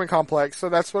promote the apartment complex. So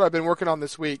that's what I've been working on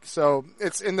this week. So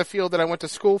it's in the field that I went to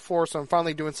school for. So I'm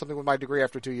finally doing something with my degree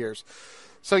after 2 years.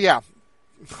 So yeah.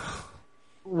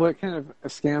 What kind of a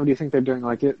scam do you think they're doing?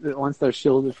 Like, once they're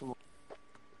shielded from,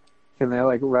 can they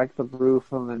like wreck the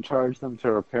roof and then charge them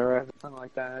to repair it or something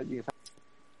like that?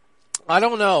 I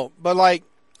don't know, but like,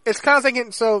 it's kind of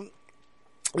thinking. So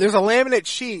there's a laminate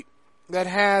sheet that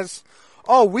has,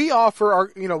 we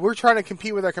offer we're trying to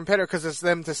compete with our competitor because it's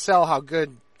them to sell how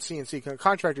good CNC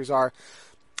contractors are.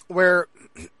 Where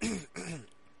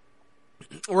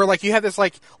like you have this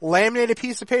like laminated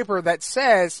piece of paper that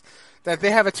says that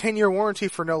they have a 10-year warranty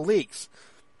for no leaks.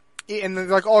 And they're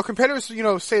like, all competitors,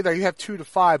 say that you have 2 to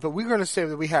 5, but we're going to say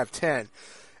that we have 10.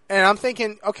 And I'm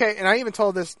thinking, okay, and I even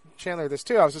told Chandler this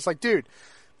too. I was just like, dude,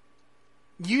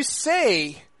 you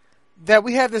say that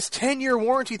we have this 10-year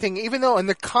warranty thing, even though in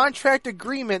the contract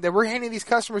agreement that we're handing these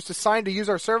customers to sign to use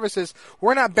our services,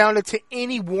 we're not bounded to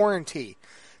any warranty.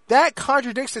 That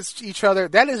contradicts each other.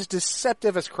 That is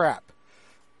deceptive as crap.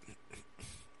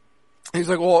 He's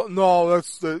like, well, no,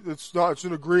 it's not, it's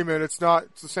an agreement. It's the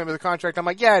same as the contract. I'm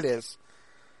like, yeah, it is.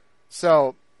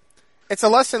 So, it's a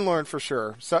lesson learned for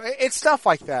sure. So, it's stuff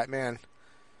like that, man.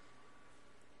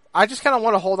 I just kind of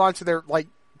want to hold on to their, like,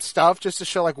 stuff just to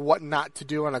show, like, what not to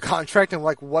do on a contract and,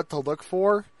 like, what to look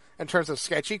for in terms of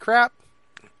sketchy crap.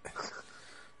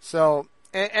 So,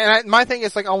 my thing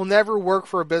is, like, I will never work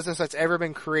for a business that's ever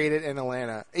been created in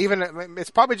Atlanta.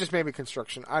 It's probably just maybe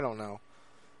construction. I don't know.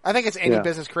 I think it's any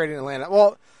business created in Atlanta.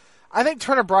 Well, I think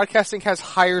Turner Broadcasting has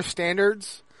higher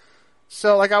standards.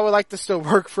 So, like, I would like to still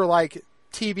work for, like,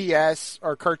 TBS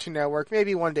or Cartoon Network.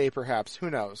 Maybe one day, perhaps.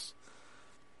 Who knows?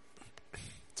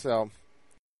 So.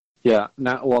 Yeah.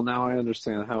 Now I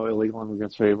understand how illegal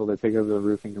immigrants are able to take over the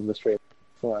roofing industry.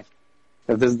 So,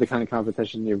 if this is the kind of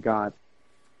competition you've got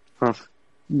from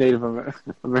Native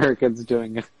Americans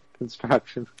doing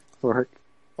construction work.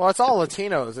 Well, it's all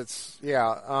Latinos. It's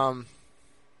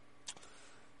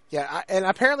and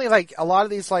apparently, like, a lot of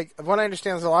these, like, what I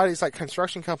understand is a lot of these, like,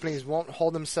 construction companies won't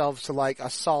hold themselves to, like, a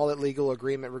solid legal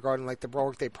agreement regarding, like, the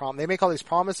work they promise. They make all these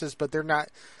promises, but they're going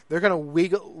to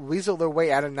weasel their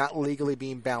way out of not legally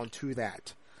being bound to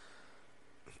that.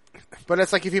 But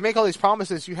it's like, if you make all these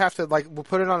promises, you have to, like, you need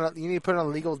to put it on a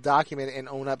legal document and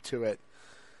own up to it.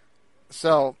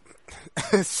 So,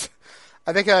 I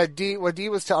think, what D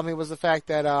was telling me was the fact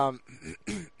that,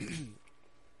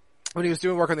 when he was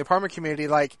doing work in the apartment community,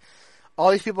 like,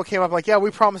 all these people came up like, yeah, we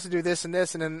promised to do this and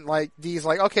this, and then, like, D's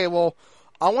like, okay, well,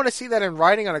 I want to see that in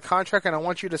writing on a contract, and I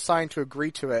want you to sign to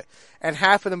agree to it. And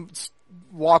half of them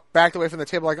backed away from the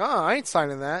table like, oh, I ain't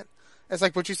signing that. It's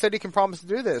like, but you said you can promise to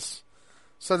do this.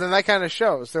 So then that kind of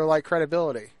shows their, like,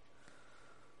 credibility.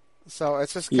 So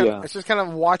it's just kind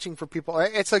of watching for people.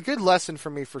 It's a good lesson for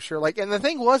me for sure. Like, and the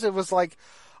thing was, it was like,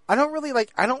 I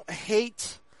don't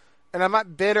hate, and I'm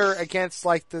not bitter against,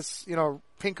 like, this,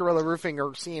 Pink Gorilla Roofing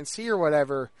or CNC or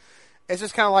whatever. It's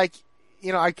just kind of like,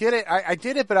 I get it. I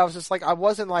did it, but I was just like, I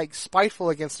wasn't, like, spiteful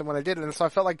against them when I did it. And so I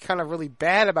felt like kind of really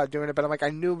bad about doing it, but I'm like, I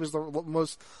knew it was the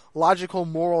most logical,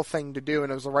 moral thing to do,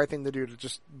 and it was the right thing to do to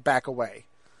just back away.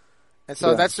 And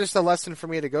so that's just a lesson for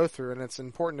me to go through, and it's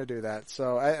important to do that.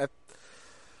 So I'm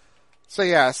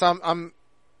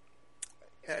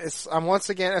once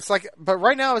again, it's like, but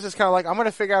right now it's just kind of like, I'm going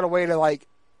to figure out a way to, like,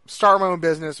 start my own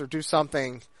business or do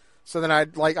something. So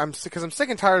then because I'm sick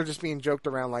and tired of just being joked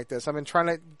around like this. I've been trying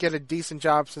to get a decent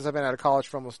job since I've been out of college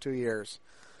for almost 2 years.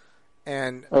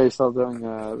 And are you still doing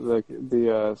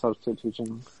the substitute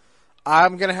teaching?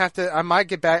 I'm probably gonna have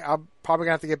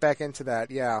to get back into that.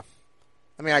 Yeah.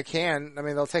 I mean,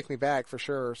 they'll take me back for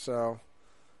sure. So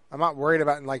I'm not worried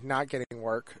about, like, not getting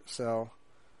work. So,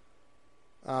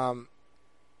 it's a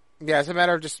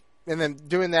matter of just, and then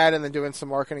doing that and then doing some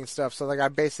marketing stuff. So, like,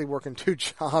 I'm basically working 2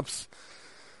 jobs.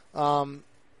 And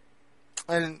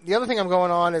the other thing I'm going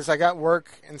on is I got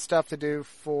work and stuff to do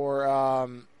for, I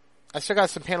still got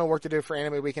some panel work to do for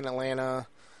Anime Week in Atlanta.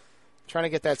 Trying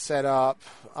to get that set up.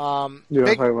 You want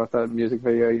to talk about that music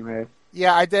video you made?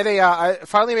 Yeah, I did I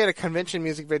finally made a convention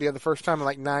music video the first time in,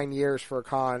 like, 9 years for a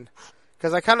con.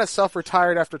 Because I kind of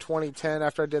self-retired after 2010,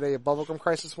 after I did a Bubblegum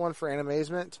Crisis one for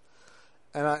Animazement.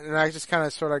 And I just kind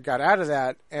of sort of got out of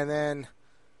that. And then,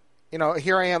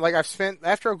 here I am. Like,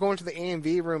 after going to the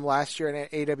AMV room last year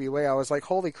at AWA, I was like,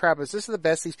 holy crap, is this the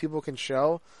best these people can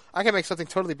show? I can make something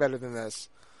totally better than this.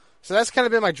 So that's kind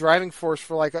of been my driving force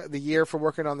for, like, the year for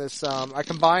working on this. I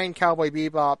combined Cowboy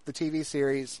Bebop, the TV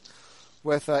series,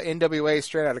 with NWA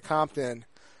Straight Outta Compton.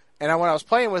 And when I was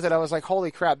playing with it, I was like, holy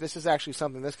crap, this is actually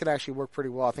something. This could actually work pretty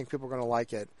well. I think people are going to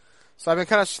like it. So I've been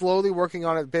kind of slowly working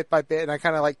on it bit by bit, and I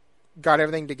kind of, like, got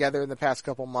everything together in the past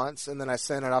couple months, and then I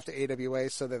sent it off to AWA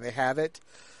so that they have it.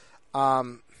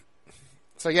 I'm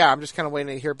just kind of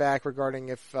waiting to hear back regarding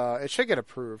if it should get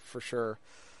approved for sure.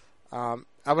 I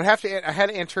had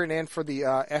to enter it in for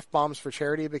the F-bombs for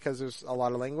charity because there's a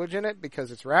lot of language in it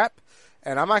because it's rap,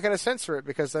 and I'm not going to censor it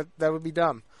because that would be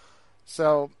dumb.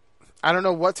 So I don't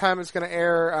know what time it's going to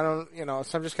air.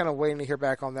 So I'm just kind of waiting to hear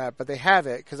back on that. But they have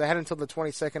it because I had until the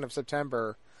 22nd of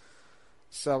September.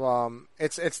 So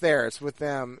it's there. It's with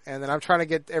them. And then I'm trying to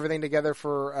get everything together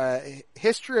for a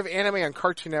History of Anime on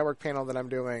Cartoon Network panel that I'm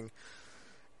doing.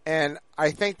 And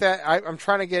I think that I'm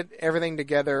trying to get everything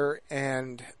together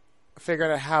and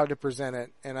figuring out how to present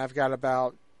it. And I've got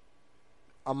about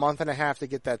a month and a half to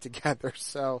get that together.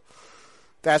 So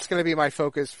that's going to be my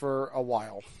focus for a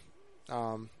while.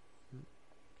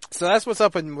 So that's what's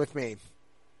up with me.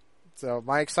 So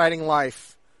my exciting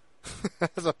life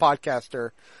as a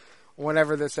podcaster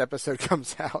whenever this episode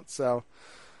comes out. So,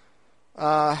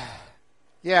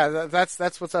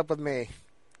 that's what's up with me.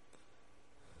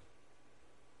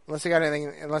 Unless you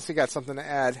got something to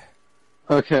add.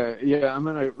 Okay, yeah, I'm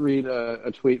going to read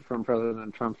a tweet from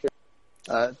President Trump here.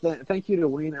 Thank you to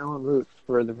Wayne Allen Root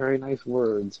for the very nice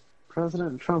words.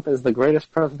 President Trump is the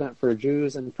greatest president for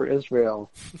Jews and for Israel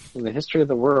in the history of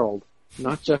the world,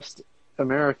 not just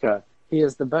America. He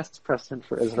is the best president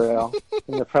for Israel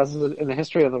in the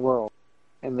history of the world.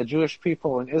 And the Jewish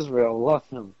people in Israel love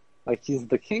him like he's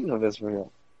the king of Israel.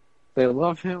 They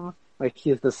love him like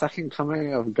he is the second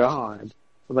coming of God.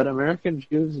 But American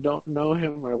Jews don't know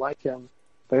him or like him.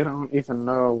 They don't even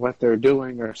know what they're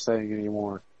doing or saying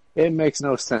anymore. It makes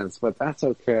no sense, but that's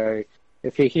okay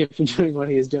if he keeps doing what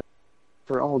he's doing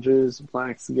for all Jews,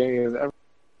 blacks, gays, everyone.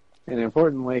 And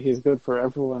importantly, he's good for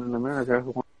everyone in America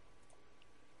who wants...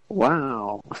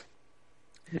 Wow.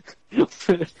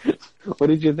 What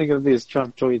did you think of these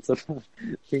Trump tweets about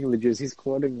King of the Jews? He's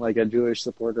quoting like a Jewish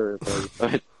supporter,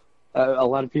 but a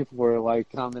lot of people were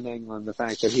like commenting on the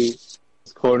fact that he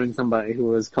was quoting somebody who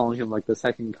was calling him like the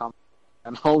second coming,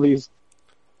 and all these.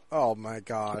 Oh my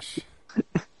gosh!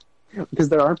 Because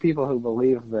there are people who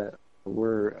believe that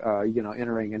we're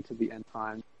entering into the end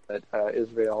times, that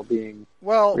Israel being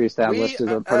reestablished is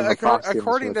a part of a prophecy.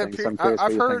 According to, so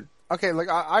I've heard. Okay, like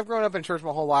I've grown up in church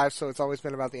my whole life, so it's always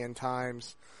been about the end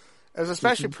times. It was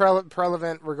especially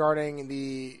prevalent regarding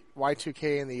the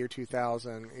Y2K in the year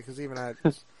 2000, because even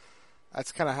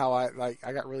that's kind of how I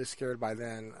got really scared by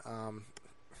then.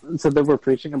 So they were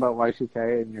preaching about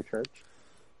Y2K in your church?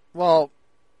 Well,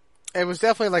 it was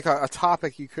definitely like a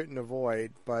topic you couldn't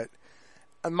avoid, but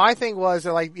my thing was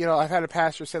that, like, I've had a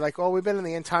pastor say, like, oh, we've been in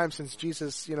the end times since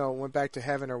Jesus, went back to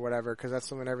heaven or whatever, because that's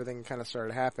when everything kind of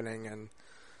started happening, and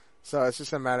so it's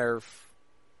just a matter of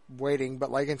waiting. But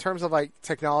like in terms of like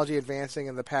technology advancing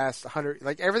in the past 100,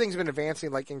 like everything's been advancing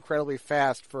like incredibly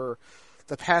fast for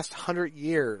the past 100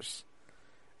 years.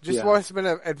 Just what's been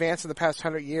advanced in the past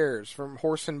 100 years, from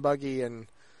horse and buggy and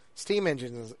steam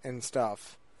engines and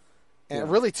stuff,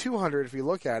 and really 200 if you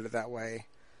look at it that way.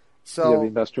 So the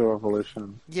Industrial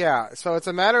Revolution. Yeah, so it's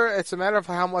a matter of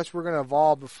how much we're going to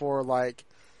evolve before like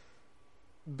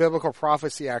biblical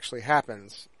prophecy actually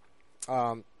happens.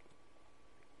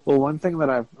 Well, one thing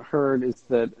that I've heard is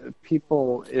that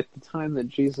people at the time that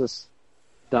Jesus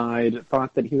died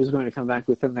thought that he was going to come back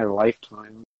within their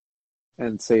lifetime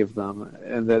and save them,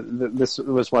 and that this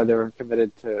was why they were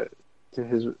committed to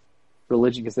his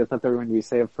religion, because they thought they were going to be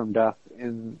saved from death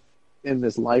in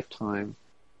this lifetime.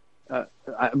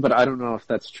 But I don't know if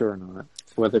that's true or not,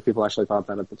 whether people actually thought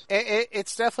that at the time.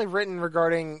 It's definitely written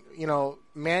regarding,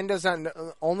 man does not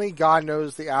know, only God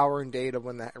knows the hour and date of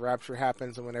when the rapture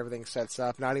happens and when everything sets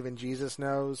up. Not even Jesus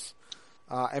knows.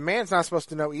 And man's not supposed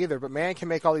to know either, but man can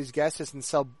make all these guesses and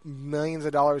sell millions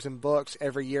of dollars in books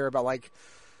every year about like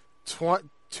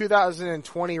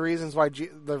 2020 reasons why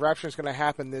the rapture is going to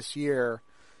happen this year.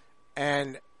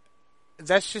 And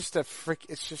that's just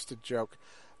it's just a joke.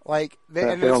 Like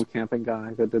the old camping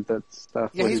guy that did that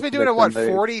stuff. Yeah, he's been doing it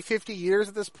 40, 50 years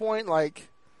at this point. Like,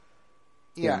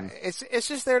 it's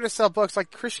just there to sell books.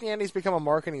 Like Christianity's become a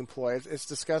marketing ploy. It's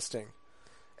disgusting.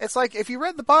 It's like, if you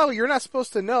read the Bible, you're not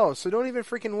supposed to know, so don't even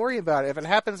freaking worry about it. If it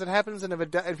happens, it happens, and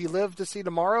if you live to see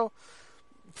tomorrow,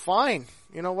 fine,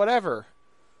 whatever.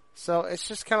 So it's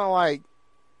just kind of like,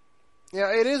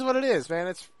 it is what it is, man.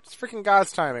 It's freaking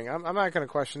God's timing. I'm not going to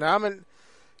question it.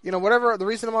 Whatever the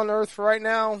reason I'm on Earth for right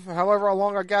now, however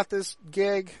long I got this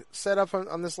gig set up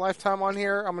on this lifetime on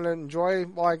here, I'm going to enjoy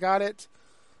while I got it.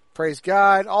 Praise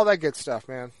God, all that good stuff,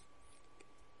 man.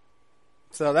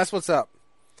 So that's what's up.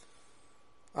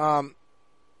 So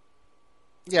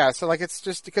like it's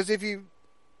just because if you,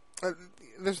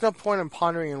 there's no point in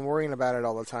pondering and worrying about it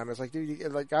all the time. It's like,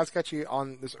 dude, like God's got you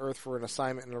on this Earth for an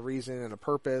assignment and a reason and a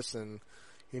purpose, and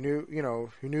you knew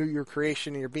your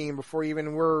creation and your being before you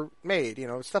even were made,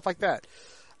 stuff like that.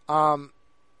 So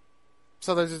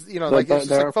there's just, like it's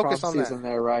just like focus on that. There are prophecies in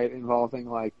there, right, involving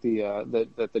like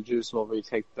that the Jews will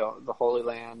retake the Holy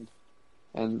Land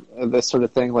and this sort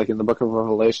of thing, like in the Book of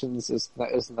Revelations.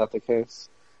 Isn't that the case?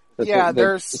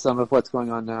 There's some of what's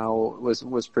going on now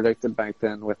was predicted back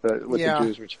then with the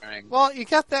Jews returning. Well, you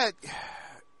got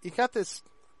this.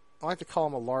 I like to call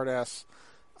him a lard-ass.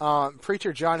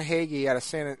 Preacher John Hagee out of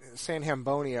San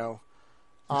Hambonio.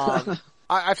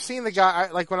 I've seen the guy,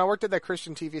 like when I worked at that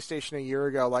Christian TV station a year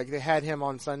ago, like they had him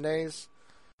on Sundays.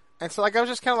 And so like I was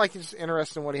just kind of like just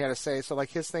interested in what he had to say. So like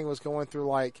his thing was going through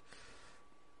like,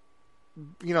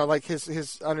 like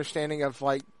his understanding of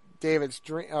like David's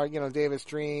dream, David's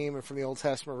dream and from the Old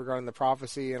Testament regarding the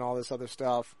prophecy and all this other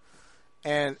stuff.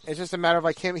 And it's just a matter of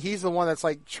like him, he's the one that's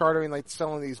like chartering, like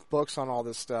selling these books on all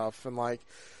this stuff. And like,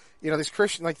 these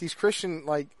Christian like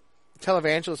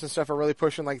televangelists and stuff are really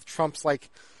pushing like Trump's like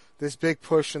this big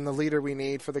push and the leader we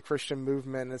need for the Christian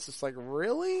movement. And it's just like,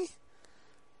 really?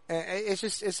 And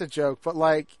it's a joke. But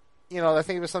like, I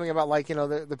think it was something about like,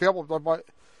 the Bible,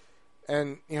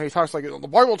 and he talks like the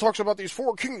Bible talks about these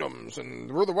 4 kingdoms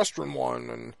and we're the Western one,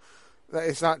 and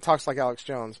it's not talks like Alex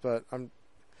Jones, but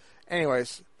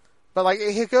anyways. But like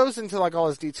he goes into like all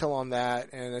his detail on that,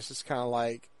 and it's just kind of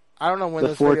like, I don't know when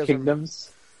the 4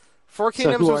 kingdoms. 4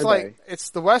 kingdoms so was like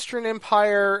it's the Western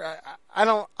Empire. I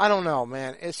don't know,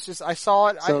 man. It's just I saw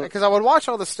it because I would watch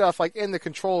all the stuff like in the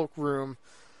control room,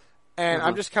 and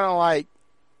I'm just kind of like,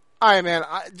 all right, man.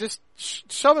 Just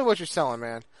show me what you're selling,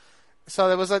 man. So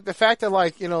there was like the fact that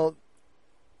like the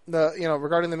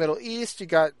regarding the Middle East, you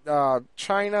got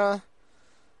China,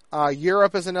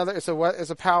 Europe is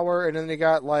a power, and then you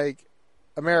got like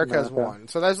America as one.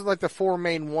 So those are like the four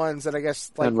main ones that I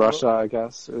guess like and Russia, I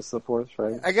guess, is the fourth,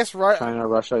 right? I guess China,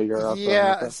 Russia, Europe.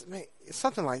 Yeah, it's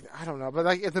something like I don't know, but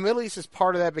like if the Middle East is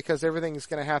part of that because everything is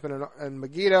going to happen in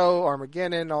Megiddo,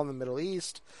 Armageddon, all in the Middle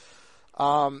East.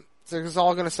 So it's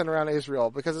all going to center around Israel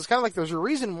because it's kind of like there's a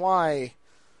reason why,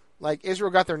 like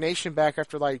Israel got their nation back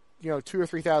after 2,000 or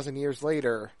 3,000 years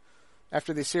later,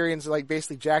 after the Assyrians like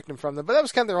basically jacked them from them. But that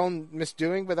was kind of their own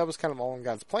misdoing. But that was kind of all in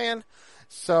God's plan.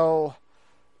 So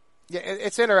yeah,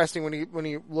 it's interesting when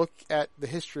you look at the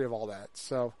history of all that.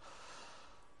 So,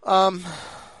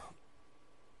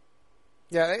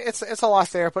 yeah, it's a lot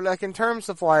there. But like in terms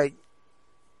of like,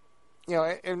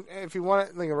 and if you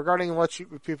want regarding what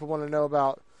people want to know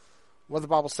about what the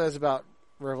Bible says about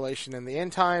Revelation and the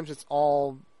end times, it's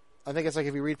all. I think it's like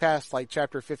if you read past like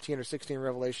chapter 15 or 16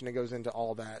 Revelation, it goes into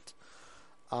all that.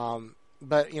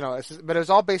 But it was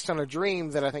all based on a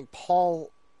dream that I think Paul.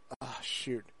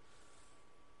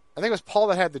 I think it was Paul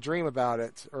that had the dream about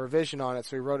it or a vision on it,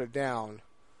 so he wrote it down.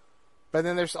 But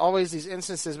then there's always these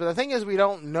instances. But the thing is, we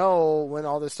don't know when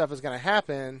all this stuff is going to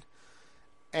happen,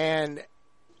 and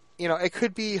it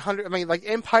could be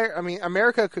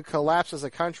America could collapse as a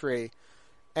country,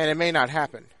 and it may not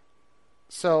happen.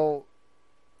 So,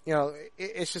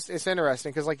 it's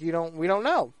interesting because we don't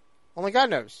know. Only God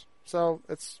knows. So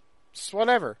it's just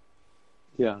whatever.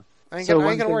 Yeah. I ain't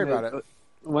gonna worry about it.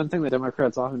 One thing that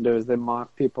Democrats often do is they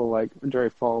mock people like Jerry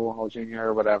Falwell Jr.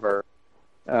 or whatever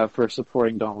for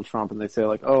supporting Donald Trump, and they say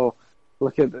like, "Oh,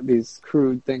 look at these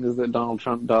crude things that Donald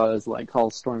Trump does, like call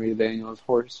Stormy Daniels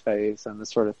horse face and this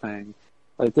sort of thing.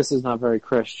 Like this is not very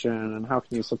Christian, and how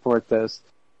can you support this?"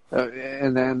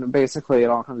 And then basically it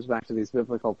all comes back to these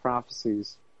biblical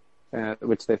prophecies,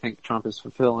 which they think Trump is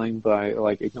fulfilling by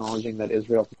like acknowledging that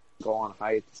Israel can go on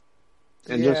heights.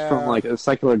 And just from like a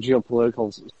secular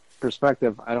geopolitical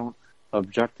perspective, I don't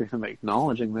object to him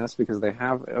acknowledging this because they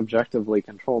have objectively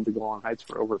controlled the Golan Heights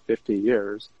for over 50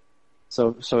 years.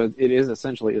 So it is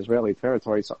essentially Israeli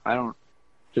territory. So I don't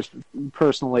just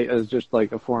personally, as just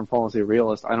like a foreign policy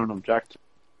realist, I don't object to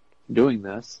doing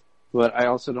this. But I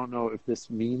also don't know if this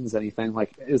means anything.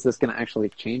 Like, is this going to actually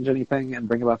change anything and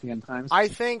bring about the end times? I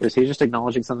think. Or is he just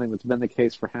acknowledging something that's been the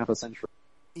case for half a century?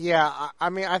 Yeah,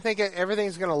 I think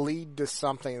everything's going to lead to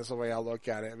something is the way I look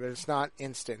at it, but it's not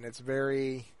instant. It's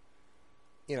very,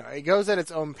 it goes at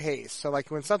its own pace. So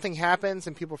like when something happens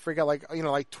and people freak out, like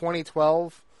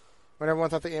 2012, when everyone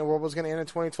thought the world was going to end in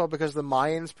 2012 because the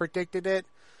Mayans predicted it,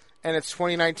 and it's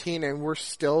 2019 and we're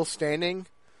still standing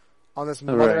on this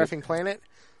mother effing planet.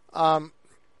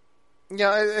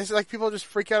 It's like people just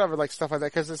freak out over like stuff like that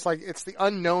because it's like it's the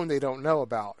unknown they don't know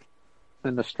about.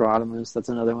 And Nostradamus, that's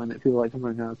another one that people like to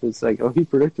bring up. It's like, oh, he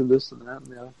predicted this and that and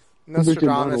the other.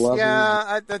 Nostradamus,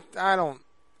 yeah, I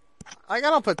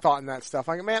don't put thought in that stuff.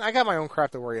 Like, man, I got my own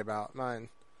crap to worry about. I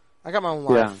got my own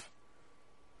life. Yeah.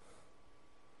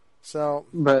 So,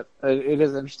 but it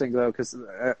is interesting though, because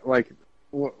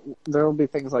there will be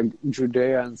things like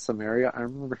Judea and Samaria. I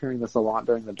remember hearing this a lot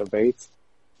during the debates.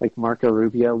 Like Marco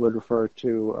Rubio would refer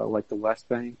to like the West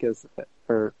Bank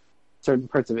or certain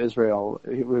parts of Israel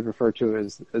he would refer to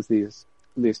as these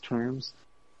terms.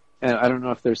 And I don't know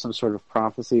if there's some sort of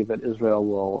prophecy that Israel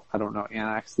will,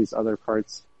 annex these other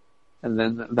parts, and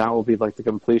then that will be like the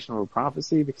completion of a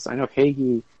prophecy. Because I know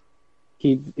Hagee,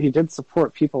 he did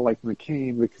support people like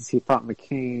McCain because he thought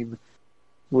McCain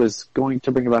was going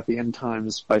to bring about the end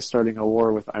times by starting a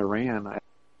war with Iran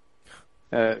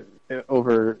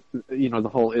over the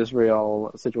whole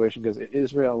Israel situation, because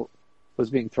Israel was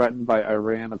being threatened by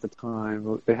Iran at the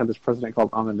time. They had this president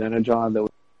called Ahmadinejad that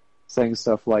was saying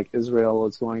stuff like Israel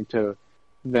is going to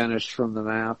vanish from the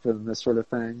map and this sort of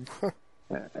thing,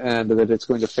 and that it's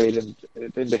going to fade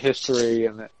into history,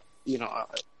 and that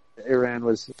Iran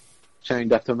was chanting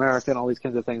death to America and all these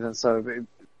kinds of things. And so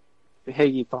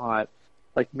Hagee thought,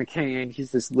 like McCain,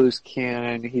 he's this loose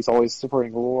cannon. He's always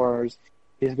supporting wars.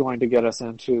 He's going to get us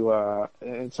into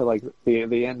like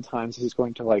the end times. He's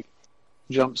going to like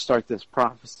jumpstart this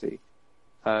prophecy,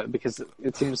 because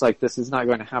it seems like this is not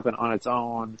going to happen on its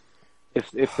own.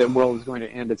 If the world is going to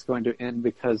end, it's going to end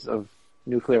because of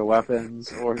nuclear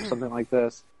weapons or something like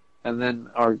this, and then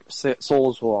our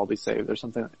souls will all be saved or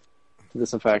something to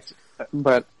this effect.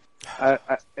 But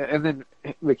and then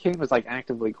McCain was like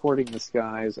actively courting this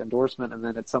guy's endorsement, and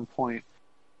then at some point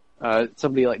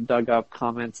somebody like dug up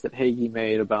comments that Hagee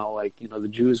made about like the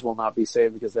Jews will not be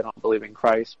saved because they don't believe in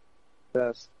Christ.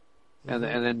 This. And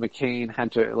then McCain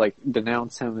had to like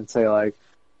denounce him and say like,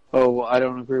 oh, well, I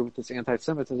don't agree with this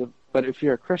anti-Semitism, but if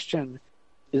you're a Christian,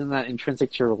 isn't that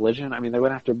intrinsic to your religion? I mean, they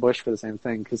went after Bush for the same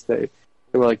thing because they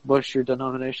were like, Bush, your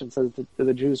denomination says that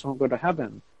the Jews won't go to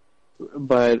heaven.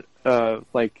 But,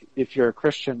 like, if you're a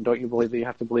Christian, don't you believe that you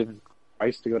have to believe in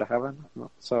Christ to go to heaven?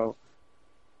 So,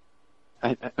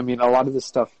 I mean, a lot of this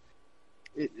stuff,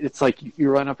 it's like you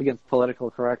run up against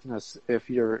political correctness if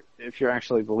you're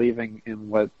actually believing in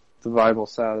what the Bible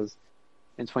says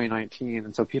in 2019,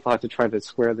 and so people have to try to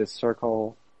square this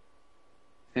circle,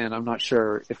 and I'm not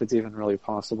sure if it's even really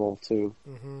possible to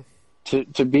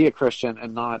be a Christian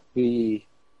and not be,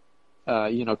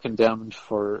 condemned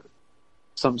for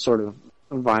some sort of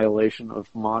violation of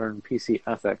modern PC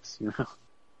ethics, you know?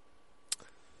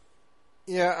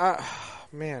 Yeah,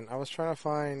 I was trying to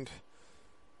find...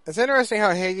 It's interesting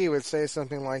how Hagee would say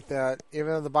something like that, even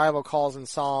though the Bible calls in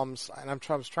Psalms, and I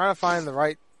was trying to find the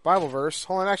right Bible verse.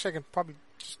 Hold on, actually I can probably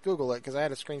just Google it, because I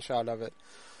had a screenshot of it.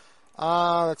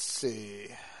 Let's see.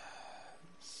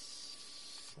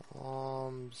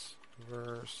 Psalms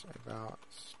verse about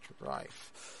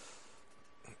strife.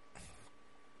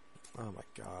 Oh my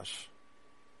gosh.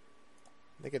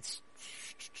 I think it's...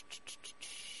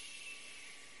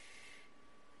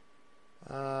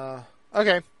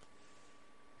 okay.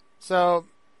 So,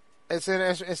 it's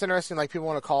interesting, like, people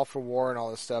want to call for war and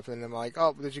all this stuff, and I'm like,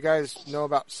 oh, did you guys know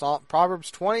about Proverbs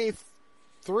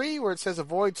 23, where it says,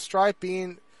 avoiding strife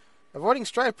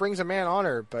brings a man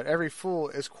honor, but every fool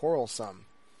is quarrelsome.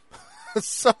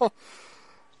 So,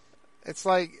 it's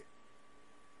like,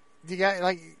 you got,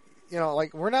 like,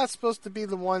 we're not supposed to be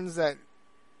the ones that,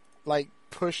 like,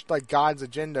 push, like, God's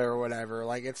agenda or whatever.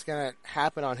 Like, it's gonna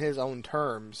happen on His own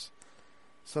terms.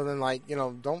 So then, like,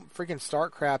 don't freaking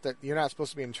start crap that you're not supposed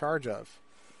to be in charge of.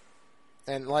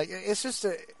 And, like, it's just,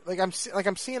 I'm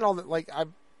seeing all that, like,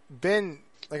 I'm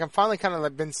finally kind of,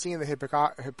 like, been seeing the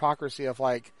hypocrisy of,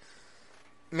 like,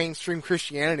 mainstream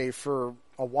Christianity for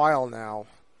a while now.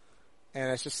 And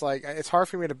it's just, like, it's hard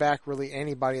for me to back really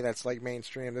anybody that's, like,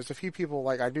 mainstream. There's a few people,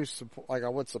 like, I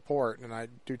would support and I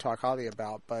do talk highly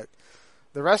about, but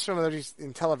the rest of them are just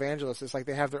in televangelists. It's like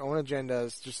they have their own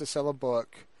agendas just to sell a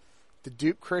book, to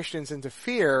dupe Christians into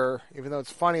fear, even though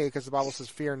it's funny because the Bible says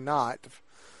fear not.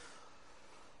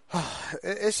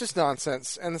 It's just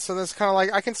nonsense. And so that's kind of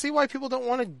like, I can see why people don't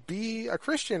want to be a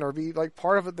Christian or be, like,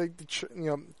 part of the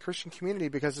Christian community,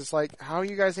 because it's like, how are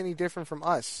you guys any different from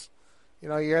us? You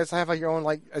guys have, like, your own,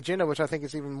 like, agenda, which I think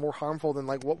is even more harmful than,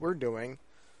 like, what we're doing.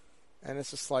 And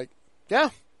it's just like, yeah.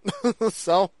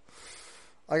 So,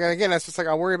 like, again, it's just like,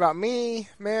 I worry about me,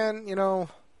 man, worry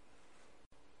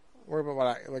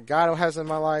about what God has in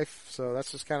my life. So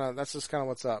that's just kind of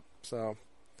what's up. So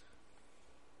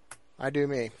I do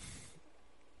me.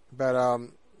 But,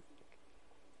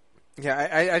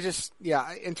 yeah, I just,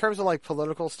 in terms of, like,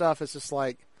 political stuff, it's just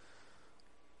like,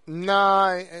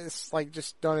 nah, it's like,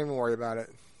 just don't even worry about it.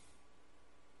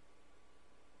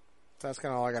 That's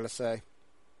kind of all I got to say.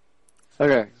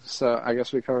 Okay, so I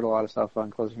guess we covered a lot of stuff on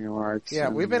closing remarks. Yeah,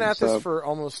 we've been at this for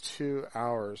almost 2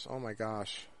 hours. Oh my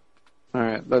gosh. All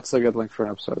right, that's a good length for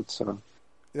an episode. So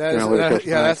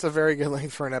that's a very good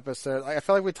length for an episode. I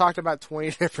feel like we talked about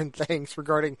 20 different things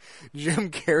regarding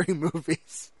Jim Carrey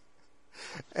movies,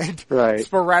 and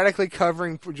sporadically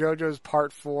covering JoJo's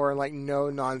Part 4 in, like,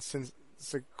 no nonsense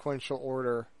sequential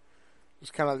order.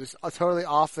 Just kind of just a totally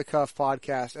off the cuff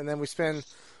podcast, and then we spend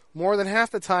more than half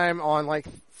the time on, like,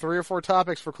 3 or 4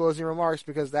 topics for closing remarks,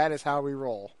 because that is how we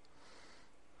roll.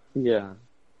 Yeah.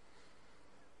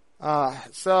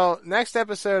 So next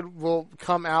episode will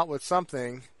come out with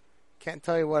something. Can't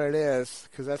tell you what it is,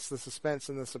 because that's the suspense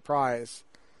and the surprise.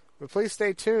 But please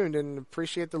stay tuned, and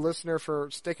appreciate the listener for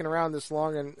sticking around this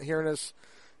long and hearing us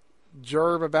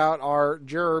gerb about our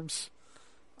gerbs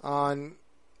and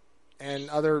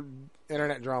other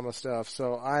internet drama stuff.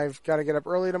 So I've got to get up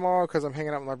early tomorrow because I'm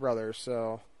hanging out with my brother.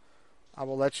 So I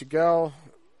will let you go.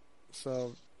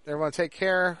 So everyone take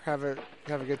care. Have a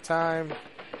good time.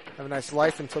 Have a nice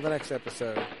life until the next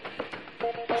episode.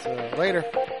 So later.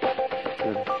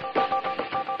 Good.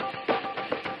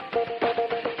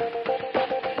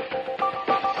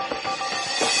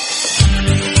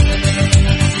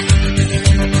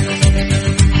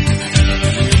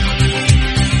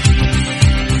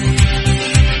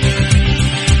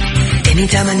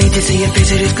 Anytime I need to see your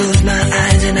face, I just close my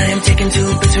eyes and I am taken to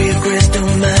a place where your crystal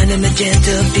mind and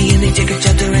magenta feeling take a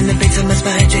chapter in the base of my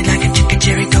spine, straight like a chicken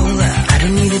cherry cola. I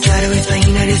don't need to try to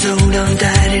explain, I just hold on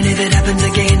tight, and if it happens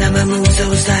again, I'ma move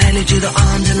so slightly to the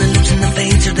arms and the lips and the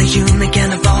face of the human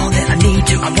kind of all that I need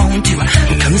to, I want to.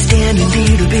 Come stand a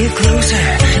little bit closer,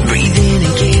 breathe in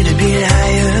and get a bit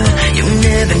higher. You'll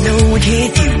never know what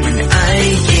hit